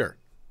the leader.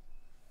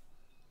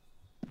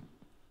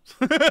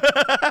 Hold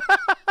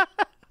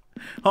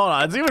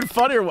on, it's even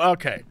funnier.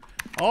 Okay,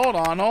 hold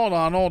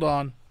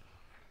on.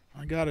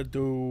 I gotta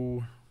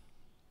do.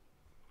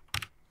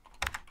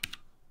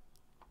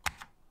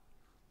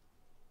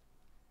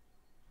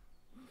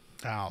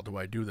 How do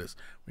I do this?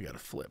 We gotta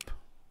flip.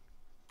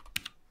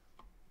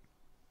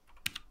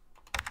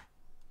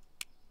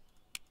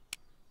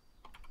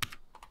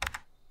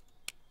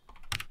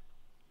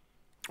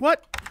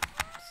 What?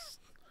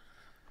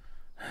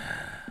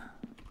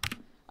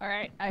 All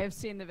right, I have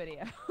seen the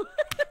video.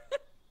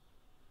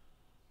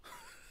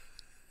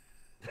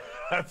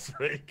 That's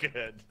pretty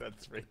good.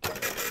 That's pretty good.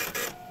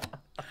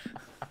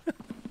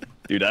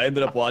 Dude, I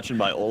ended up watching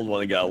my old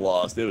one and got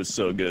lost. It was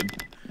so good.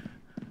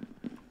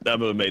 That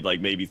movie made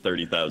like maybe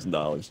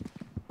 $30,000.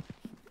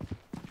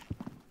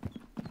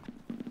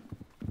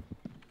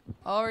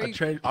 Oh, I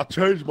changed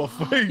my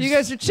face. you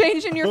guys are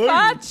changing your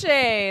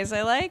faces.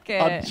 I like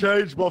it. I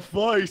changed my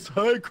face.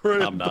 Hey,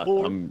 Crendor. I'm not.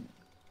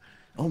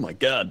 Oh my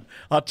god.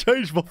 I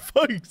changed my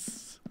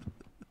face.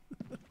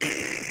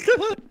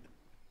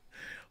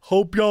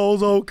 Hope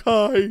y'all's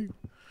okay.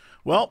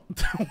 Well.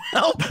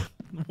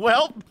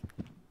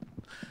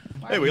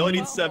 Hey, we only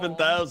need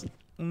 7,000.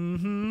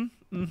 Mm-hmm.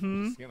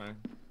 Just, you know.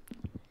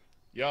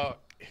 Yeah.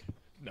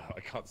 No,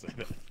 I can't say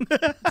that.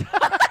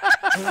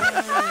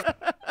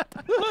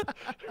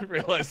 I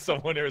realized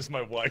someone here is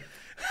my wife.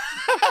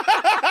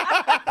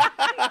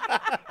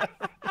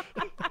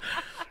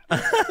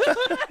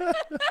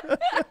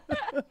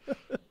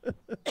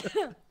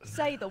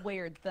 Say the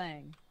weird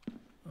thing.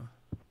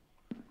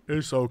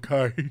 It's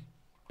okay.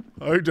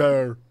 Hey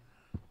there.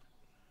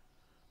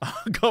 I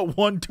got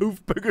one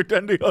tooth bigger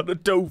than the other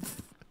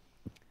tooth.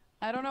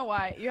 I don't know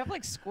why. You have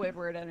like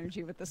Squidward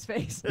energy with this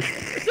face.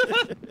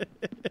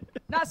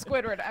 Not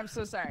Squidward. I'm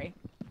so sorry.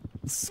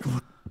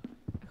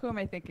 Who am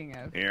I thinking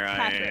of? Here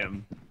Patrick. I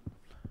am.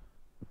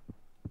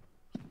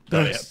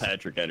 Oh yeah,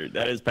 Patrick Energy.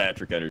 That is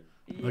Patrick Energy.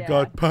 Yeah, I got you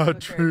look very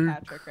Patrick.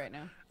 Patrick right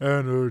now.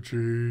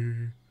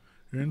 Energy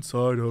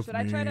inside of Should me.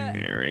 I try to?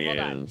 Here he Hold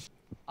on. is.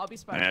 I'll be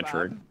SpongeBob.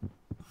 Patrick.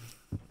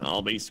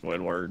 I'll be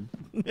Squidward.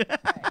 Okay.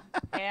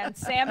 And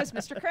Sam is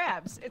Mr.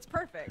 Krabs. It's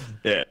perfect.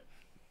 Yeah.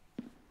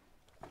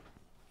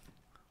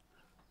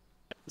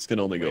 This can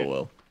only go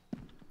well.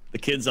 The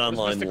kids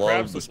online Mr.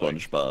 love Krabs the look like?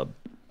 SpongeBob.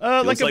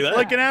 Like, looks like that.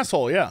 like an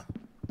asshole, yeah.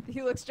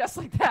 He looks just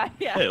like that.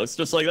 Yeah. Hey, it looks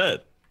just like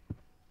that.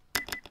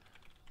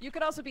 You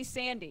could also be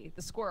Sandy,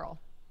 the squirrel.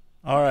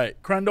 All right,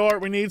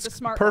 Crendor, we need The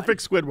smart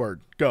perfect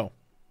Squidward. Go.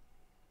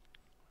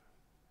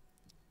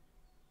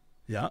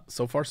 Yeah,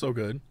 so far so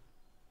good.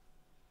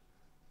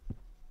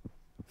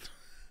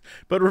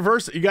 But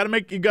reverse it. You gotta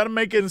make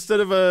it instead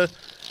of a.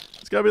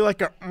 It's gotta be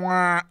like a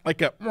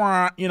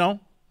you know.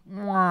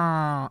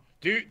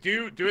 Do it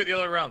the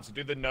other way around. So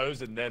do the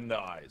nose and then the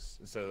eyes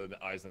instead of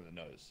the eyes and the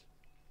nose.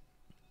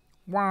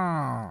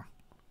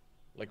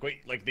 Like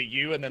wait, like the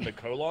U and then the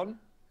colon.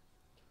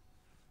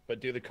 But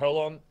do the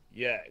colon.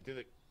 Yeah, do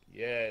the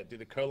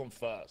colon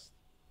first.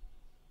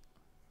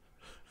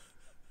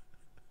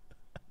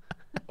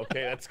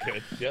 Okay, that's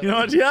good. Yeah. You know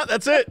what? Yeah,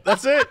 that's it.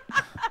 That's it.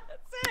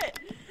 That's it.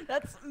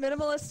 That's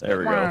minimalist. There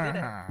we go. Squidward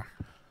did it.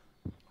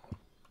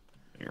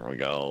 Here we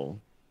go.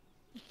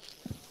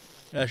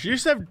 Yeah, she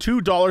used to have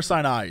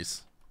 $2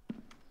 eyes.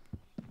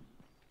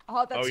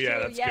 Oh, that's Oh, yeah,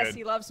 true. that's Yes, good.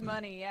 he loves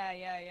money.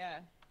 Yeah.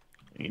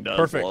 He does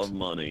Perfect. love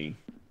money.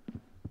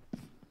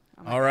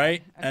 my All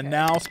right, God. and Okay.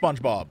 now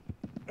SpongeBob.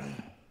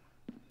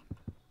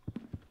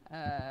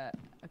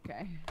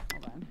 Okay.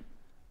 Hold on.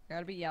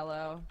 Gotta be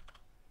yellow.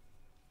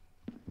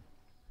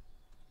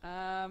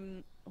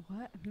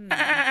 What?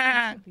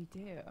 What should we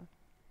do?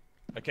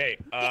 Okay.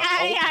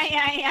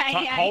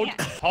 Yeah.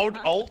 Hold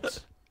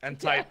Alt and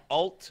type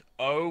Alt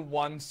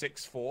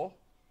 0164.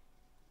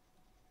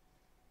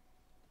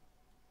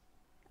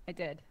 I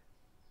did.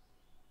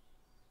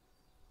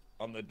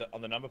 On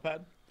the number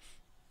pad.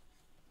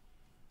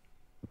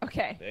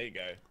 Okay. There you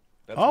go.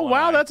 That's Oh, one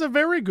wow, eye. that's a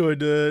very good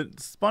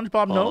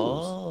SpongeBob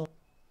nose. Oh.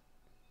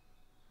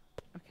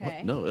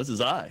 Okay. No, this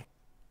is I.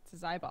 It's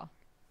his eyeball.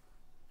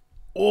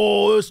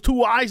 Oh, there's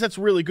 2 eyes. That's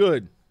really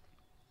good.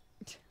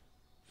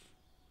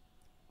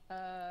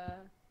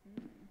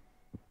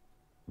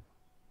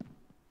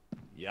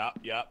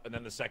 Yep. And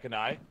then the second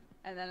eye.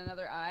 And then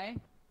another eye.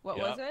 What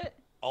Yep. was it?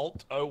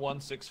 Alt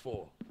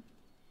 0164.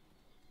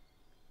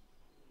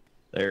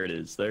 There it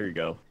is. There you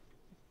go.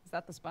 Is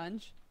that the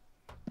sponge?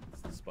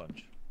 It's the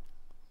sponge.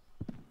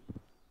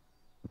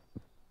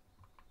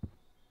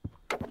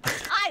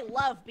 I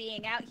love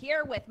being out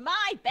here with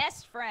my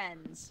best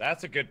friends.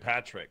 That's a good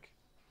Patrick,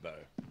 though.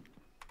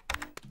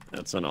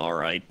 That's an all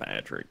right,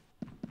 Patrick.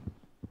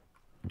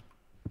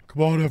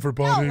 Come on, Don't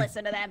everybody.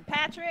 listen to them,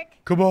 Patrick.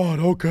 Come on,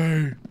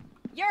 okay.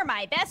 You're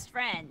my best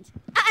friend.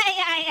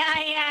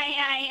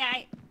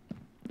 I.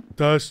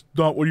 That's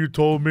not what you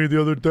told me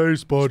the other day,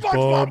 SpongeBob,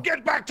 SpongeBob.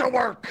 get back to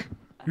work!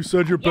 You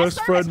said your Yes, best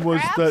sir, friend Mr.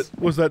 was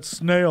Krabs? that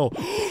snail.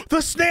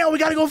 The snail! We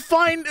gotta go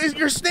find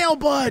your snail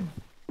bud!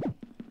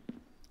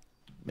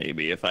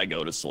 Maybe if I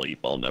go to sleep,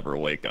 I'll never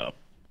wake up.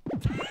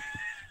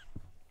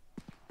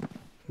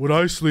 When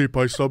I sleep,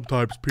 I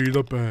sometimes pee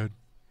the bed.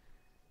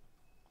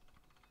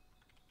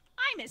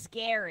 I miss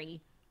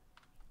Gary.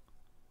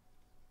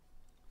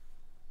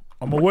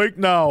 I'm awake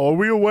now. Are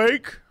we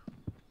awake?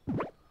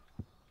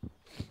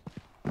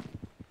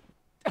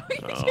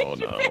 Oh,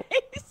 no.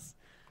 Face.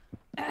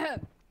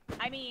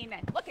 I mean,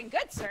 looking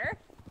good, sir.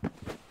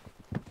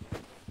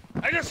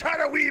 I just had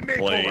a wee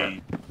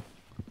makeover.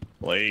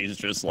 Please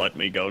just let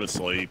me go to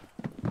sleep.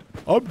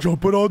 I'm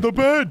jumping on the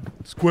bed,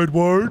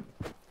 Squidward.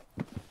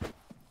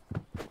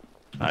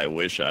 I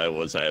wish I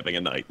was having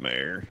a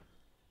nightmare.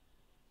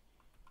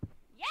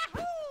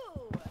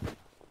 Yahoo!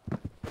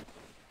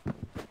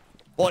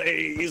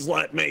 Please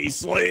let me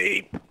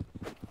sleep.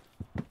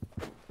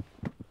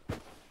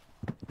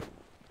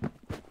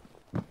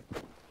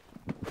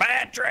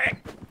 Patrick!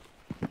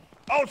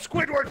 Oh,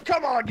 Squidward,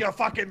 come on, you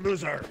fucking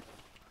loser!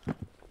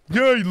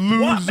 Yeah,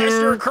 you What, Mr.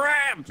 loser.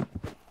 Krabs?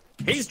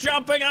 He's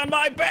jumping on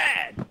my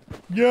bed!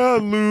 Yeah,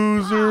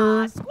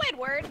 loser.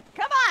 Squidward,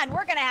 come on,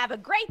 we're gonna have a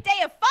great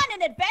day of fun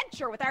and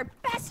adventure with our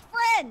best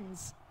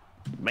friends.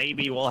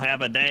 Maybe we'll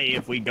have a day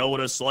if we go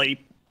to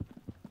sleep.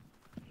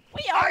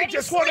 We I already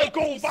just want to slept,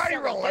 go you silly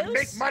viral and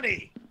make goose.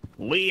 money!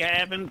 We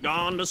haven't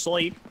gone to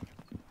sleep.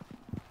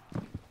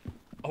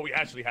 Oh, we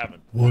actually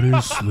haven't. What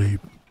is sleep?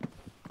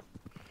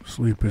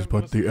 Sleep is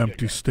but the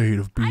empty state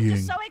of I'm being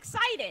just so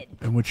excited.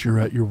 in which you're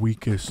at your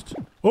weakest.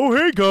 Oh, hey,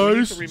 We need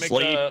guys. to remake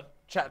Sleep. the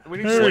chat. We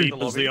need to Hey. remake Sleep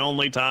the is lobby. the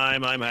only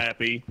time I'm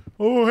happy.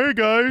 Oh, hey,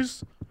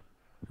 guys.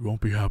 You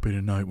won't be happy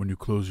tonight when you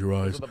close your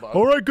eyes. are the bugs.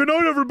 All right, good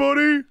night,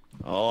 everybody.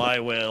 Oh, I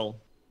will.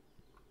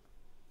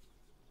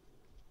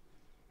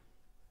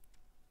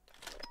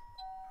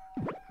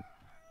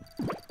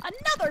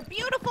 Another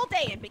beautiful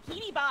day in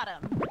Bikini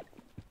Bottom.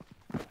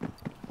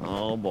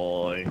 Oh,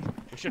 boy.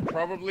 We should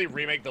probably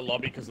remake the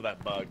lobby because of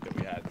that bug that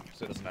we had,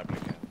 so it doesn't happen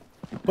again.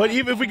 But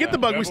even if we get the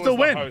bug, we Whoever still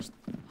was the win. host-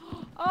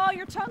 Oh,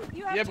 your tongue.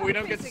 You have Yeah, tongue but we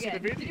don't face get to see the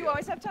again. Did you video.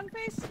 always have tongue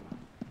face?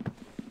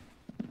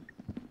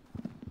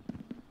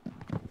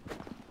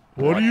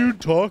 What are you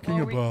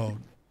talking Oh, we- about?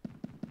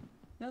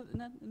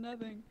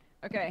 Nothing.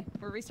 Okay,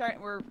 we're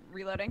restarting. We're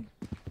reloading.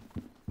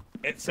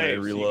 It saves, so you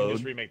can reload.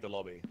 just remake the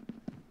lobby.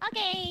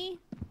 Okay.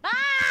 Bye.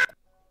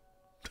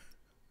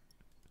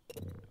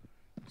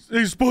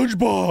 Hey,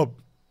 SpongeBob.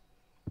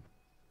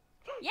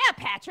 Yeah,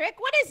 Patrick.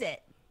 What is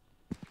it?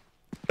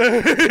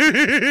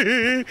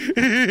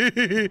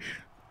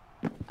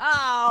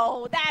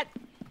 Oh, that.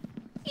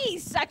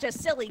 He's such a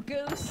silly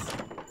goose.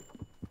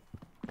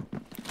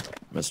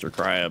 Mr.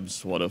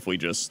 Krabs, what if we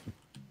just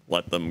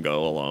let them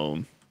go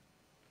alone?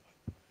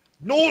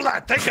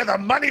 Nola, think of the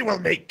money we'll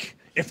make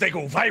if they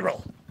go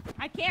viral.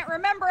 I can't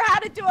remember how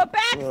to do a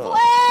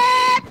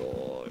backflip.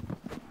 Boy.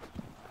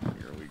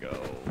 Here we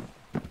go.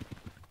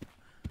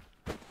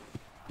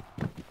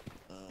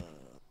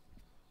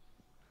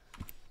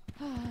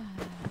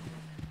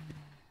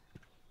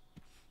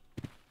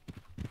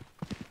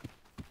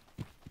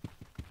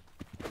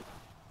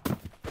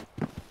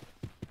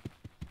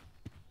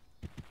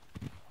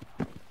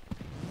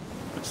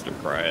 Mr.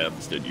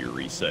 Krabs, did you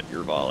reset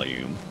your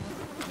volume?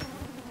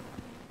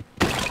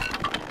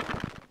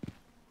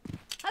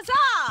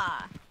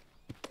 Huzzah!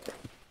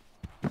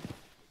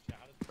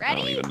 I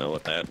don't Ready? even know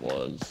what that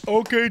was.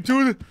 Okay,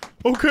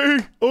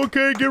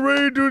 okay, get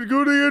ready to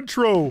go to the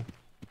intro.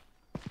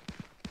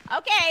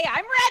 Okay,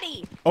 I'm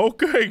ready.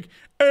 Okay,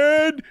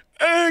 and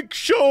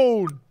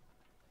action.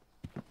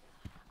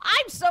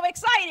 I'm so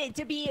excited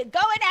to be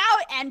going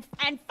out and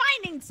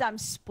finding some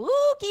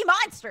spooky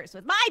monsters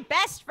with my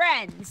best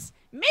friends,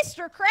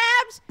 Mr.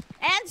 Krabs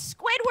and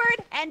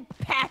Squidward and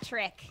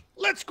Patrick.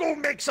 Let's go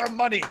make some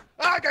money.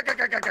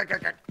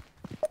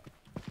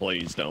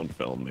 Please don't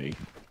film me.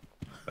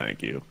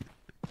 Thank you.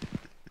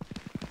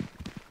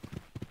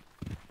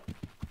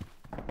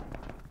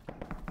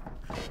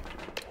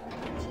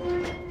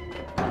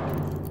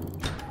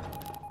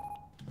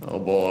 Oh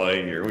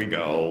boy, here we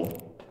go.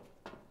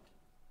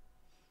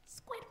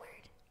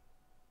 Squidward.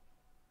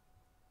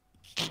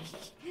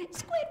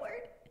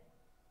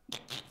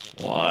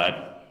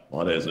 What?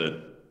 What is it?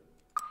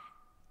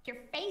 Your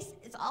face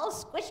is all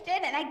squished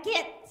in and I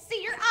can't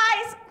see your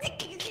eyes.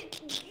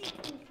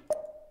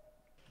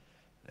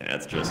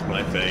 That's just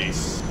my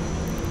face.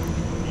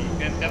 You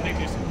can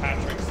definitely do some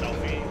Patrick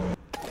selfie.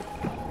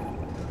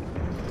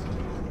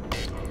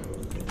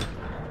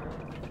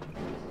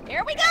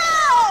 Here we go!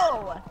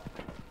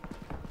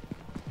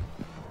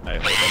 I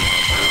hope the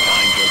monster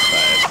finds us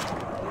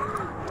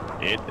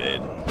fast. It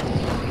did.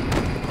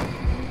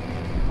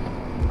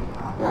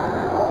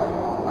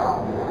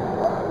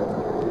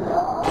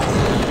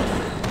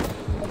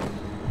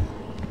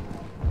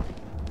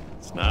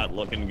 It's not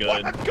looking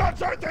good. What the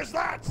guts are this,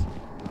 lads?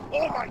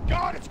 Oh my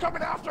god, it's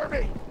coming after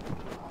me!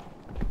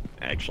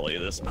 Actually,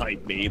 this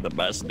might be the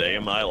best day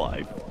of my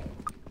life.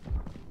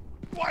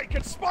 Why,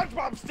 can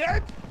SpongeBob's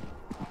dead?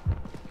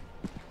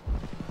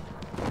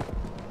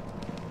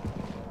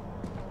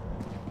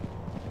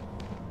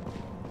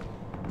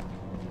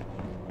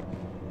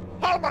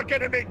 How am I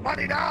gonna make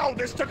money now?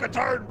 This took a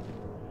turn.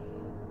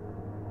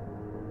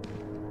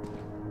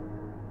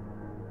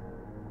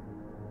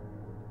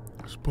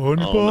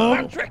 SpongeBob? Oh, no.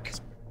 Patrick!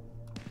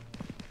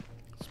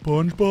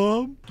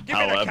 SpongeBob? Give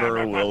me the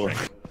camera,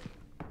 Patrick.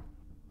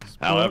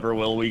 However,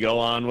 will we go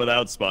on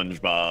without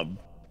SpongeBob?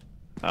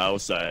 How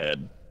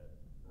sad.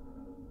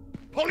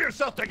 Pull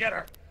yourself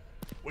together.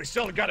 We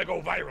still gotta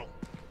go viral.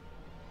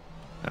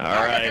 All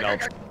right, I'll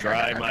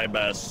try my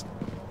best.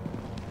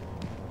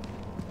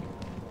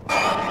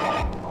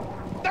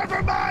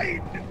 Never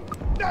mind!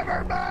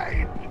 Never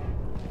mind!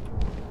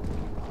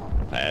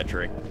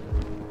 Patrick,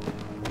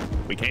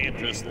 we can't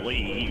just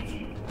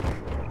leave.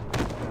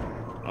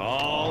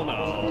 Oh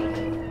no.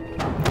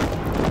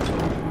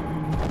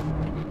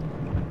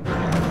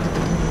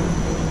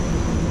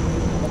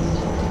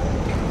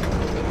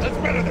 Let's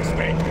better this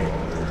way.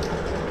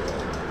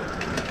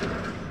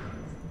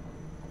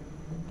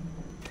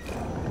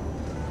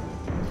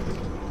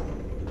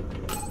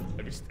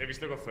 Have you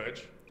still got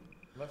fudge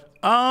left?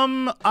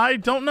 I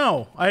don't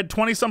know. I had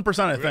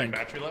 20-some%, I think.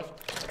 Battery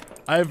left?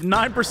 I have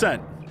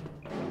 9%.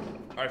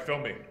 Alright,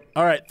 film me.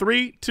 All right,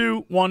 3,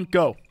 2, 1,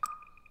 go.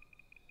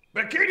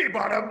 Bikini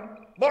bottom?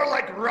 More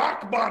like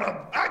rock bottom.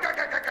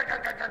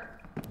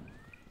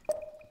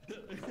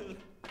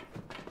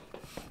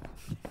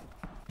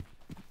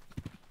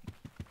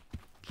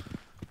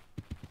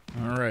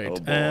 All right, Oh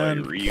boy,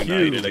 and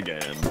reunited cue.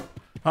 again.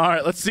 All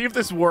right, let's see if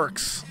this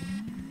works.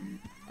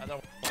 I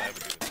don't want to ever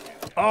do this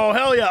again. Oh,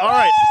 hell yeah. All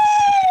right.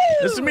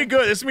 This is going to be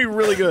good. This is going to be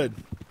really good.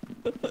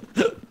 All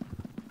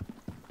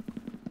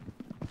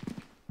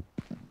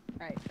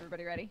right,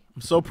 everybody ready?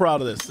 I'm so proud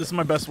of this. This is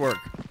my best work.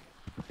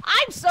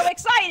 I'm so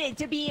excited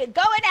to be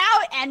going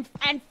out and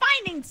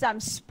finding some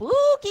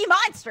spooky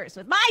monsters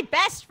with my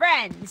best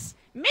friends,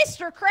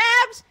 Mr.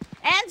 Krabs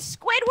and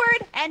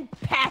Squidward and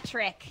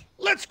Patrick.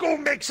 Let's go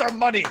make some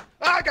money.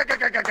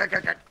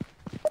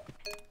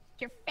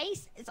 Your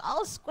face is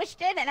all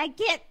squished in and I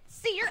can't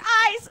see your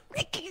eyes.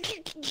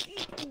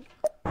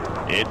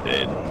 It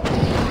did.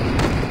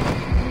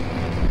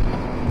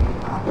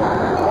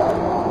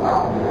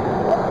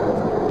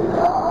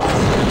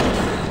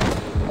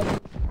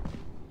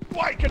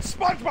 Why, can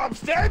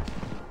SpongeBob's dead?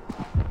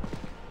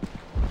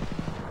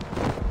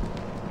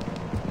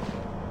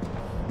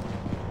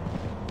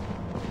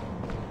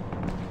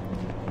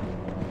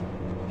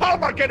 How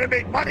am I gonna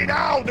make money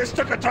now? This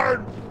took a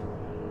turn.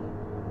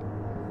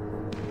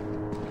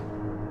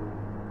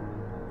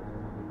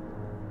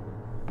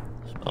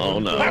 Oh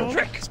no.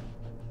 Patrick!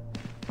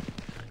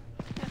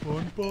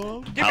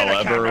 SpongeBob? Give me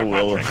the camera,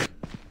 Patrick.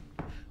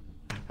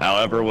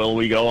 However, will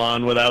we go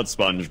on without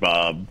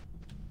SpongeBob?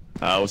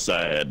 How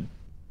sad.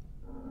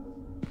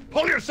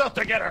 Pull yourself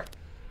together.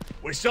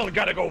 We still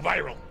gotta go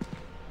viral.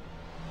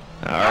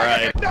 All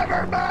right,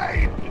 Never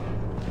mind!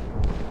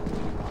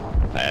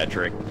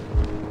 Patrick.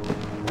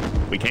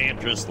 We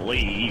can't just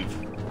leave.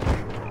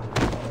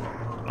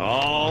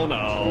 Oh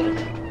no.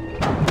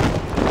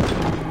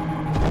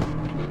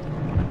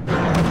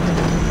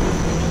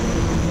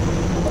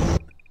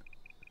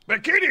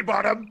 Bikini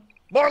bottom?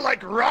 More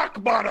like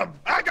rock bottom.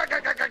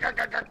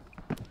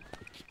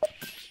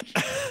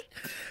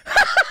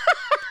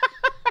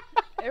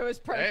 It was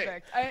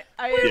perfect. I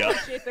Yeah.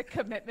 appreciate the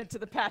commitment to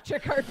the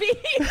Patrick RP.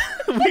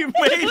 We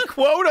made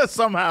quota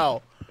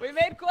somehow. We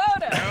made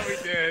quota. Yeah, we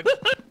did.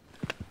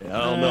 Yeah,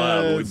 I don't know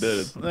how we did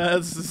it.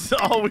 That's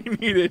all we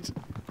needed.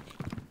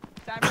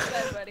 Time for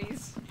bed,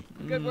 buddies.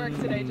 Good work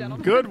today,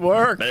 gentlemen. Good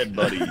work. Bed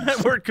buddies.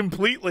 That worked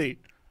completely.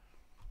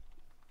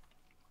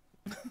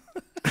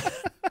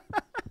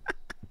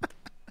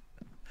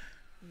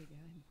 Pretty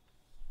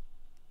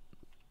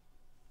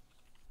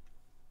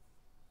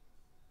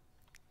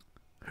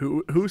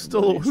good. Who's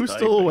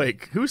still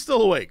awake? Who's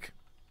still awake?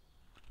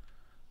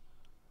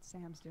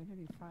 Sam's doing a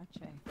new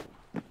frache.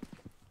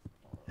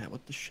 Yeah,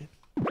 what the shit?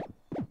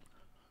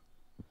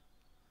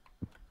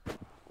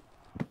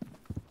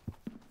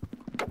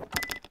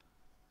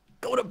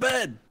 Go to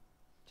bed!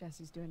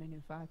 Jesse's doing a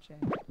new frache.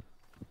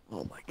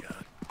 Oh my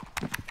god.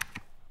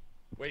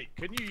 Wait,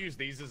 couldn't you use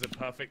these as a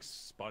perfect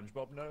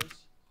SpongeBob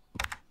nose?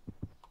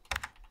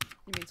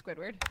 You mean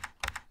Squidward?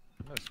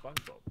 No,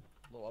 SpongeBob.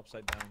 A little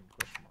upside down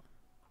question mark.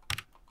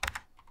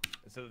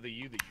 Instead of the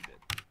U that you did.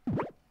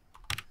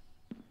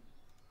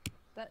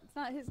 That's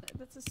not his.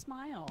 That's a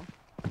smile.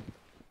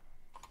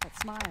 That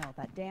smile.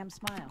 That damn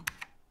smile.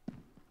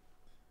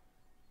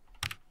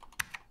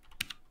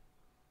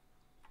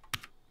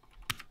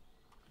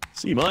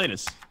 C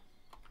minus.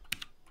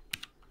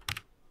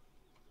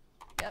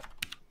 Yep.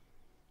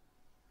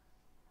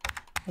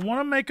 I want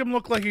to make him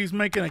look like he's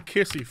making a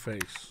kissy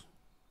face.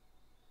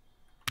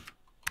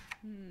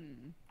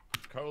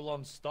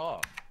 Colon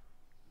star.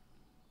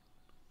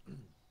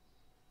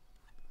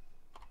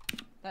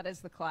 That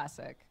is the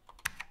classic.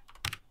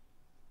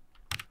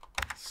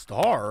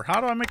 Star?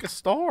 How do I make a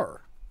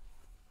star?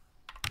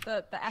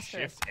 The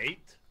asterisk. Shift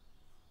 8.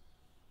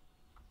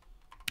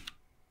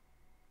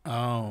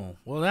 Oh,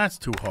 well, that's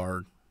too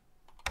hard.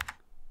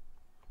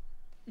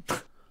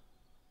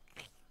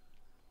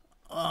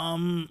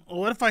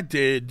 What if I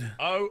did?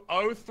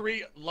 O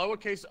 3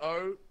 lowercase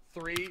o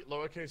 3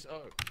 lowercase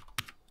o.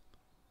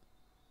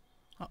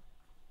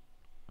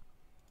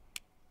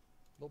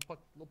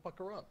 Little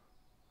pucker up.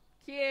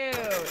 Cute.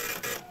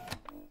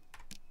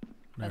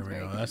 There we very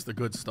go. good. That's the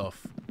good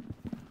stuff.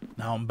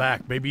 Now I'm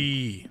back,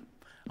 baby.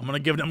 I'm gonna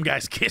give them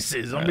guys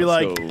kisses. I'm gonna be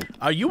Let's like, go.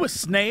 "Are you a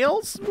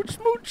snail, smooch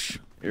smooch?"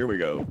 Here we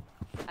go.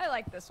 I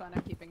like this one.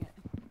 I'm keeping it.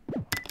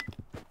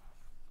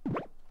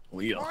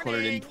 We need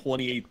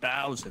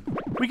 128,000.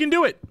 We can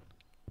do it.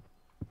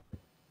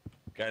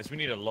 Guys, we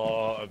need a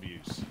lot of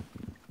views.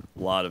 A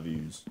lot of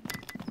views.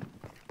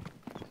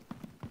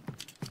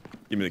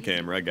 Give me the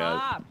camera. I got it.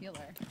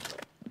 Popular.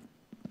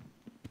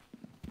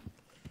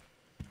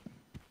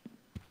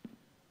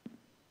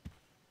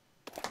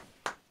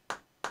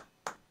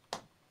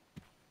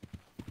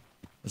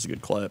 That's a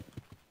good clap.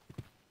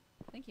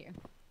 Thank you.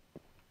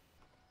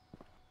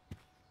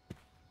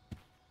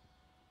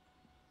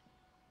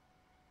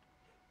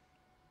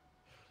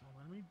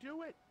 Let me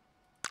do it.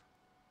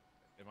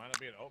 It might not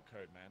be an alt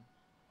code, man.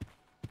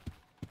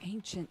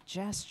 Ancient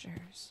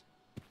gestures.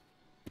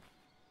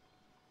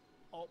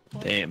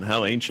 Damn,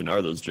 how ancient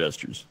are those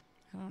gestures?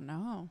 I don't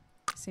know.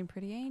 They seem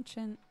pretty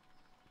ancient.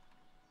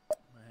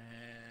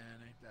 Man,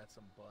 ain't that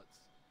some butts?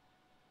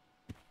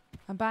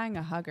 I'm buying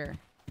a hugger.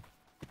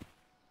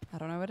 I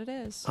don't know what it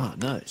is, Ah,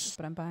 nice.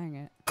 but I'm buying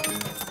it.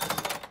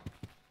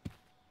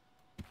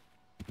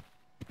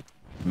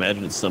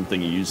 Imagine it's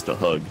something you use to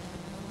hug.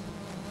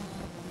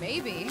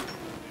 Maybe.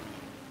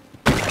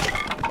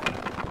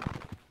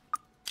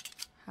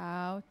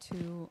 How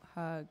to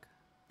hug.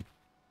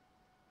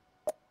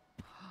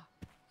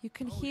 You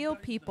can heal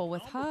people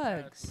with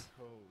hugs.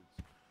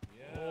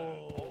 Yeah.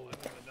 Oh, I mean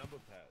the number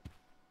pad.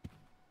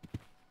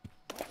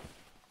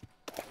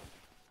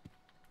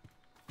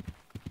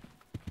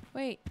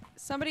 Wait,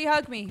 somebody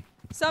hug me.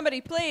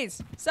 Somebody,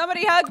 please.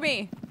 Somebody hug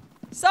me.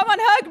 Someone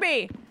hug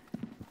me.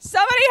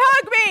 Somebody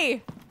hug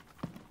me.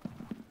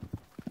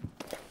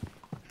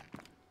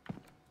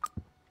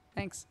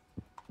 Thanks.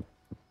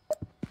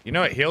 You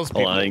know it heals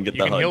people. Hold on, I didn't get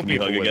You the can heal hug. Can you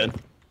people hug with again? it.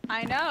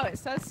 I know, it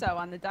says so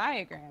on the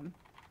diagram.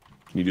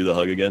 Can you do the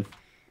hug again?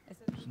 Is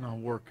it, It's not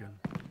working.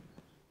 you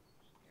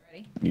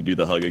ready? Can you do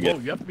the hug Whoa,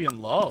 again? you have to be in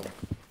love.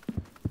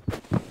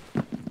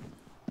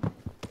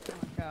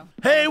 Go.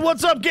 Hey,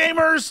 what's up,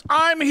 gamers?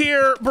 I'm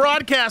here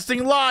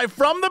broadcasting live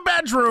from the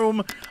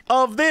bedroom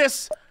of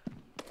this.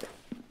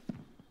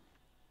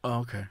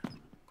 Oh, okay.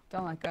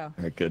 Don't let go. All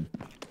right, good.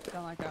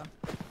 Don't let go.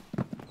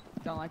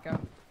 Don't let go.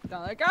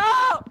 Don't let go!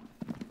 I'm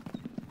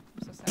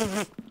so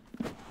sad.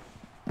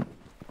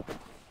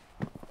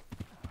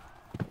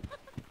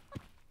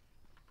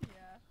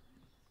 Yeah.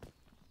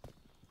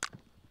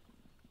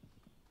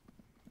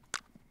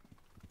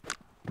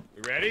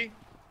 We ready?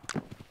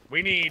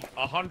 We need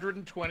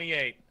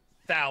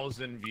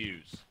 128,000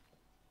 views.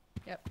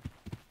 Yep.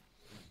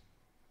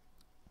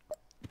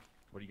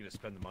 What are you gonna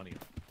spend the money on?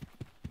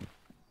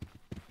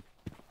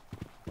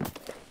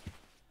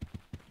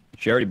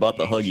 She already bought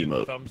the hug Ancient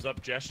emote. Thumbs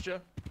up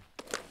gesture.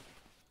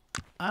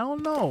 I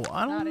don't know.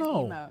 I Not don't an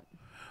know. emote.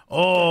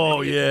 Oh,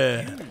 Maybe a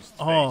yeah. confused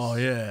Oh,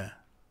 face. yeah.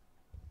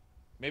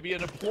 Maybe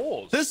an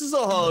applause. This is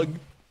a hug.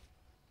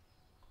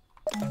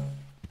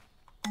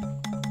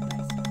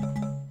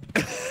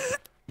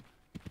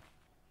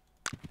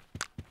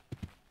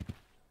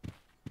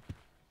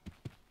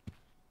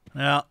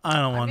 Yeah, I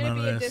don't I'm want gonna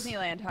none be a of this.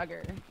 Disneyland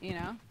hugger, you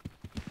know?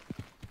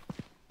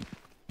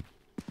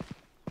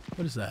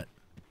 What is that?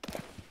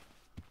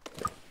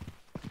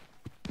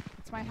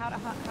 It's my how to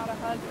hug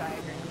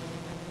diagram.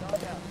 Don't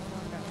let go.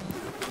 Don't let go.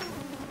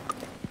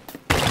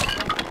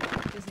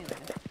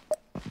 Disneyland.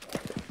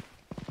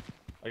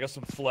 I got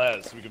some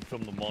flares so we can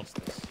film the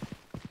monsters.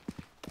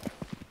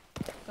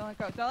 Don't let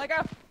go. Don't let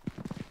go.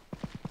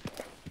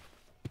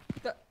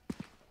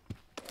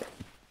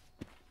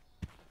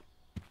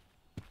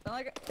 Don't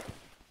let go.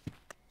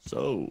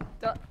 So.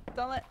 Don't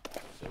let.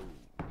 So.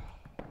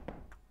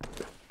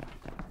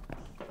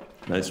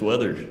 Nice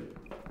weather.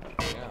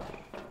 Yeah.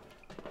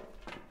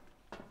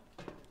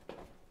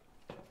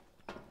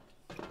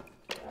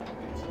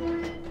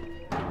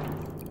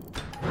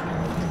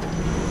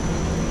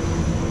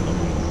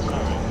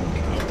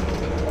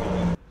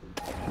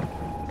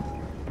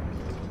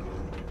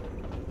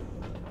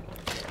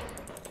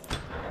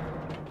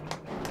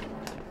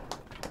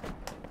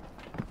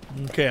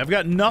 Okay, I've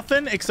got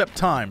nothing except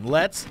time.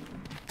 Let's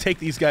take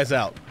these guys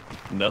out.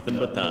 Nothing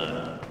but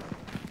time.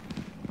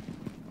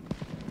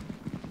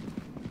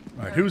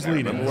 All right, who's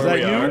leading? Remember Is where that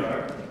we you?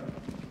 are?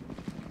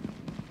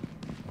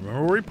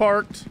 Remember where we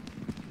parked.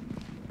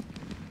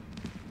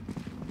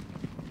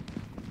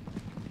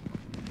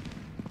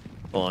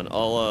 Hold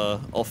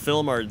on, I'll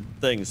film our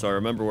thing so I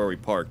remember where we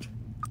parked.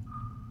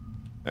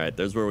 All right,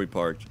 there's where we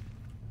parked.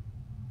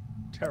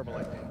 Terrible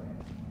idea.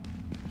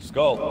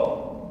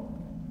 Skull.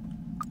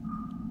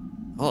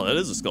 Oh, that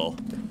is a skull.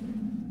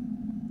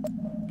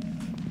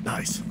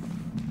 Nice.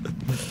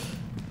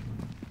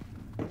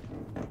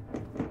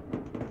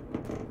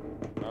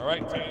 All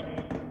right, team.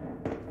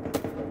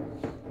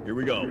 Here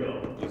we go.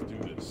 Let's do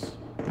this.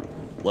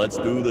 Let's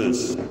do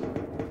this.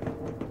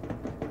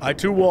 I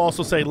too will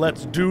also say,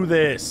 let's do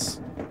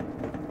this.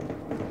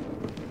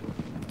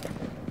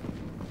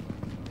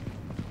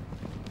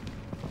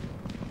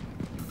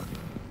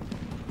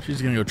 She's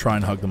gonna go try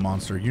and hug the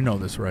monster. You know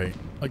this, right?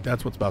 Like,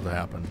 that's what's about to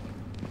happen.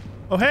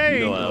 Oh, hey!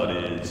 You know how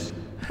it is.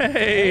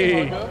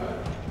 Hey!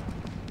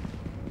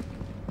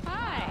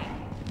 Hi.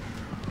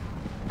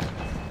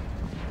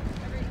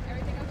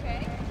 Everything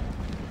okay?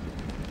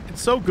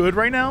 It's so good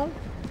right now.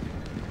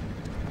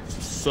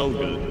 So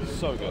good.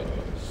 So good.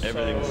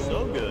 Everything's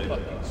so good.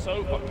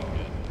 So fucking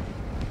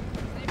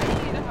good. Does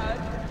anybody need a hug?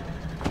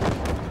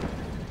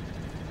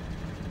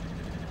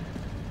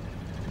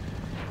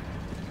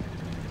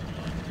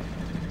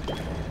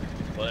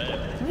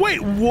 Wait,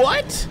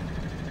 what?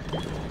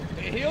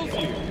 It heals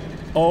you.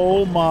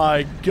 Oh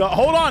my god.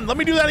 Hold on, let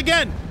me do that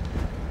again.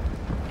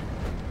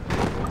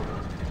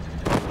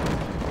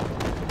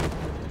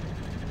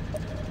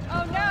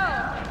 Oh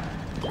no!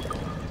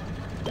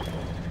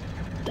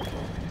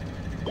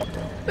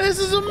 This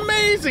is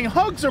amazing.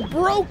 Hugs are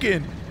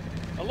broken.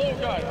 Hello,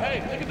 guy.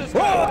 Hey, look at this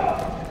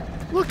guy.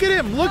 Look at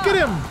him. Look at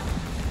him.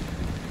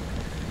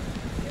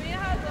 Give me a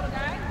hug, little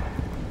guy.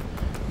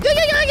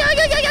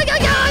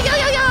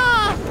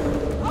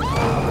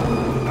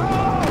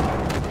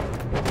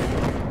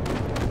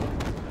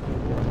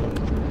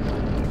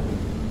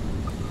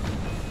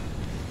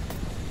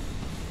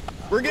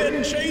 We're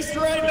getting chased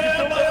right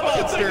now by a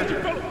monster.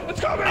 It's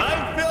coming.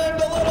 I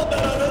filmed a little bit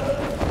of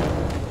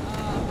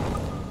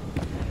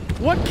it.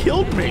 What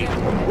killed me?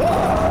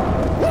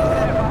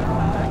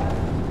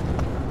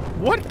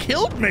 What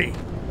killed me?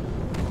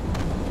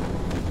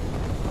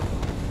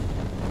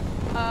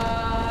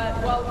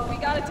 Well, we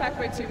got attacked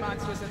by 2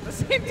 monsters at the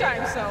same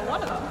time, so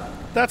one of them.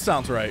 That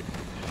sounds right.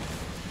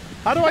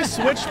 How do I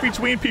switch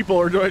between people,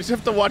 or do I just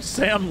have to watch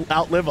Sam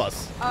outlive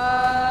us?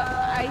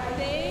 I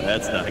think.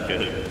 That's not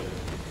good.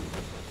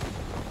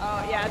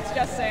 Oh, yeah, it's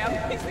just Sam.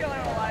 He's the only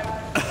one alive.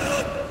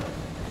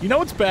 You know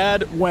what's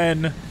bad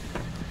when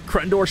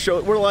Crendor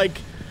show? We're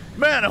like,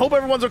 man, I hope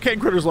everyone's okay.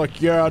 And Crendor's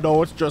like, yeah,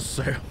 no, it's just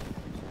Sam.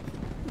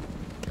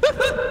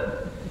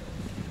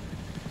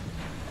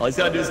 All he's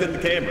gotta do is get the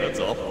camera, that's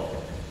all.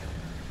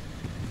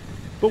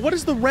 But what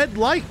is the red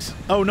light?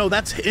 Oh no,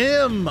 that's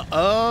him.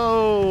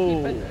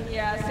 Oh.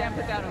 Yeah, Sam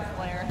put down a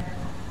flare.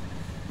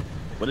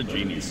 What a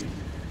genius.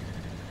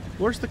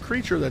 Where's the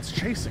creature that's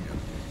chasing him?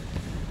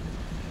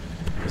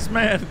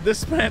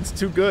 This man's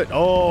too good.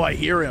 Oh, I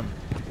hear him.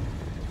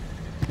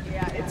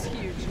 Yeah, it's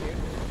huge, dude.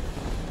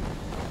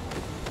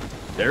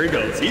 There he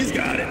goes. He's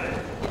got it.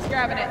 He's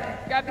grabbing it.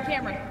 Grab the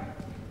camera.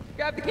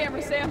 Grab the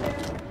camera, Sam.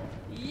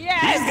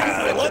 Yes! He's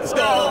got it. Let's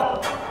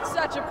go.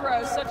 Such a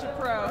pro, such a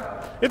pro.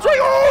 It's right.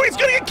 Oh, he's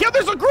gonna get killed.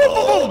 There's a group of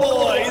Oh them.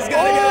 boy, he's gonna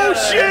get Oh out of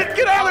there. shit!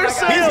 Get out of there,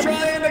 Sam. He's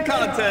trying the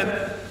content.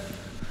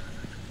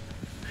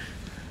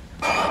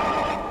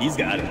 He's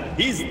got it.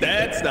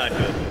 That's not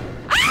good.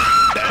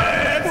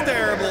 That's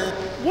terrible.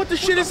 What the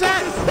shit is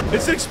that?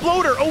 It's an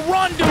exploder. Oh,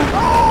 run, dude.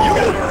 Oh, You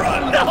gotta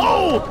run.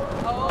 no.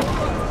 Oh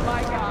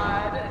my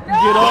god.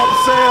 No! Get up,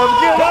 Sam.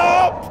 Get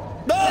up.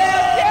 No!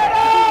 Get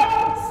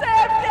up!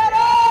 Sam, get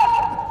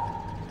up!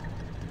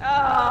 Oh.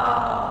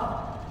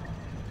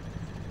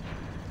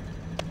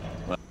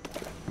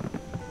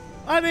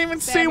 I didn't even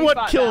Sam, see he what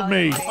fought killed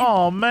me. valiantly.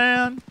 Oh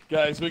man.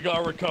 Guys, we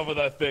gotta recover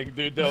that thing,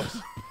 dude. There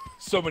was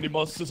so many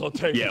monsters on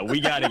tape. Yeah, we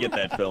gotta get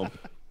that film.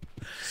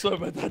 So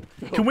many that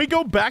film. Can we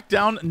go back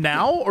down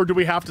now, or do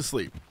we have to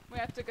sleep? We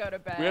have to go to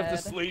bed. We have to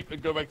sleep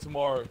and go back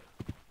tomorrow.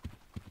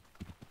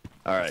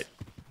 All right.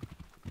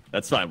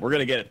 That's fine. We're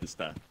gonna get it this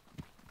time.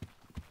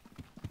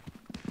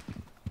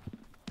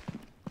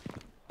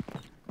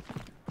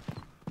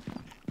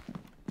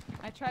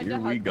 tried Here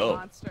to we hug go. the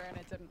monster and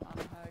it didn't want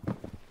to hug.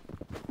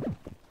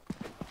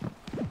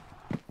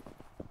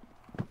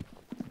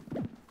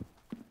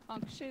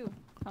 Honk shoe.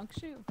 Honk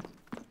shoe.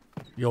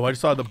 Yo, I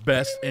just saw the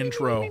best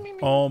intro.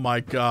 Oh my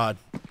god.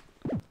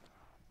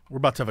 We're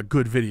about to have a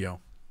good video.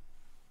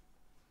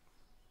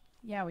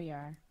 Yeah, we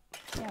are.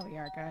 Yeah, we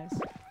are, guys.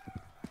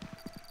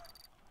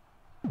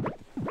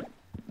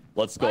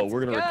 Let's go.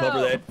 We're gonna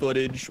recover that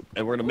footage,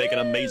 and we're gonna make an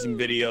amazing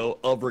video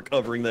of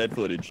recovering that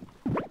footage.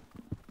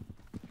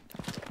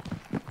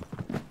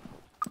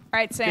 All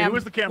right, Okay, Sam. who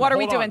is the camera? What are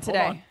we Hold on, doing hold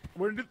on. today?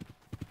 Where did...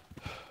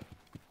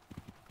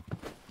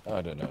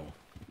 I don't know.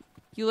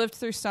 You lived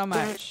through so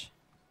much.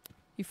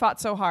 You fought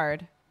so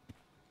hard.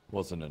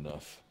 Wasn't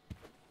enough.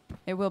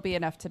 It will be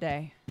enough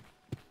today.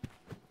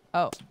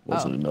 Oh.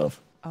 Wasn't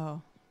enough.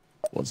 Oh.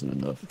 Wasn't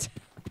enough.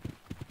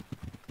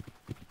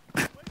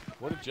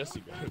 What did Jesse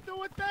go?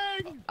 Do a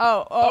thing!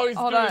 Oh, He's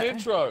hold doing on. an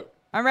intro.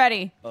 I'm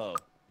ready. Oh.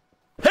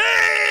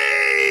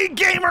 Hey,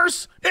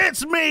 gamers!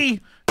 It's me,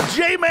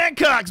 J-Man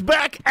Cox,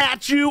 back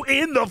at you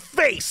in the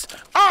face.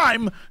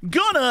 I'm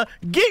gonna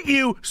get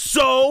you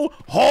so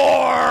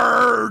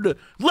hard.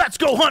 Let's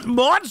go hunt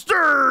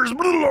monsters.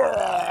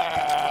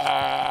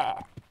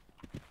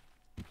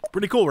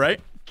 Pretty cool, right?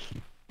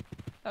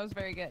 That was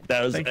very good.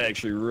 That was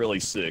actually really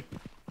sick.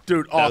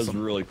 Dude, That was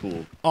awesome. really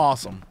cool.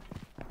 Awesome.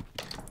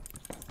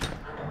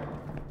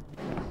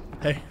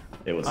 Hey.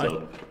 Hey, what's Hi.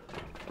 up?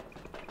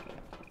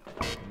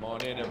 Come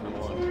on in,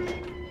 everyone.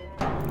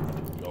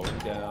 Going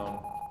down.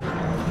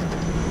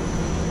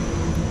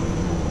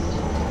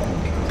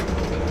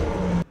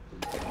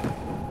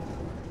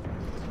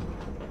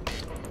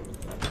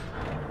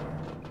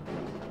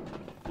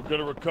 We're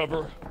gonna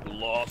recover the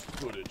lost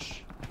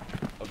footage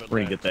of We're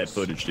gonna get that Atlantis.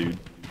 footage, dude.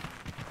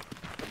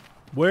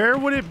 Where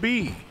would it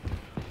be? In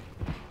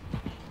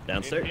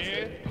Downstairs.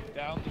 here,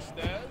 down the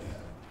stairs.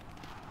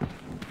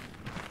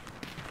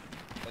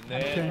 And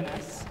then Okay.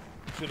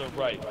 to the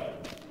right.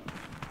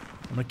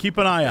 I'm gonna keep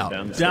an eye out.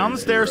 Down the Down the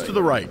stairs stairs to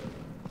the right.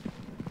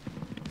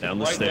 Down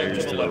the Right there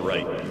stairs to the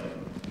right.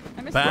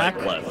 I missed Back.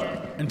 the-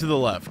 Left. And to the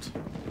left.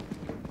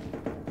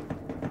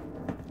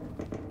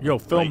 Yo,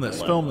 film Right, this,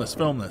 left. film this,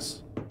 film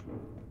this.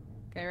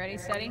 Okay, ready,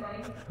 steady.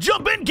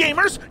 Jump in,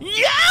 gamers!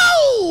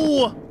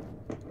 Yo!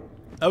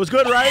 That was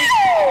good, right?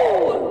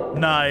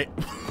 Night.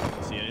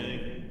 See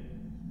anything?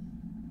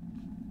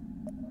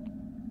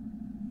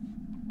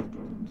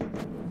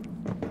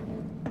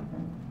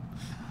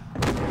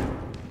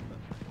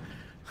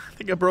 I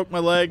think I broke my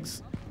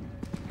legs.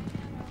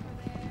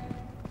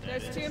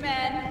 There's 2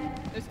 men.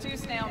 There's 2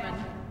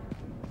 snailmen.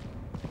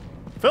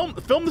 Film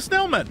the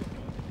snailmen.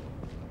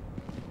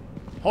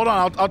 Hold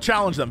on, I'll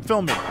challenge them.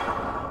 Film me.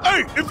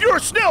 Hey, if you're a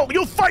snail,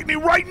 you'll fight me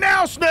right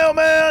now,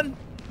 snailman.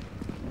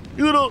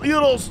 You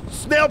little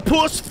snail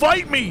puss,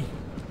 fight me.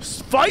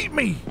 Fight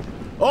me.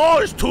 Oh,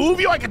 there's 2 of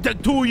you. I can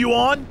take 2 of you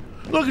on.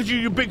 Look at you,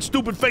 you big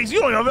stupid face. You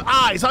don't even have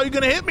eyes. How are you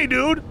gonna hit me,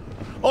 dude?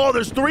 Oh,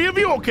 there's 3 of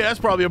you. Okay, that's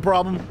probably a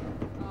problem.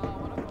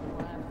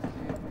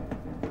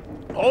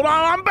 Hold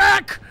on, I'm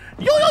back.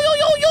 Yo.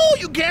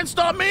 You can't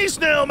stop me,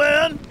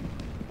 snailman.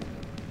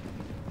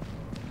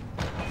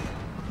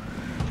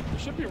 It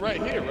should be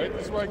right here, right?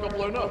 This is where I got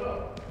blown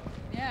up.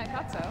 Yeah, I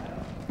thought so.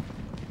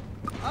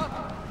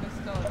 Oh, there's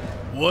still a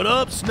bit. What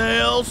up,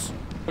 snails?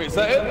 Wait, is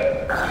that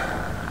it?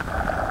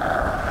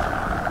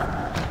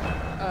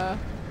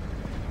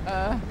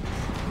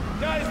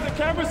 Guys, the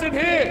camera's in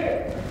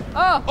here!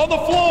 Oh, On the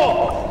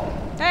floor!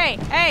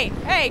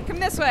 hey, come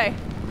this way.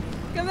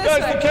 Come this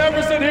Guys, way. the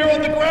camera's in here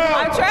on the ground!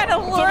 I'm trying to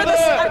lure over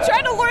there. I'm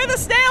trying to lure the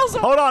snails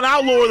away. Hold on,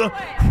 I'll lure them.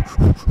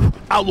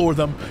 I'll lure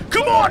them.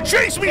 Come on,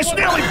 chase me,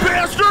 snaily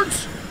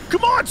bastards!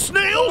 Come on,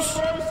 snails!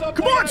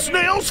 Come on,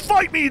 snails!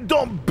 Fight me, you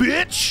dumb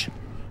bitch!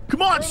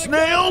 Come on,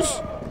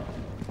 snails!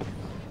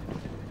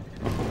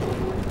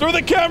 Throw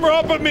the camera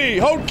up at me!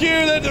 Hold Q,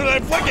 then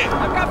flick it!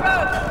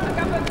 I've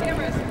got both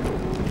cameras.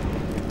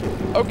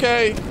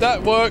 Okay,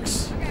 that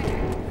works.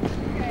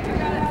 Okay, I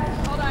got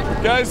it. Hold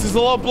on. Guys, there's a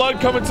lot of blood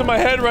coming to my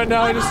head right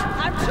now. I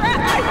I'm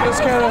trying.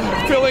 just kind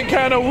of feeling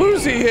kind of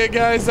woozy here,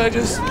 guys.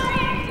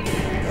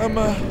 I'm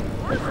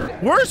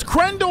Where's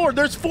Crendor?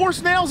 There's 4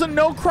 snails and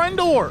no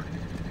Crendor.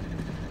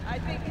 I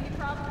think he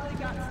probably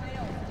got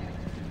snails.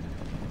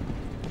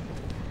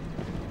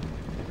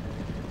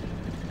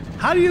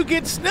 How do you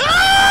get snailed?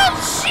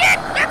 Oh, shit!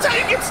 That's how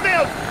you get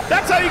snailed!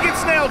 That's how you get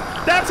snailed!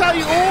 That's how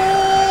you...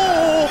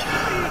 Oh!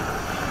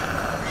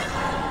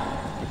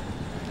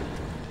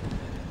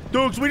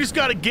 Dukes, we just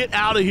gotta get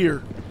out of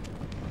here.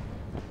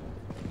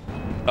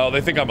 Oh, they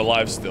think I'm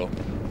alive still.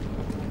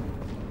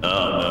 Oh,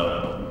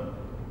 no.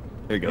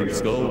 There you go.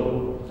 Let's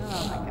go.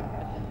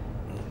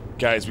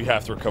 Guys, we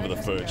have to recover the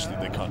footage.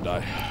 They can't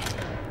die.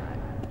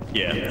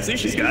 Yeah. See,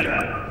 she's got it.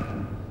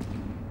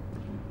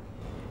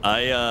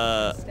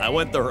 I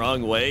went the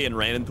wrong way and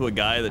ran into a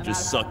guy that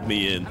just sucked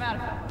me in. I'm out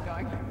of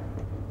fucking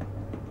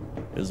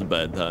going. It was a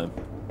bad time.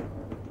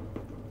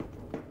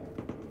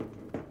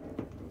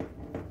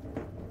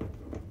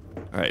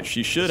 All right,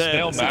 she should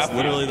Snail have. It's map.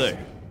 literally there.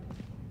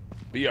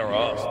 Be our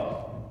ass.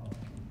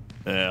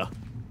 Yeah.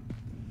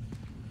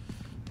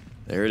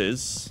 There it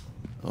is.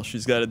 All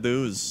she's got to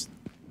do is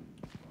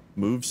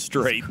move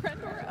straight.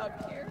 Crendor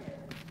up here.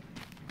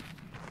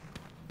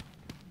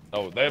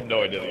 Oh, they have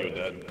no idea that you're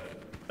dead.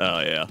 Oh,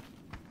 yeah.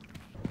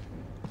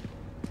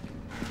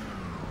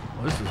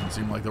 Well, this doesn't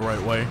seem like the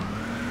right way.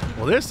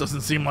 Well, this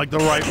doesn't seem like the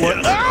right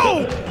way.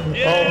 Oh!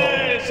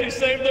 Yeah, she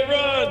saved the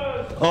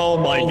run. Oh,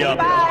 my God.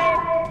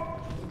 Bye.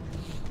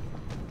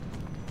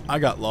 I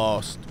got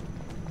lost.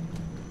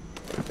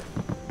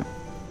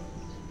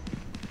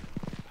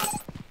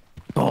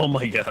 Oh,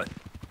 my God.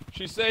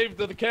 She saved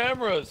the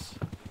cameras.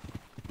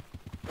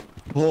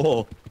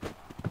 Oh.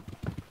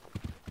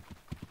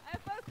 I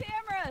have both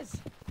cameras.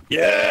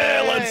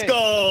 Yeah, Yay! let's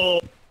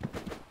go.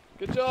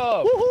 Good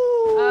job.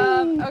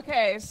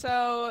 Okay,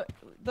 so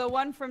the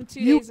one from 2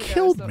 You days ago.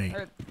 killed so, me.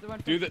 Or the one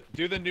from,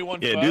 Do the new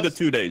one Yeah, first. do the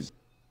 2 days.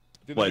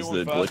 Do Why, new is one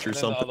the first, glitch or and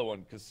then something? the other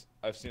one, because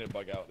I've seen it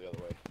bug out the other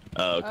way.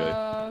 Oh,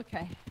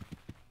 okay. Okay.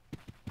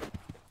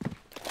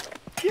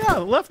 Yeah,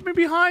 left me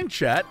behind,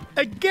 chat.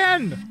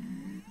 Again.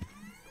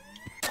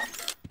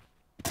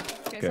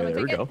 Okay, Okay,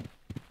 there we go.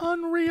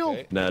 Unreal.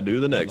 Okay. Now do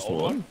the next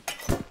old one.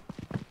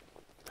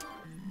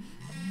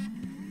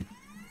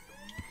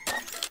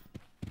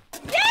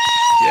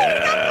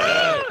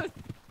 Yeah!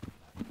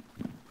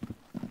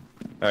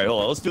 All right,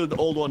 hold on. Let's do the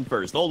old one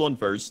first. Old one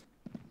first.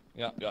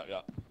 Yeah. Okay.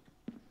 All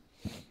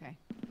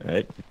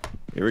right,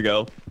 here we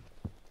go.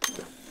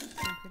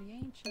 I'm pretty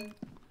ancient.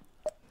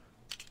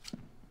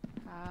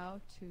 How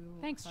to.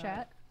 Thanks,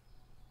 chat.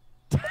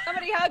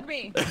 Somebody hug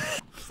me.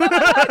 Someone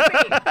hug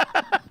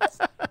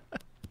me.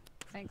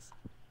 Thanks.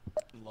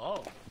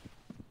 Love.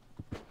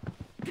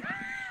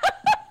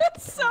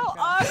 It's so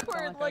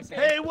awkward looking.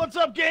 Hey, what's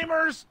up,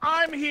 gamers?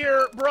 I'm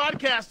here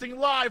broadcasting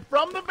live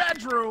from the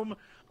bedroom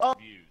of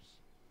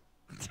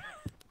Views.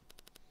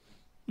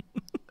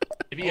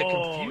 Maybe a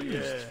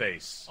confused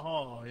face.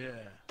 Oh, yeah.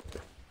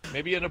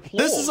 Maybe an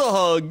applause. This is a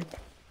hug.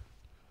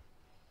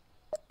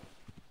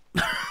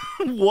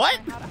 What?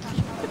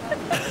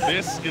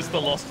 This is the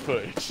lost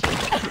footage.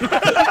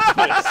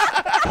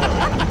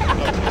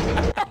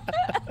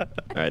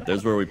 All right,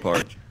 there's where we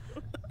parked.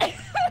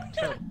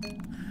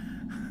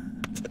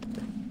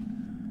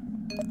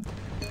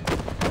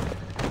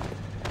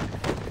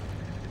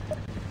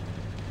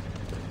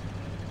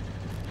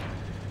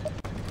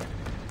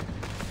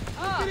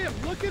 Look at him.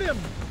 Look at him.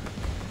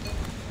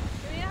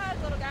 Give me a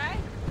hug, little guy.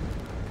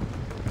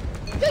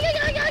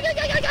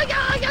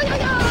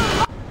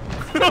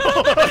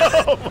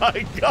 Oh,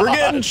 my God. We're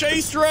getting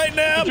chased right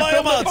now by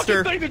a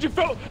monster. Thing that you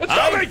felt. It's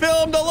I coming!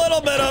 filmed a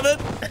little bit of it.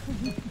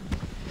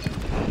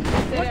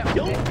 Didn't,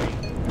 Killed me.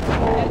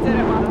 it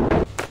didn't want to.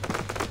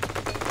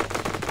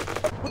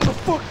 What the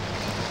fuck?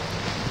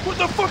 What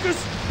the fuck is?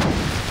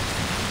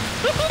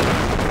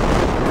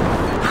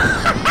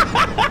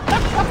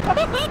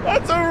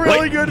 That's a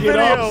really good Get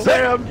video. up,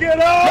 Sam! Get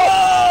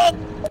up!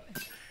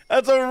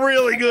 That's a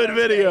really good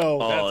video.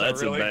 Oh,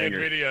 that's a really banger.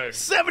 good video.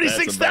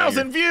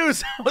 76,000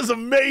 views. That was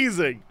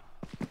amazing.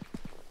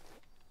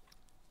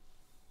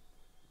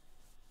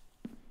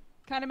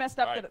 Kind of messed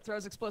up Alright. that it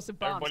throws explosive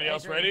bombs. Everybody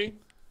else Adrian. ready?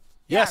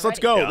 Yes, let's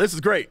ready. go. Yeah. This is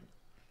great.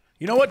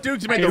 You know what,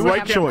 Dukes? You made the Alright,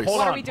 right so choice.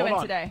 what are we doing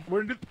today?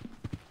 We're gonna do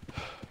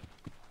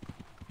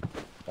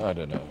I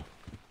don't know.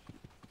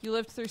 You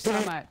lived through so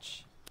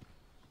much.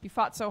 You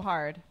fought so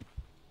hard.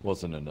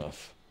 Wasn't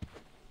enough.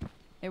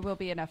 It will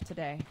be enough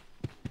today.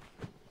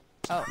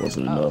 Oh.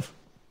 Wasn't oh. enough.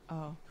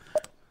 Oh.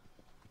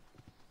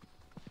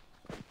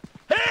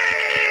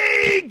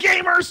 Hey,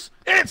 gamers!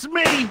 It's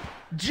me,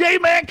 J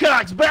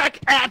Mancox, back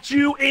at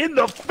you in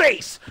the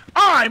face.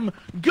 I'm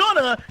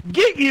gonna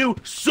get you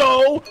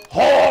so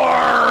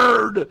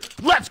hard.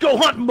 Let's go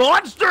hunt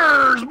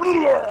monsters.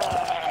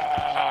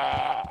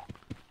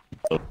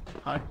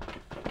 Hi.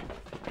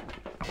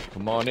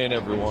 Come on in,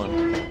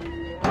 everyone.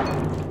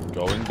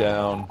 Going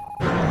down.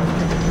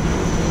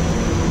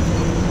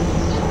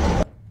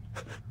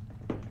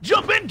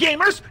 Jump in,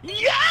 gamers!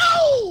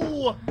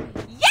 Yow!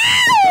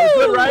 Yeah!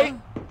 Good, right?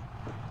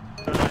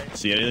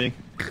 See anything?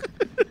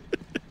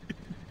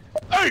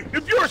 Hey,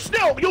 if you're a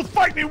snail, you'll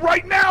fight me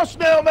right now,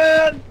 snail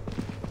man!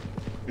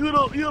 You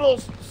little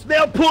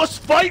snail puss,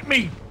 fight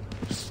me!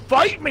 Just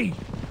fight me!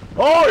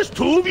 Oh, there's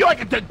two of you? I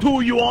can take two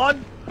of you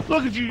on!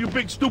 Look at you, you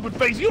big stupid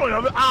face. You don't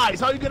have eyes.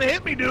 How are you gonna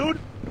hit me, dude?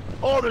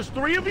 Oh, there's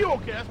three of you?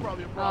 Okay, that's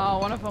probably a problem. Oh,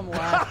 one of them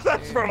left.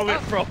 That's dude. probably a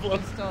Oh, problem.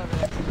 he's still over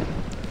there.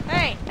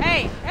 Hey,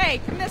 hey, hey,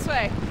 come this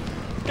way.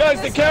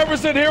 Guys, the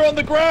camera's in here on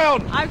the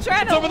ground. I'm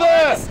trying It's to over lure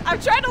there. I'm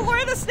trying to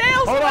lure the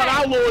snails Hold away. on,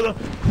 I'll lure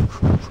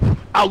them.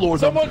 I'll lure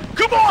them. Someone-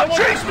 Come on, someone-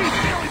 chase me,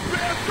 snaily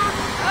bastard!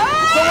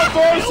 Ah!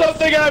 Someone throw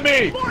something at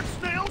me. More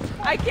snails!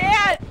 I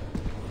can't.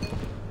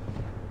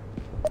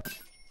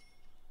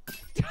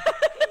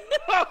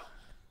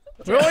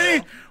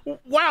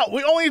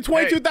 We only need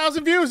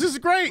 22,000 views. This is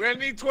great. We're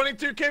gonna need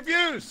 22K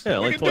views. Yeah,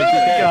 we like can do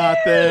 22K. it. Got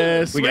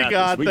this. We We got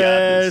got this. We got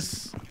this.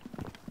 this.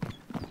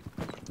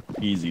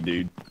 Easy,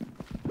 dude.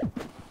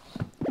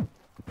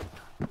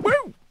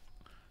 Woo!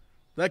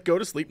 That go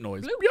to sleep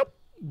noise. Yep.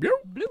 Yep.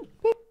 Blue.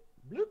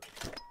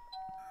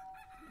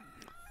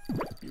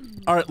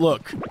 All right,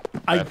 look.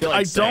 I feel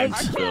like don't. Our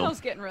Sam's channel's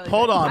getting really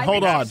Hold big. on, I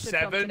hold think I on. should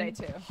film today,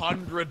 too.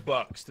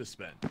 $700 to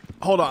spend.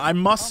 Hold on, I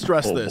must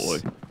stress Oh,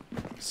 this. boy.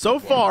 So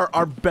far,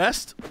 our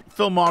best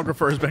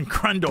filmographer has been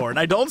Crendor, and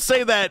I don't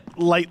say that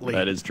lightly.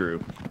 That is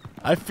true.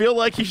 I feel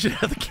like he should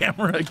have the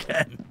camera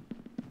again.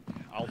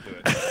 I'll do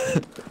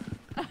it.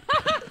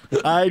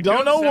 I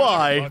don't know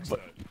why, $700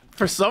 but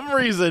for some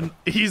reason,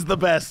 he's the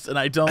best, and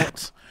I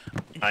don't.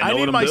 I I know need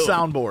what I'm my doing.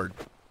 soundboard.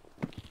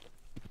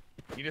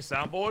 Need a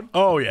soundboard?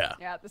 Oh, yeah.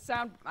 Yeah, the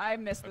sound. I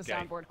miss the Okay.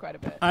 soundboard quite a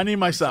bit. I need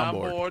my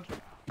soundboard.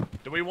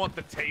 Do we want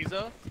the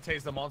taser to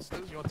tase the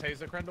monsters? You want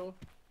taser, Crendor?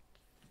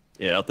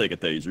 Yeah, I'll take a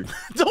taser.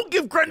 Don't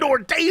give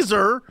Crendor a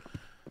taser!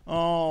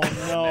 Oh, And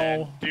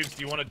no. dudes,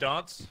 do you want to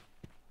dance?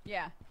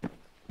 Yeah.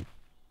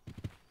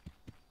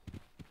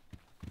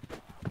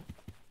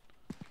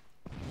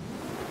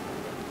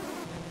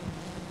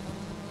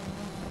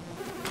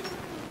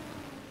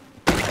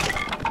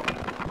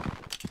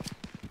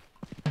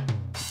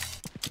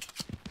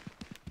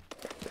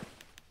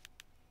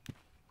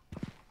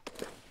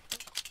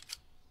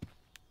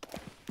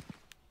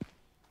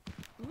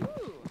 Ooh.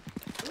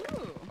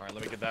 Ooh. All right,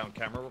 let me get that on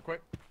camera real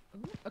quick.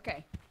 Ooh.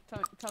 Okay.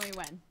 Tell me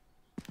when.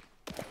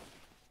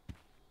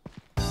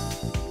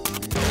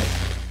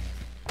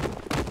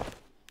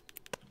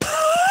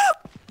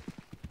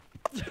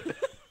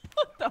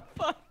 What the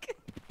fuck?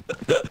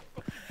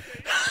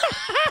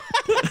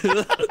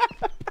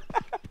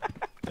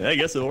 Yeah, I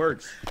guess it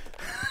works.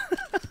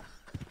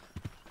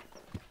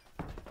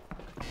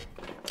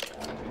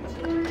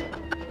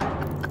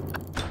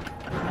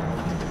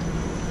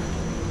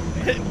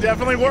 It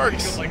definitely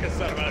works. Like a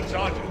set amount of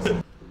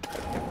charges.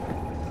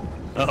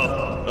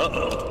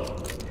 Uh-oh.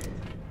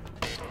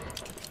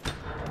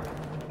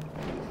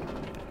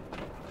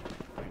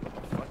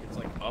 Fuck, it's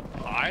like up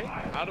high?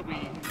 How do we...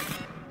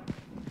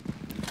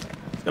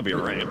 It's gonna be a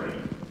ramp.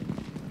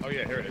 Oh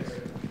yeah, here it is.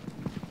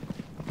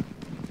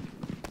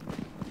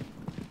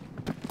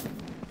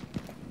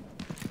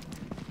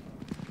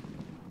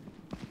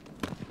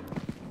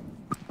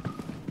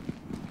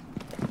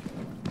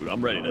 Dude,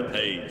 I'm ready to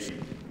tase.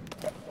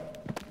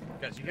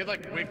 Guys, you hear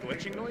like weird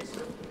glitching noise?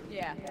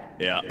 Yeah.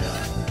 Yeah.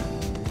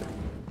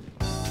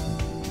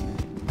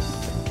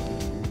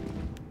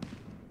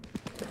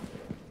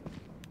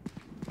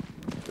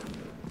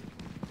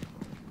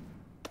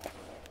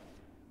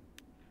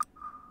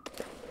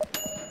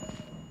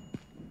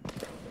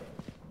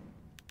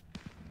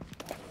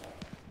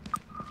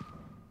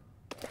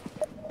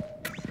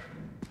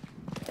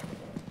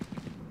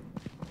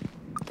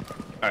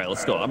 All right,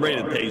 let's go. I'm ready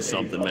to tase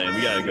something, man.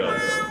 We gotta go.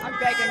 I'm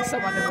begging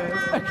someone to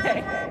move.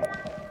 Okay.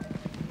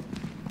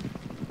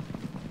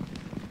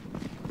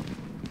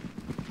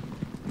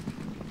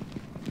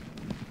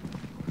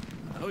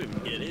 I don't even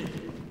get it.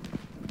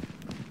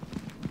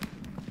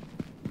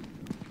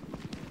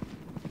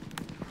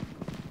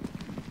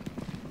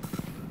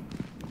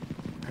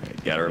 All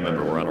right, gotta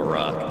remember we're on a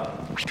rock.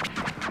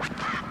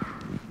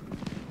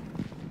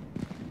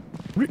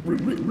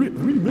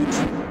 Remix.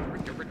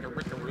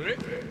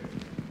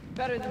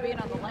 Better than being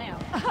on the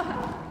lamp.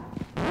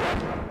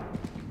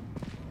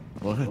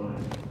 What?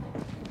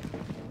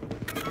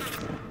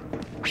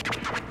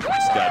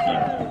 It's gotta be.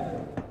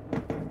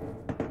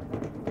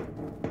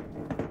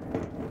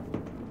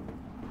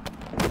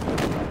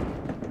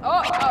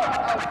 Oh.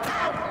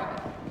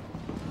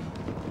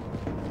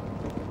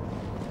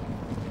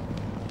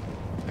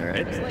 All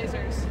right. There's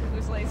lasers.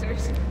 There's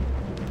lasers.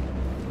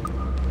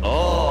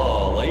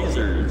 Oh,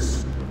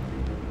 lasers.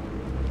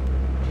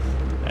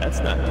 That's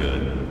not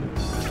good.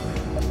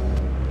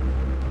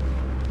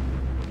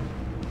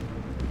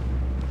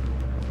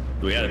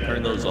 Do we gotta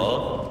turn those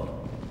off?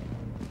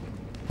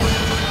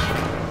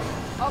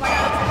 Oh my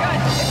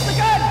god, it's the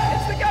gun!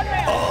 It's the gun! It's the gun,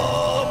 man!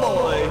 Oh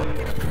boy.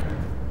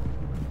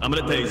 I'm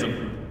gonna tase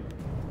him.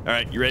 All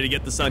right, you ready to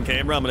get this on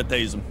camera? I'm gonna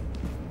tase him.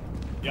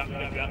 Yeah.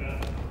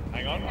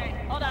 Hang on.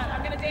 Okay, hold on.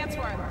 I'm gonna dance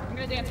for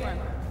him.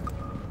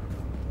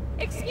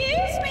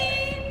 Excuse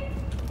me!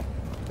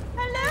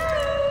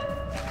 Hello?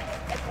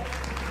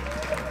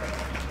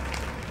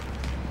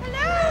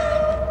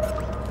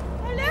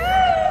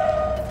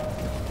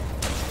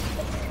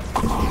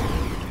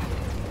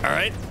 All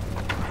right.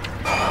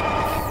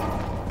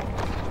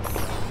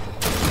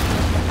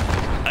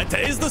 I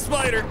tased the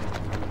spider.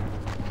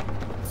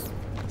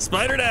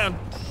 Spider down.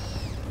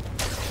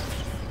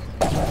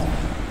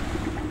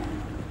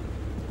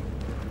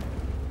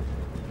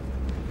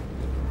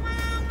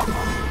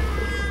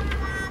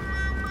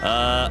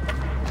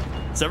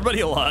 Is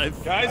everybody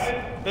alive? Guys,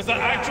 there's an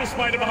actual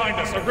spider behind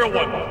us, a real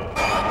one.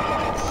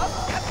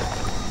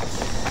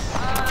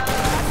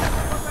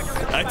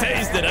 I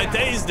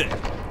tased it.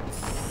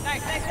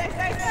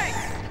 Nice.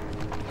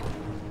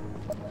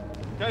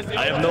 Guys,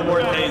 I have no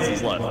more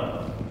tases left.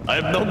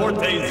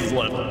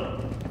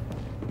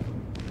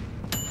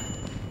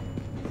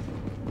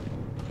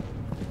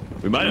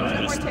 We might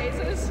have More to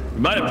tasers?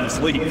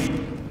 just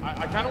leave.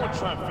 I kind of want to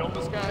try and film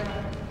this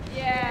guy.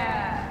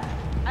 Yeah.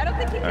 I don't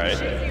think he can All right.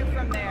 shoot you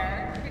from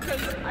there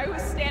because I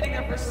was standing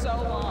there for so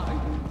long.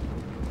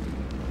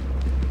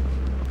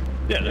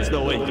 Yeah, there's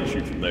no way you can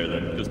shoot from there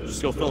then.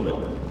 Just go film it.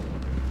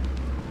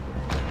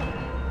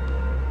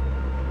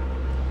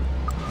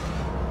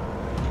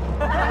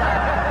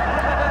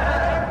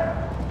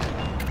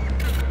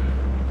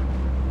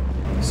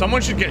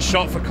 Someone should get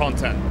shot for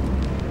content.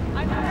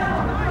 I'm not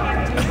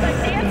I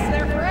dance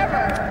there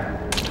forever.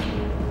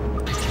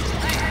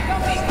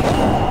 Don't make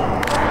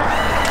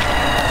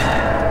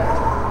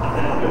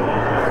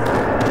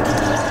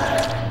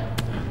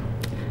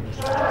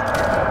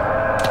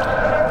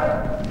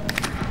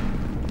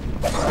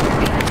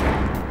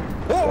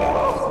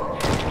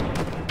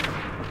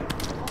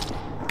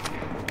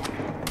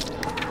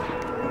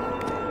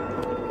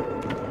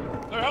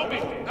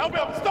Help me,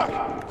 I'm stuck!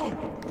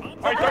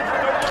 Alright, don't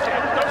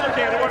look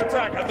at it, one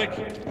attack, I think.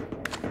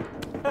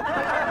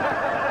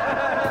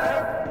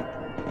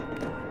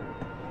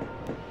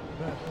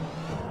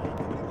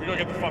 We gotta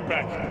get the fuck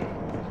back.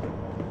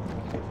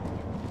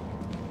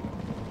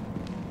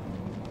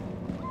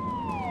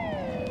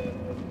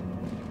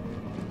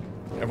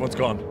 Everyone's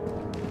gone.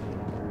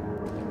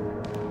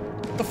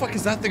 What the fuck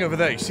is that thing over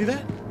there? You see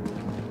that?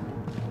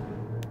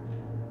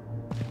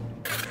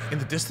 In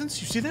the distance?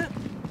 You see that?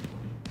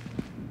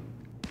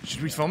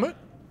 Should we film it?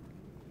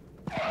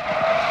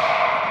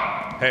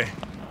 Hey.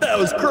 That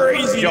was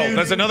crazy, Yo, dude.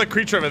 there's another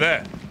creature over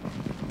there.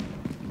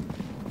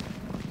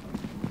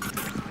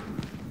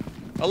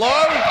 Hello?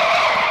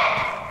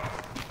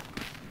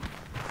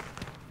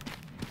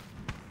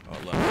 Oh,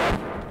 look.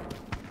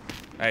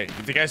 Hey, do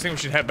you guys think we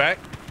should head back?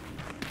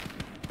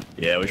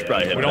 Yeah, we should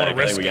probably head We don't back. want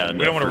to risk.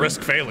 We don't want to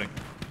risk failing.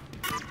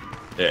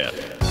 Yeah.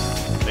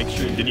 Make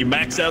sure. Did you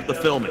max out the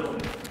filming?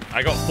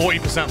 I got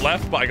 40%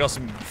 left, but I got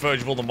some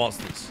footage of all the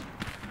monsters.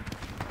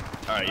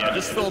 All right, yeah,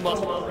 just film up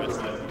the rest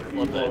of it.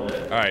 Love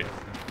that. All right.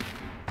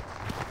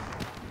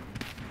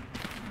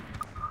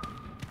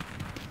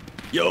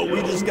 Yo,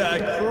 we just got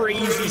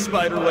crazy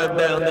spider web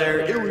down there.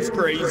 It was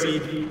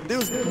crazy. It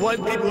was one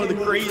of the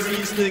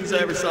craziest things I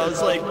ever saw. It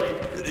was like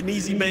an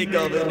easy make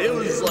of it. It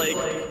was like,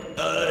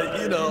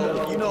 you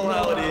know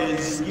how it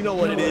is. You know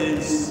what it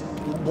is.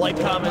 Like,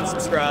 comment,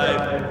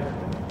 subscribe.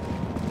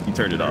 You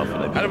turned it off.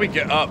 How do we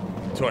get up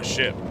to our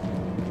ship?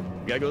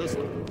 You gotta go this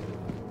way.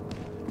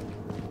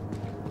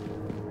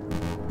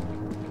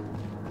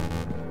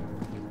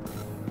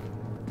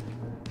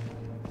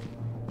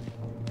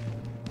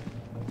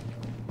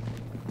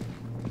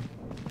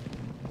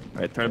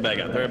 All right, turn it back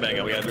on. Turn it back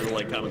on. We gotta do the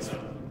like, comments. All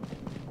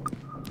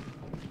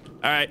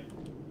right.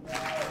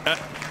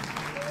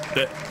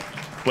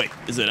 Wait,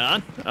 is it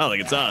on? I don't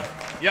think it's on.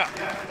 Yeah.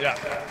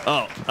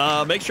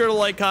 Oh, make sure to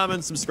like,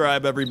 comment,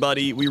 subscribe,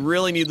 everybody. We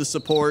really need the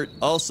support.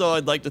 Also,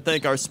 I'd like to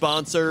thank our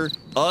sponsor,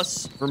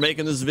 us, for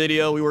making this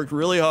video. We worked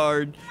really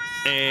hard.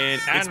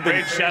 And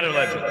Raid Shadow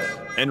Legends.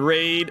 And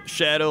Raid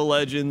Shadow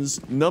Legends,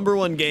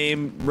 #1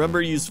 game.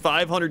 Remember, use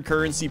 500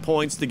 currency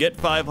points to get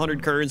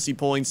 500 currency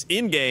points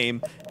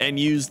in-game, and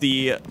use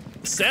the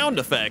sound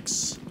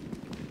effects.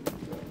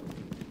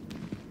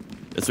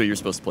 That's what you're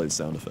supposed to play, the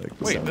sound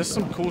effect. Wait, there's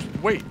some cool...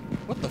 Wait,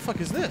 what the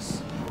fuck is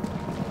this?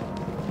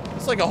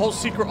 It's like a whole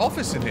secret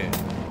office in here.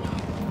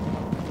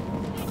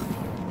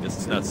 Guess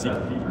it's not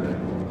secret.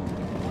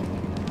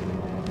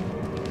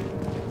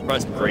 Probably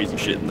some crazy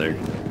shit in there.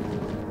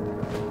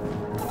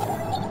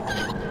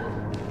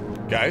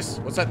 Guys,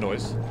 what's that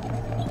noise?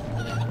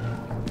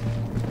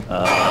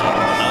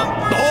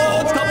 Oh,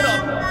 it's coming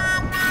up!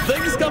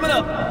 Thing is coming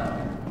up!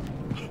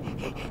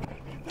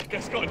 That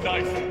guy's got a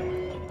knife.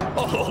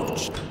 Oh,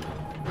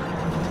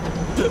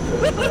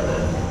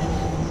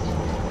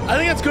 I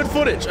think that's good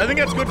footage. I think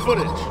that's good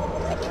footage.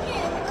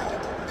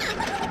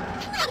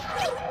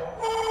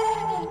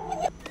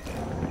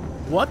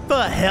 What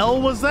the hell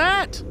was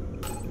that?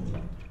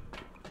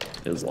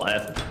 it was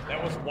laughing.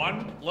 There was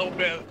one little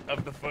bit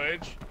of the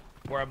footage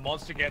where a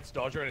monster gets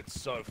Dodger, and it's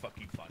so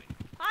fucking funny.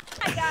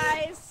 Hi,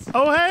 guys.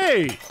 Oh,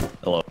 hey.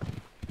 Hello.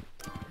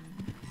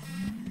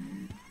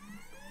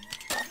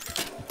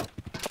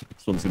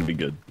 This one's gonna be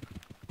good.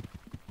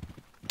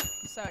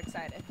 So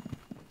excited.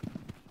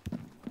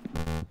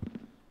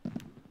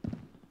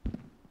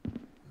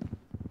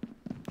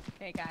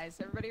 Okay, guys,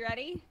 everybody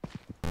ready?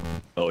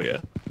 Oh, yeah.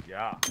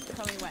 Yeah.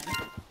 Tell me when.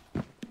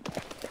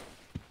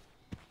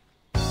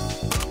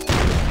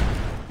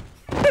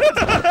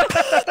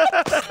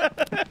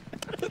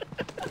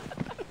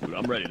 Dude,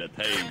 I'm ready to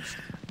tase.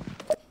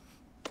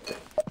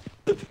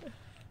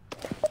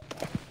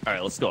 All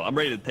right, let's go. I'm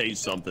ready to tase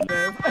something.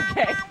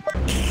 Okay.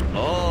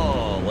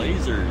 Oh,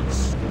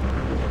 lasers.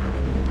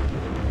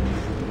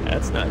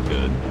 That's not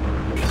good.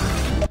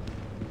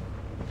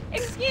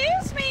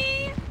 Excuse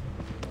me.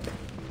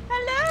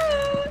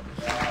 Hello.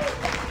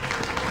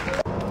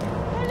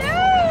 Hello.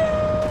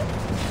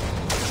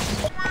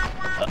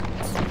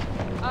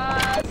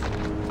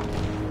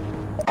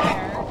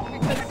 There,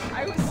 because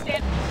I was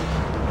standing.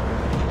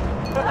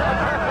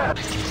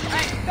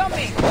 Alright, film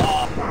me.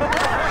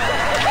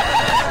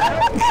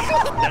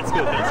 That's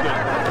good. That's good.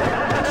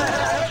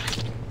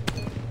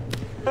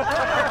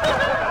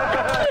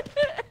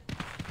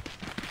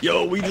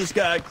 Yo, we just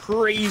got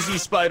crazy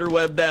spider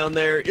web down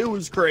there. It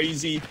was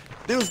crazy.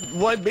 it was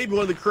maybe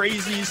one of the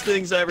craziest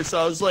things I ever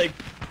saw. It was like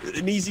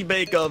an easy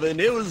bake oven.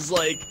 It was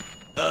like,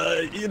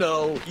 you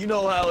know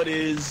how it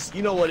is.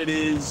 You know what it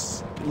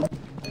is.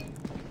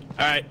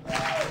 All right.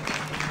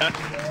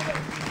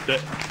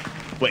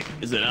 Wait,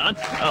 is it on?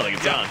 I don't think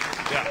it's on.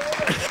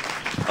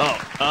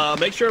 Yeah.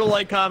 Make sure to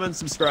like, comment,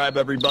 subscribe,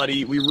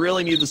 everybody. We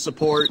really need the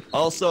support.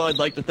 Also, I'd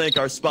like to thank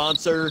our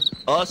sponsor,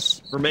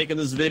 us, for making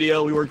this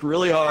video. We worked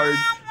really hard.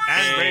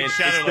 And Raid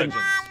Shadow Legends.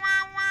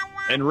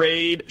 And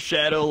Raid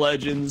Shadow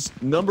Legends,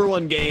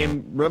 #1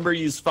 game. Remember,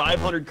 use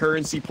 500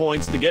 currency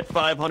points to get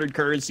 500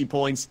 currency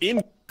points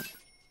in.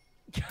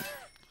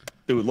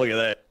 Dude, look at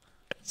that.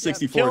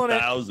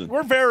 64,000.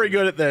 We're very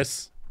good at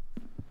this.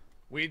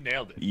 We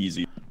nailed it.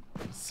 Easy.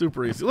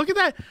 Super easy. Look at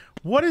that.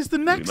 What is the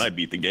next? We might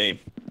beat the game.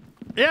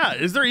 Yeah,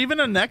 is there even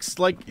a next,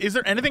 like, is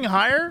there anything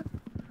higher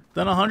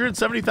than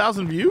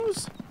 170,000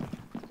 views?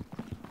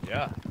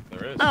 Yeah,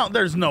 there is. Oh,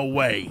 there's no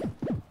way.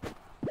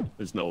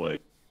 There's no way.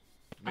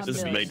 This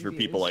is made for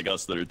people like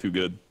us that are too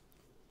good.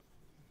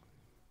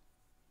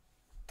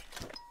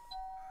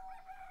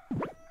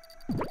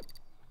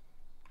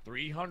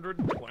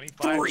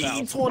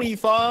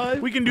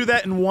 $325,000. We can do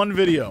that in one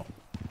video.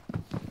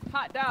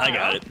 Hot dog. I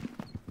got it.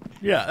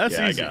 Yeah, that's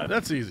Yeah, I easy. got it.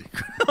 That's easy.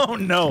 Oh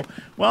no.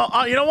 Well,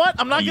 you know what?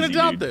 I'm not gonna Easy,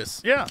 doubt dude.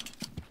 this. Yeah.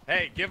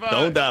 Hey,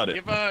 Don't doubt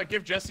it.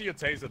 Give Jesse a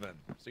taser then,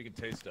 so you can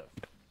taste stuff.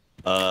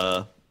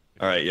 All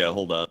right, yeah,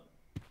 hold on.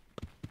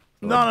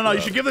 No.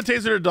 You should give the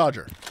taser to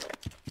Dodger.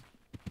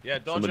 Yeah,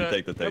 Somebody Dodger,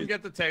 take the come taser.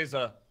 get the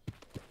taser.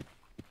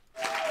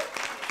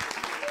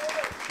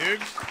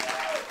 Dukes,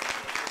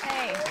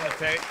 Hey.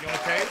 you wanna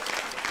taste?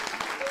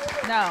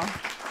 No.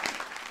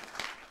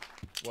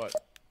 What?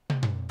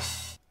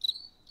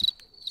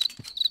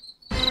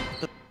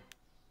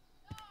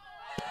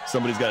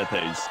 Somebody's got a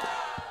taste.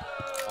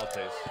 I'll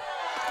taste.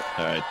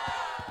 All right.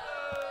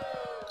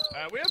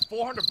 We have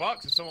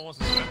 $400 if someone wants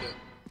to spend it.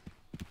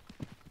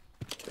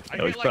 I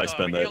Yeah, we get should probably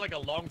spend that. get like a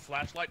long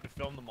flashlight to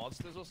film the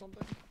monsters or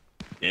something.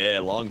 Yeah,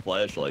 long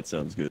flashlight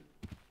sounds good.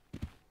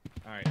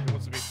 All right, who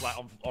wants to be flat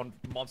on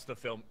monster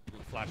film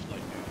flashlight,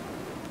 dude?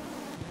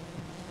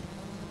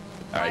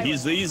 All right,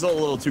 he's a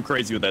little too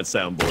crazy with that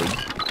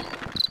soundboard.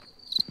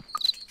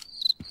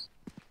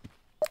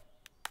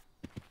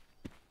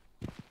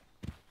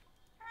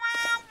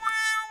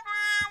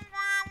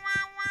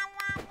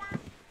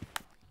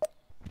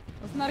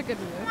 That's not a good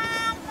move. And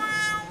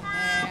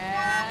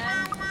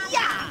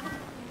yeah.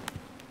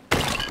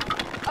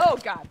 Oh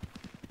God.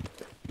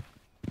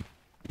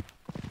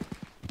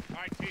 All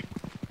right, team,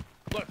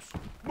 let's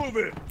move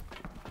it.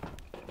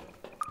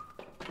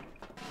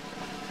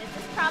 This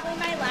is probably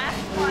my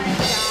last one,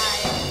 guys.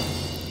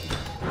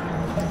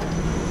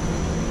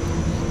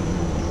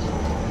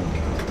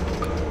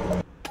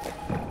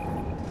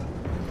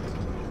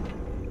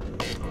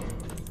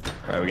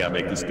 All right, we gotta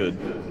make this good.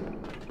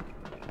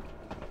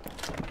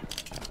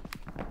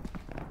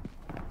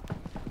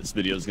 This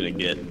video is gonna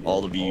get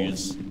all the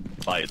views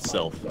by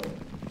itself.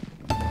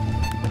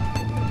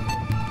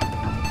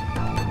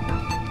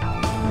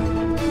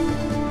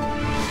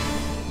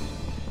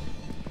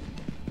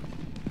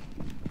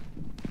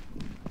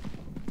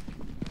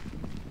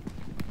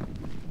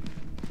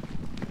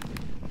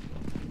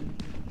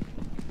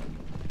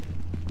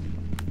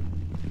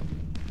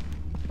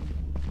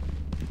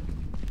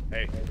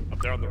 Hey, up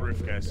there on the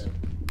roof, guys.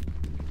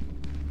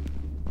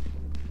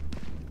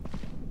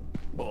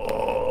 All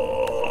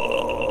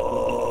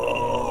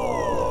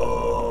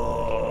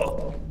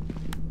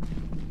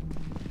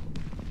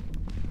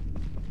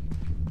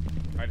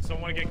right, does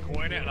someone want to get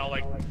coin it, and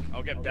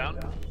I'll get down.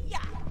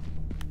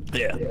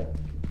 Yeah.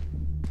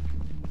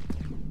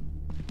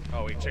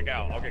 Oh wait, check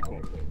out. I'll get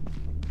coin.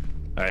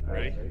 All right.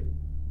 Ready?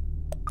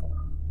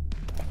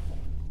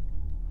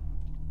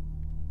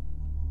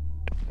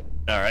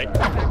 All right.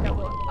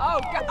 Oh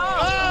God.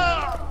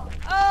 Oh.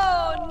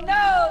 Oh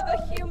no, the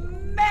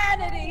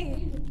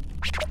humanity.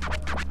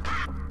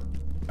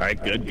 All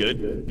right. Good. Good.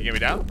 You get me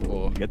down?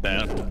 Or Get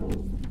down.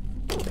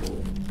 Oh.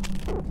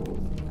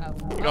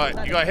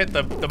 you gotta hit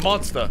the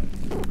monster.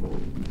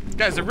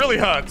 Guys, it really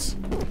hurts.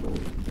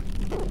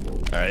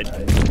 All right.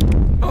 There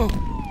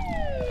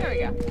we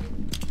go.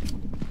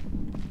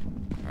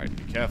 All right,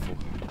 be careful.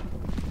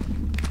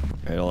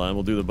 All right, hold on.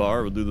 We'll do the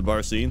bar. We'll do the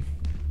bar scene.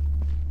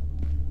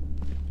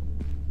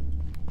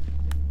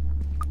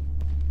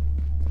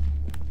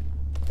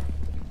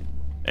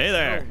 Hey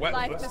there. Wet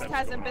Life just footsteps.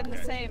 hasn't been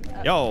the same.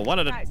 Yo,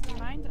 one Guys, do you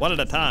mind? at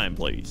a time,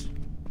 please.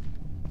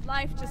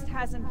 Life just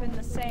hasn't been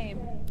the same.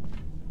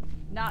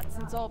 Not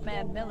since old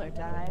man Miller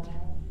died.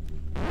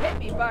 Hit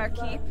me,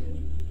 barkeep.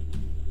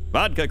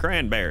 Vodka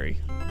cranberry.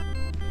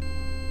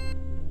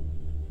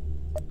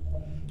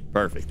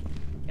 Perfect.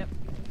 Yep,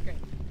 great.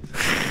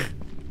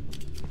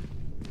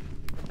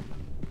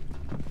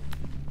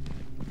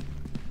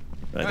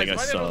 I think I Guys,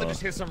 might saw. able to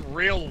just hear some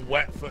real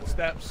wet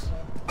footsteps.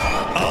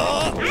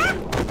 Oh,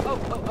 oh, oh,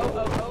 oh,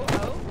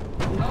 oh,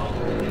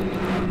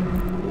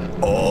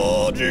 oh.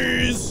 Oh,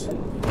 jeez.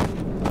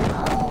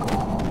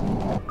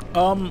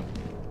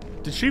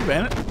 Did she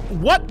ban it?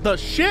 What the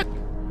shit?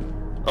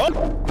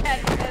 Oh,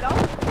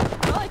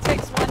 It only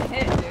takes one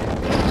hit,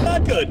 dude.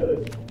 not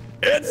good.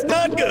 It's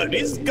not good.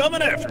 He's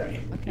coming after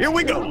me. Here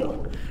we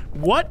go.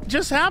 What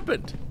just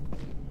happened?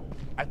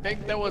 I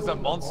think there was a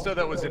monster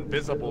that was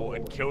invisible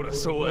and killed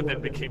us all and then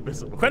became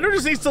visible. Crendor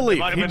just needs to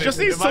leave. He just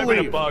needs to It might have been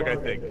a leave. bug, I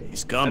think.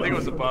 He's coming. I think it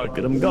was a bug. Look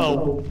at him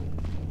go.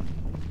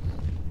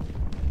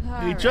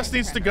 He just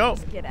needs to go.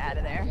 Let's get out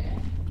of there.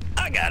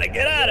 I gotta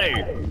get out of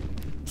here.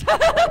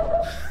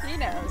 He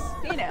knows.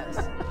 He knows.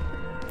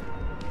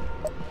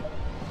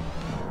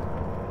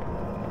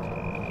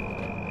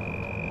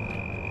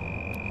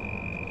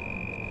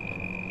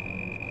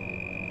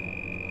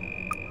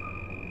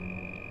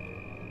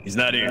 He's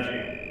not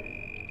here.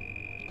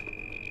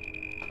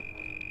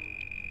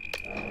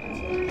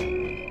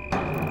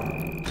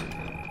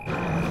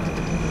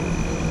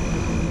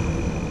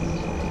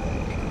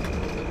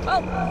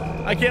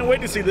 Oh. I can't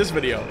wait to see this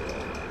video.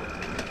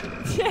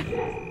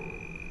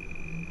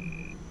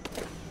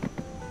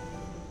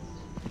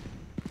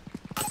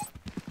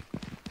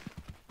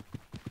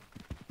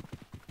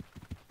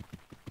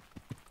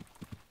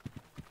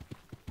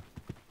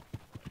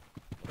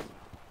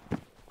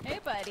 Hey,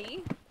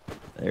 buddy.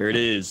 There it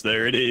is.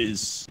 There it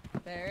is.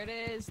 There it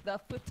is, the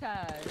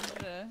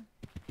footage.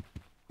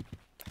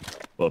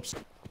 Whoops.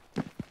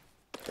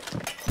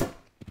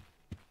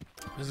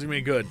 This is gonna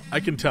be good. I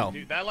can tell.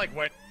 Dude, that like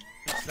went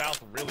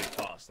south really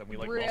fast and we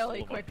like lost all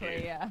Really of our quickly,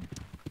 gear. yeah.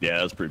 Yeah,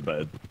 that's pretty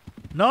bad.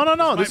 No, no,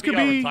 no. This Might could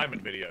our be.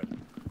 retirement video.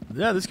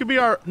 Yeah, this could be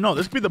our. No,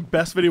 this could be the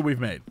best video we've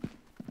made.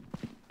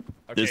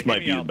 Okay, This hear might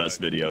me be the out, best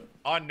though. video.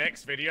 Our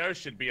next video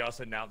should be us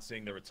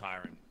announcing the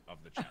retirement of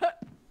the channel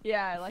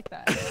Yeah, I like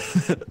that.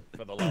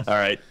 for the last. All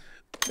right.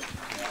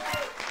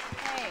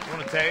 Hey. You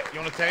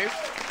want to taste?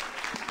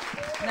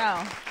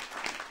 No.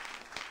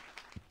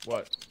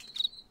 What?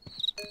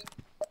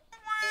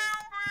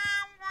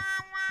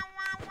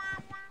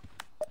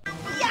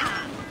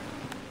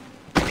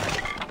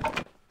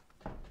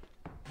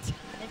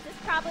 This is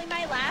probably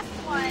my last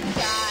one,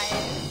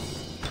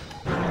 guys.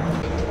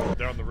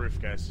 They're on the roof,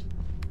 guys.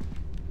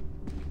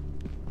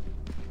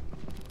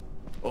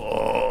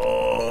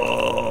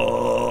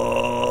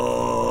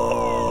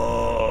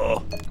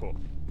 Oh. Cool. All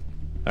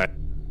right.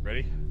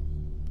 Ready?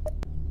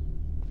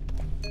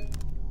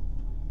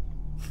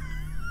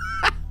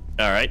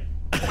 All right.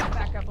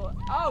 Back up a little.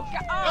 Oh,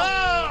 God.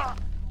 Oh.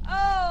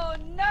 Oh,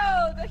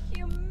 no. The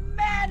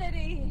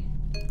humanity.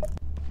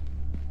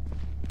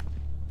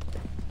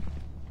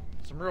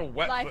 Some real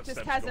wet Life footsteps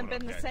just hasn't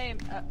going been up, the same.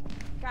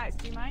 Guys,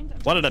 do you mind?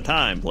 One at a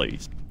time,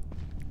 please.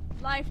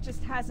 Life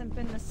just hasn't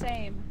been the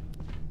same.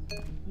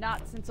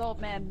 Not since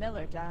old man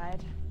Miller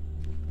died.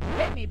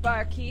 Hit me,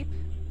 barkeep.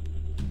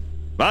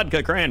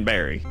 Vodka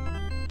cranberry.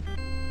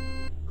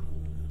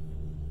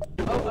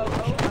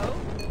 Oh.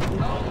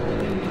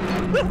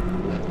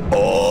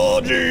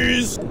 Oh,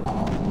 jeez.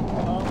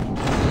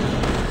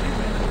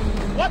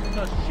 What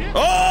the shit?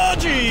 Oh,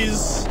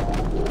 jeez.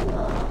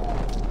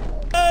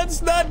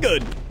 That's not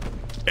good.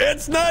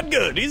 It's not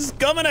good. He's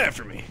coming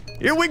after me.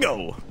 Here we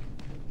go.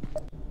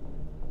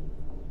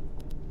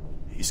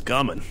 He's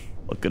coming.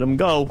 Look at him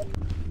go.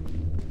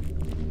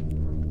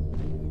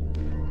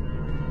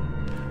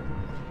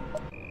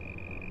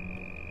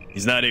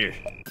 He's not here.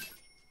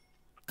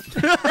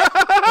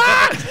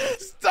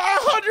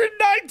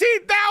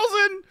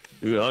 119,000.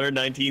 Dude,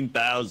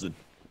 119,000.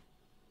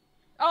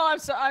 Oh, I'm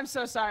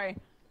so sorry.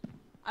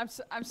 I'm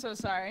so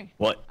sorry.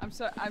 What? I'm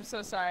so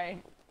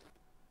sorry.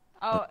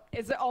 Oh,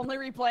 is it only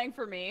replaying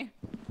for me?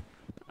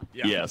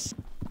 Yeah. Yes.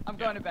 I'm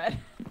going to bed.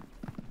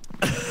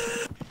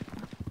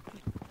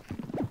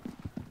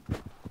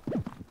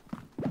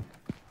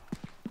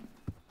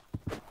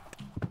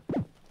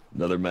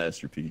 Another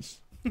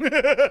masterpiece.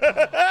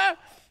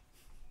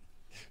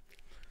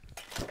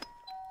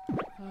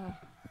 Oh,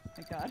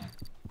 my God.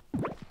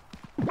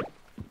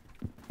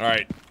 All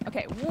right,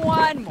 Okay,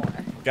 one more.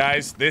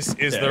 guys. This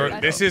is Yeah.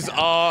 this is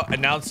our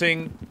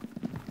announcing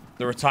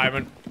the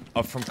retirement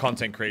of from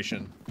content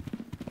creation.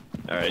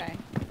 All right. Okay.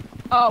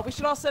 Oh, we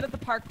should all sit at the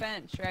park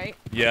bench, right?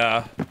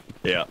 Yeah.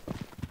 Yeah.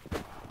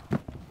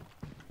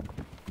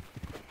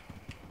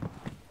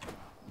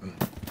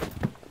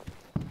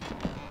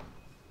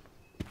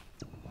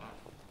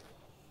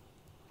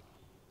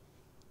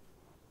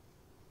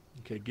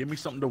 Okay, give me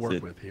something to work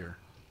Sit. with here.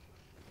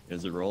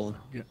 Is it rolling?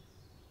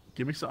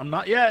 Give me something.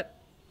 Not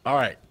yet. All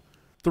right.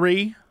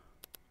 3,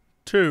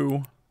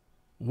 2,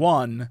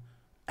 1,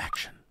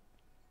 action.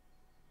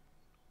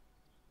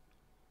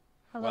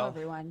 Hello, Well.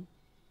 everyone.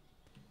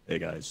 Hey,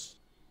 guys.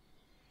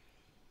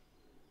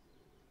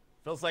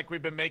 Feels like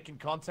we've been making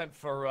content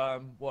for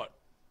what,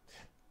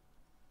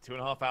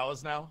 2.5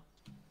 hours now?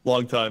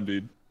 Long time,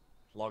 dude.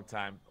 Long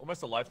time,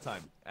 almost a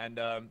lifetime. And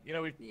you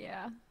know,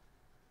 Yeah.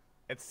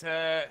 it's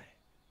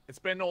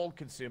been all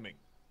consuming.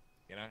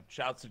 You know,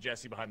 shouts to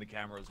Jesse behind the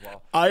camera as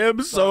well. I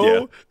am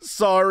so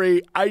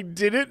sorry. I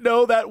didn't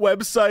know that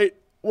website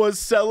was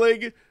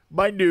selling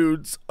my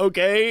nudes,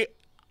 okay?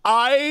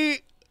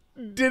 I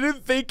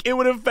didn't think it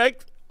would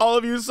affect all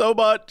of you so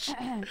much,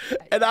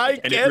 and I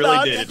And it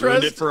cannot really did. It stress.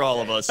 ruined it for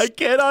all of us. I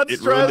cannot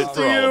It ruined stress it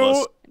for to all of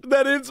you us.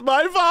 that it's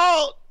my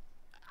fault.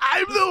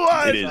 I'm the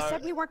one. It We is.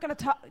 said we weren't going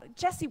to talk.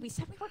 Jesse, we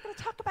said we weren't going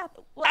to talk about.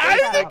 I'm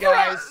the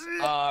Guys,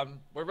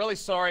 we're really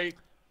sorry,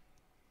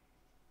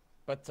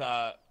 but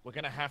we're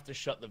gonna have to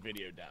shut the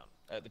video down.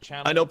 The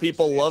channel. I know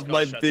people it's love gotta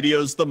my shut down.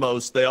 videos the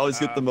most. They always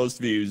get the most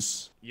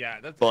views. Yeah,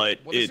 that's. but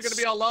well, this is it's- gonna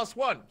be our last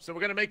one, so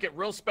we're gonna make it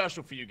real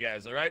special for you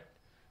guys. All right?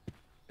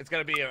 It's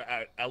gonna be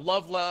a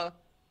love la.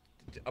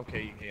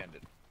 Okay, he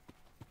ended.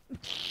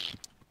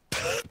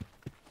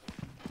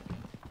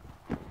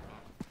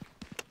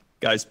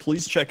 Guys,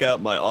 please check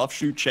out my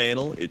offshoot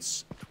channel.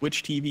 It's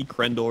Twitch TV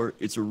Crendor.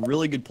 It's a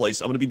really good place.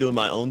 I'm gonna be doing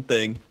my own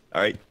thing.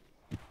 All right.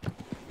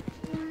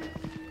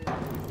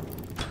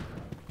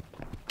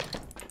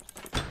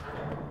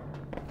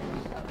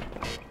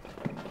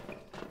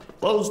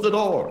 Close the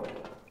door.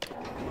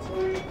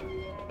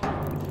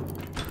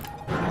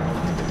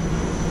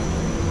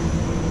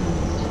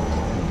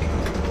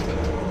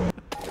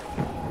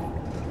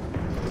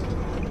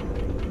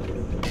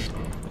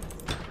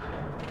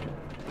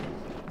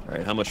 All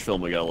right, how much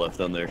film we got left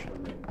on there?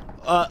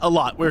 A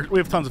lot. We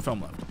have tons of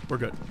film left. We're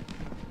good.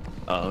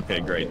 Oh, okay,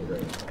 great.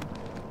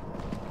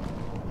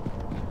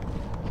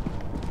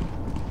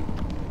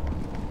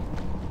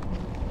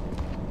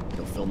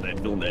 Go film that,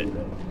 film that.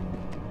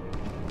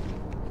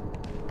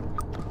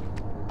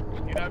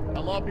 You know,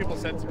 a lot of people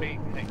said to me,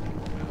 "Hey,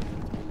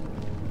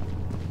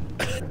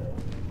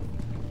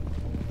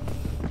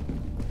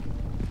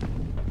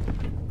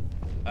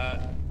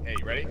 hey,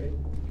 you ready?"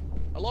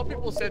 A lot of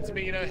people said to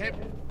me, you know, "Hey,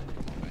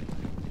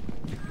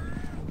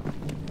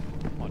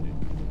 come on, dude."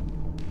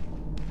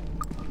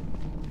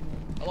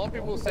 A lot of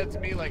people said to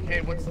me, like,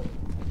 "Hey, what's?"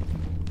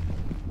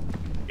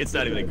 It's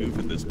not even a goof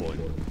at this point.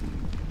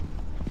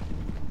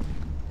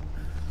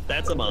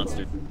 That's a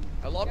monster.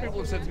 A lot of people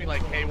have said to me,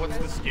 like, "Hey, what's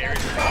the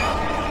scariest thing?"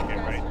 Okay,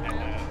 right?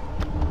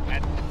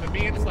 And for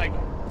me, it's like,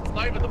 it's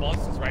not even the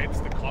monsters, right? It's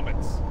the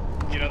comments.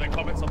 You know, the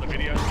comments on the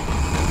video.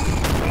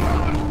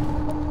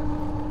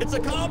 It's a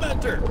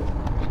commenter!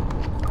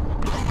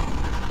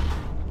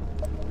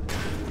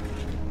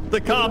 The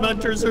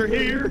commenters are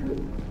here!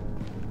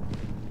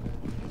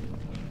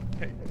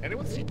 Hey,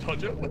 anyone see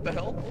Dodger? What the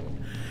hell?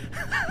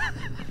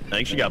 I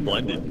think she got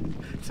blended.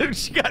 Dude,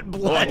 she got Hold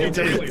on, blinded.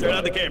 turn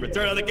on the camera.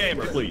 Turn on the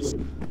camera, please.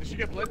 Did she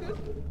get blended?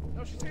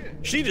 No, she's here.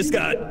 She just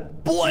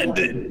got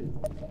blended.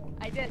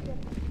 I did.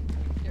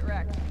 Get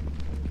wrecked.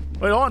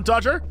 Wait, hold on,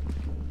 Dodger.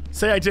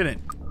 Say I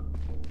didn't.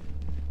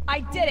 I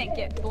didn't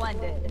get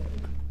blended.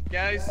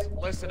 Guys,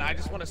 listen, I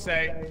just want to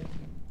say,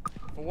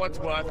 for what's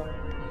worth,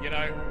 you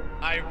know,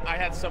 I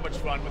had so much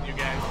fun with you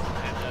guys,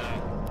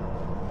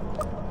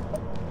 and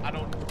I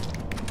don't.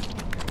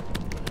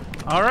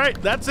 All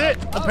right, that's it.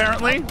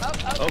 Apparently.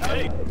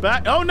 Okay.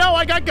 Back. Oh no,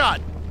 I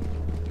got.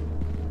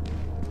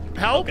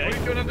 Help! Okay. What are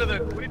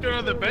you doing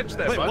under the bench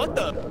there, Wait, bud? what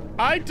the?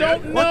 I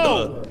don't What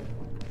know.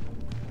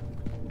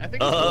 I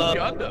think it's pulled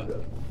you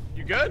under.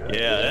 You good?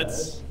 Yeah,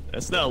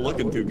 that's not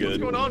looking too What's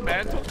good. going on,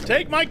 man?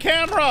 Take my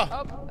camera.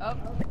 Oh.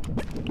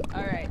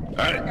 All right. All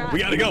right, we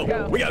gotta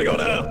go. We gotta go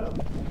now.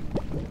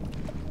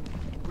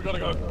 We gotta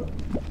go.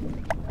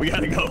 We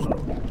gotta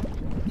go.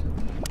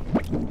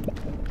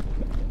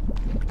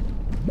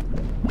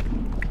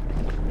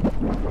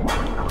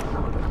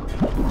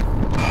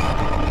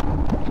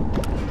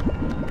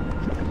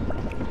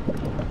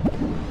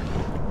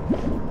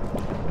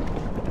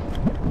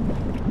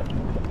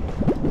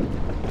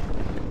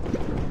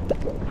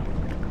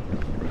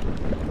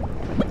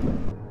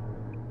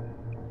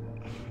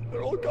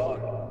 They're all gone.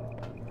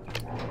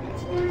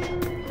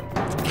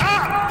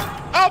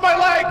 Ah! Oh, my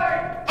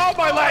leg! Oh,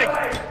 my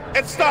leg!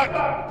 It's stuck!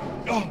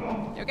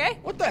 Oh, You okay?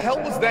 what the hell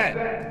was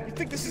that? You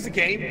think this is a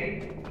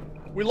game?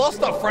 We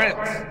lost our friends.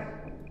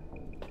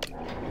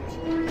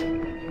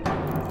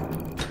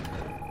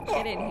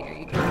 Get in here,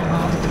 you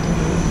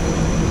can.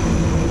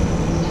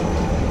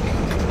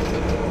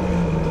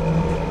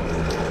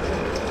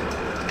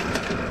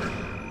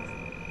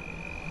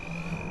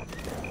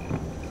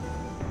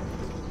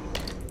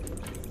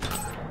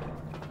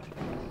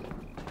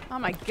 Oh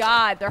my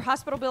God, their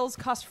hospital bills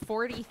cost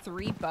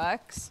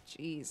 $43.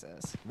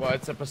 Jesus. Well,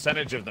 it's a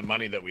percentage of the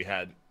money that we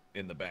had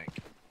in the bank.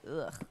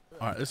 Ugh.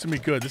 All right, this is gonna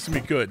be good. This is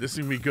gonna be good. This is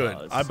gonna be good.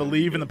 Oh, this I is gonna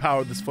believe be in the good.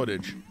 power of this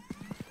footage.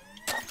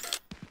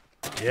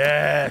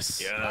 Yes.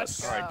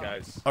 Yes. All right,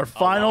 guys. Our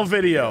final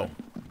video.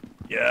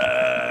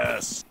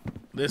 Yes.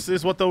 This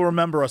is what they'll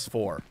remember us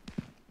for.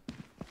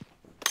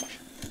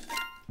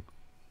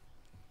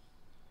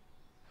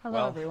 Hello,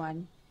 Well.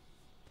 everyone.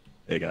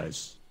 Hey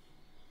guys.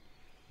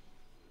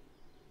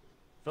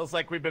 Feels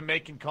like we've been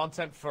making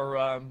content for,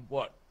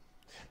 what?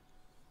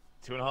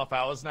 2.5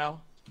 hours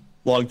now?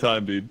 Long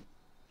time, dude.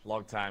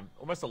 Long time.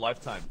 Almost a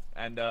lifetime.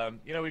 And,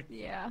 you know,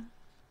 Yeah.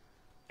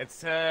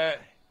 it's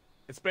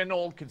been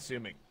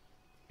all-consuming.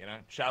 You know?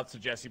 Shouts to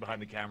Jesse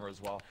behind the camera as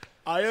well.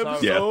 I am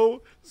So-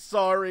 so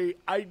sorry.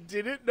 I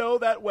didn't know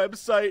that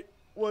website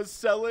was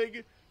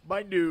selling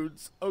my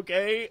nudes,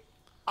 okay?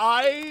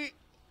 I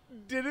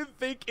didn't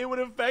think it would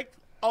affect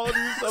all of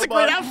you so much. It's a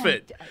great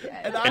outfit.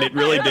 And it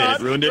really did. It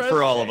ruined it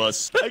for all of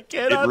us. I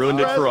cannot it ruined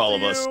it for all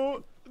of us.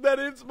 That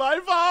it's my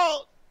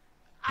fault.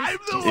 I'm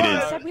the one. We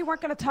said we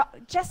weren't going to talk.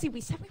 Jesse,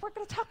 we said we weren't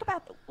going to talk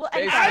about. Well,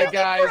 Hey,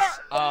 guys.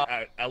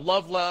 I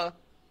love la.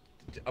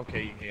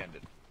 Okay, you can end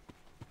it.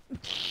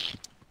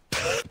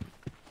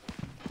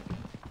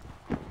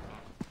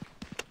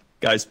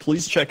 Guys,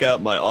 please check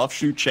out my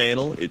offshoot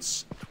channel.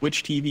 It's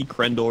Twitch TV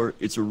Crendor.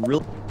 It's a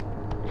real.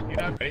 You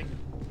know, ready?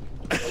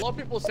 A lot of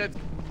people have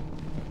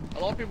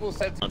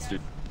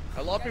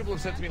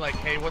said to me like,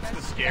 "Hey, what's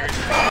the scariest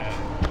thing?"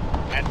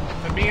 And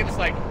for me, it's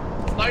like,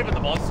 it's not even the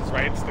monsters,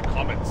 right? It's the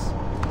comments.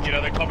 You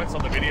know, the comments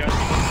on the video.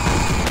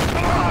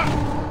 Come on!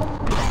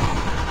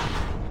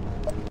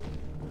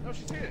 No,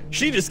 she's here.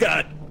 She just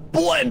got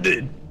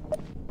blended.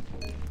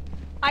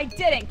 I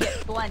didn't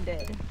get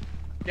blended.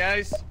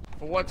 Guys,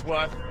 for what's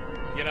worth,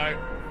 you know,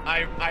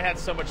 I had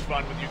so much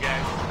fun with you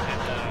guys,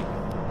 and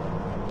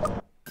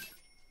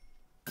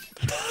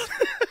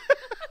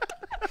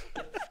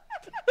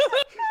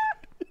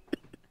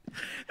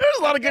There was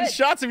a lot of good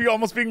shots of you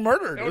almost being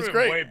murdered. It was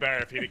great. Way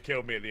better if he'd have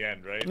killed me at the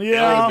end, right?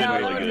 Yeah, that would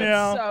have been really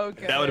good. So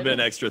good. That would have been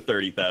an extra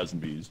 30,000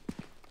 views.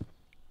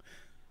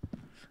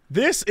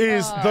 This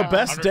is the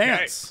best 100K.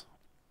 dance.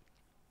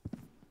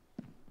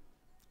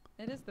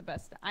 It is the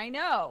best. I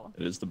know.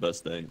 It is the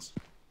best dance.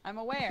 I'm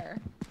aware.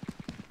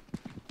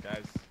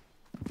 Guys,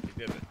 we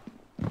did it.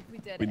 We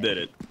did We it. did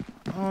it.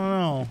 Oh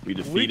no. We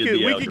defeated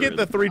the We could get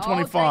the algorithm.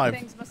 325. All great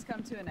things must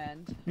come to an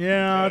end.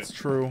 Yeah, that's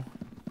true.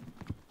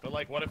 But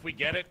like, what if we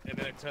get it and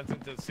then it turns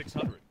into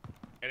 600,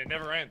 and it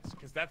never ends?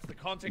 Because that's the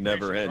content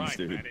Never creation ends,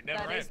 grind, dude. man. It never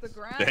That ends. is the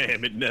grind.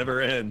 Damn, it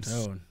never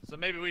ends. Dude, So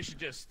maybe we should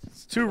just.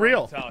 it's too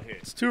real. Tell here.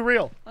 It's too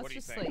real. Let's What do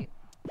you just think? sleep.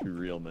 Too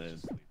real, man.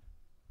 Just sleep.